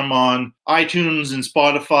program on iTunes and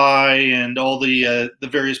Spotify and all the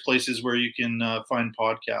various places where you can find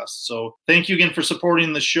podcasts. So thank you again for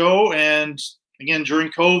supporting the show. And again, during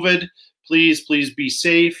COVID, please be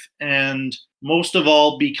safe, and most of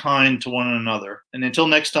all, be kind to one another. And until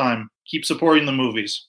next time, keep supporting the movies.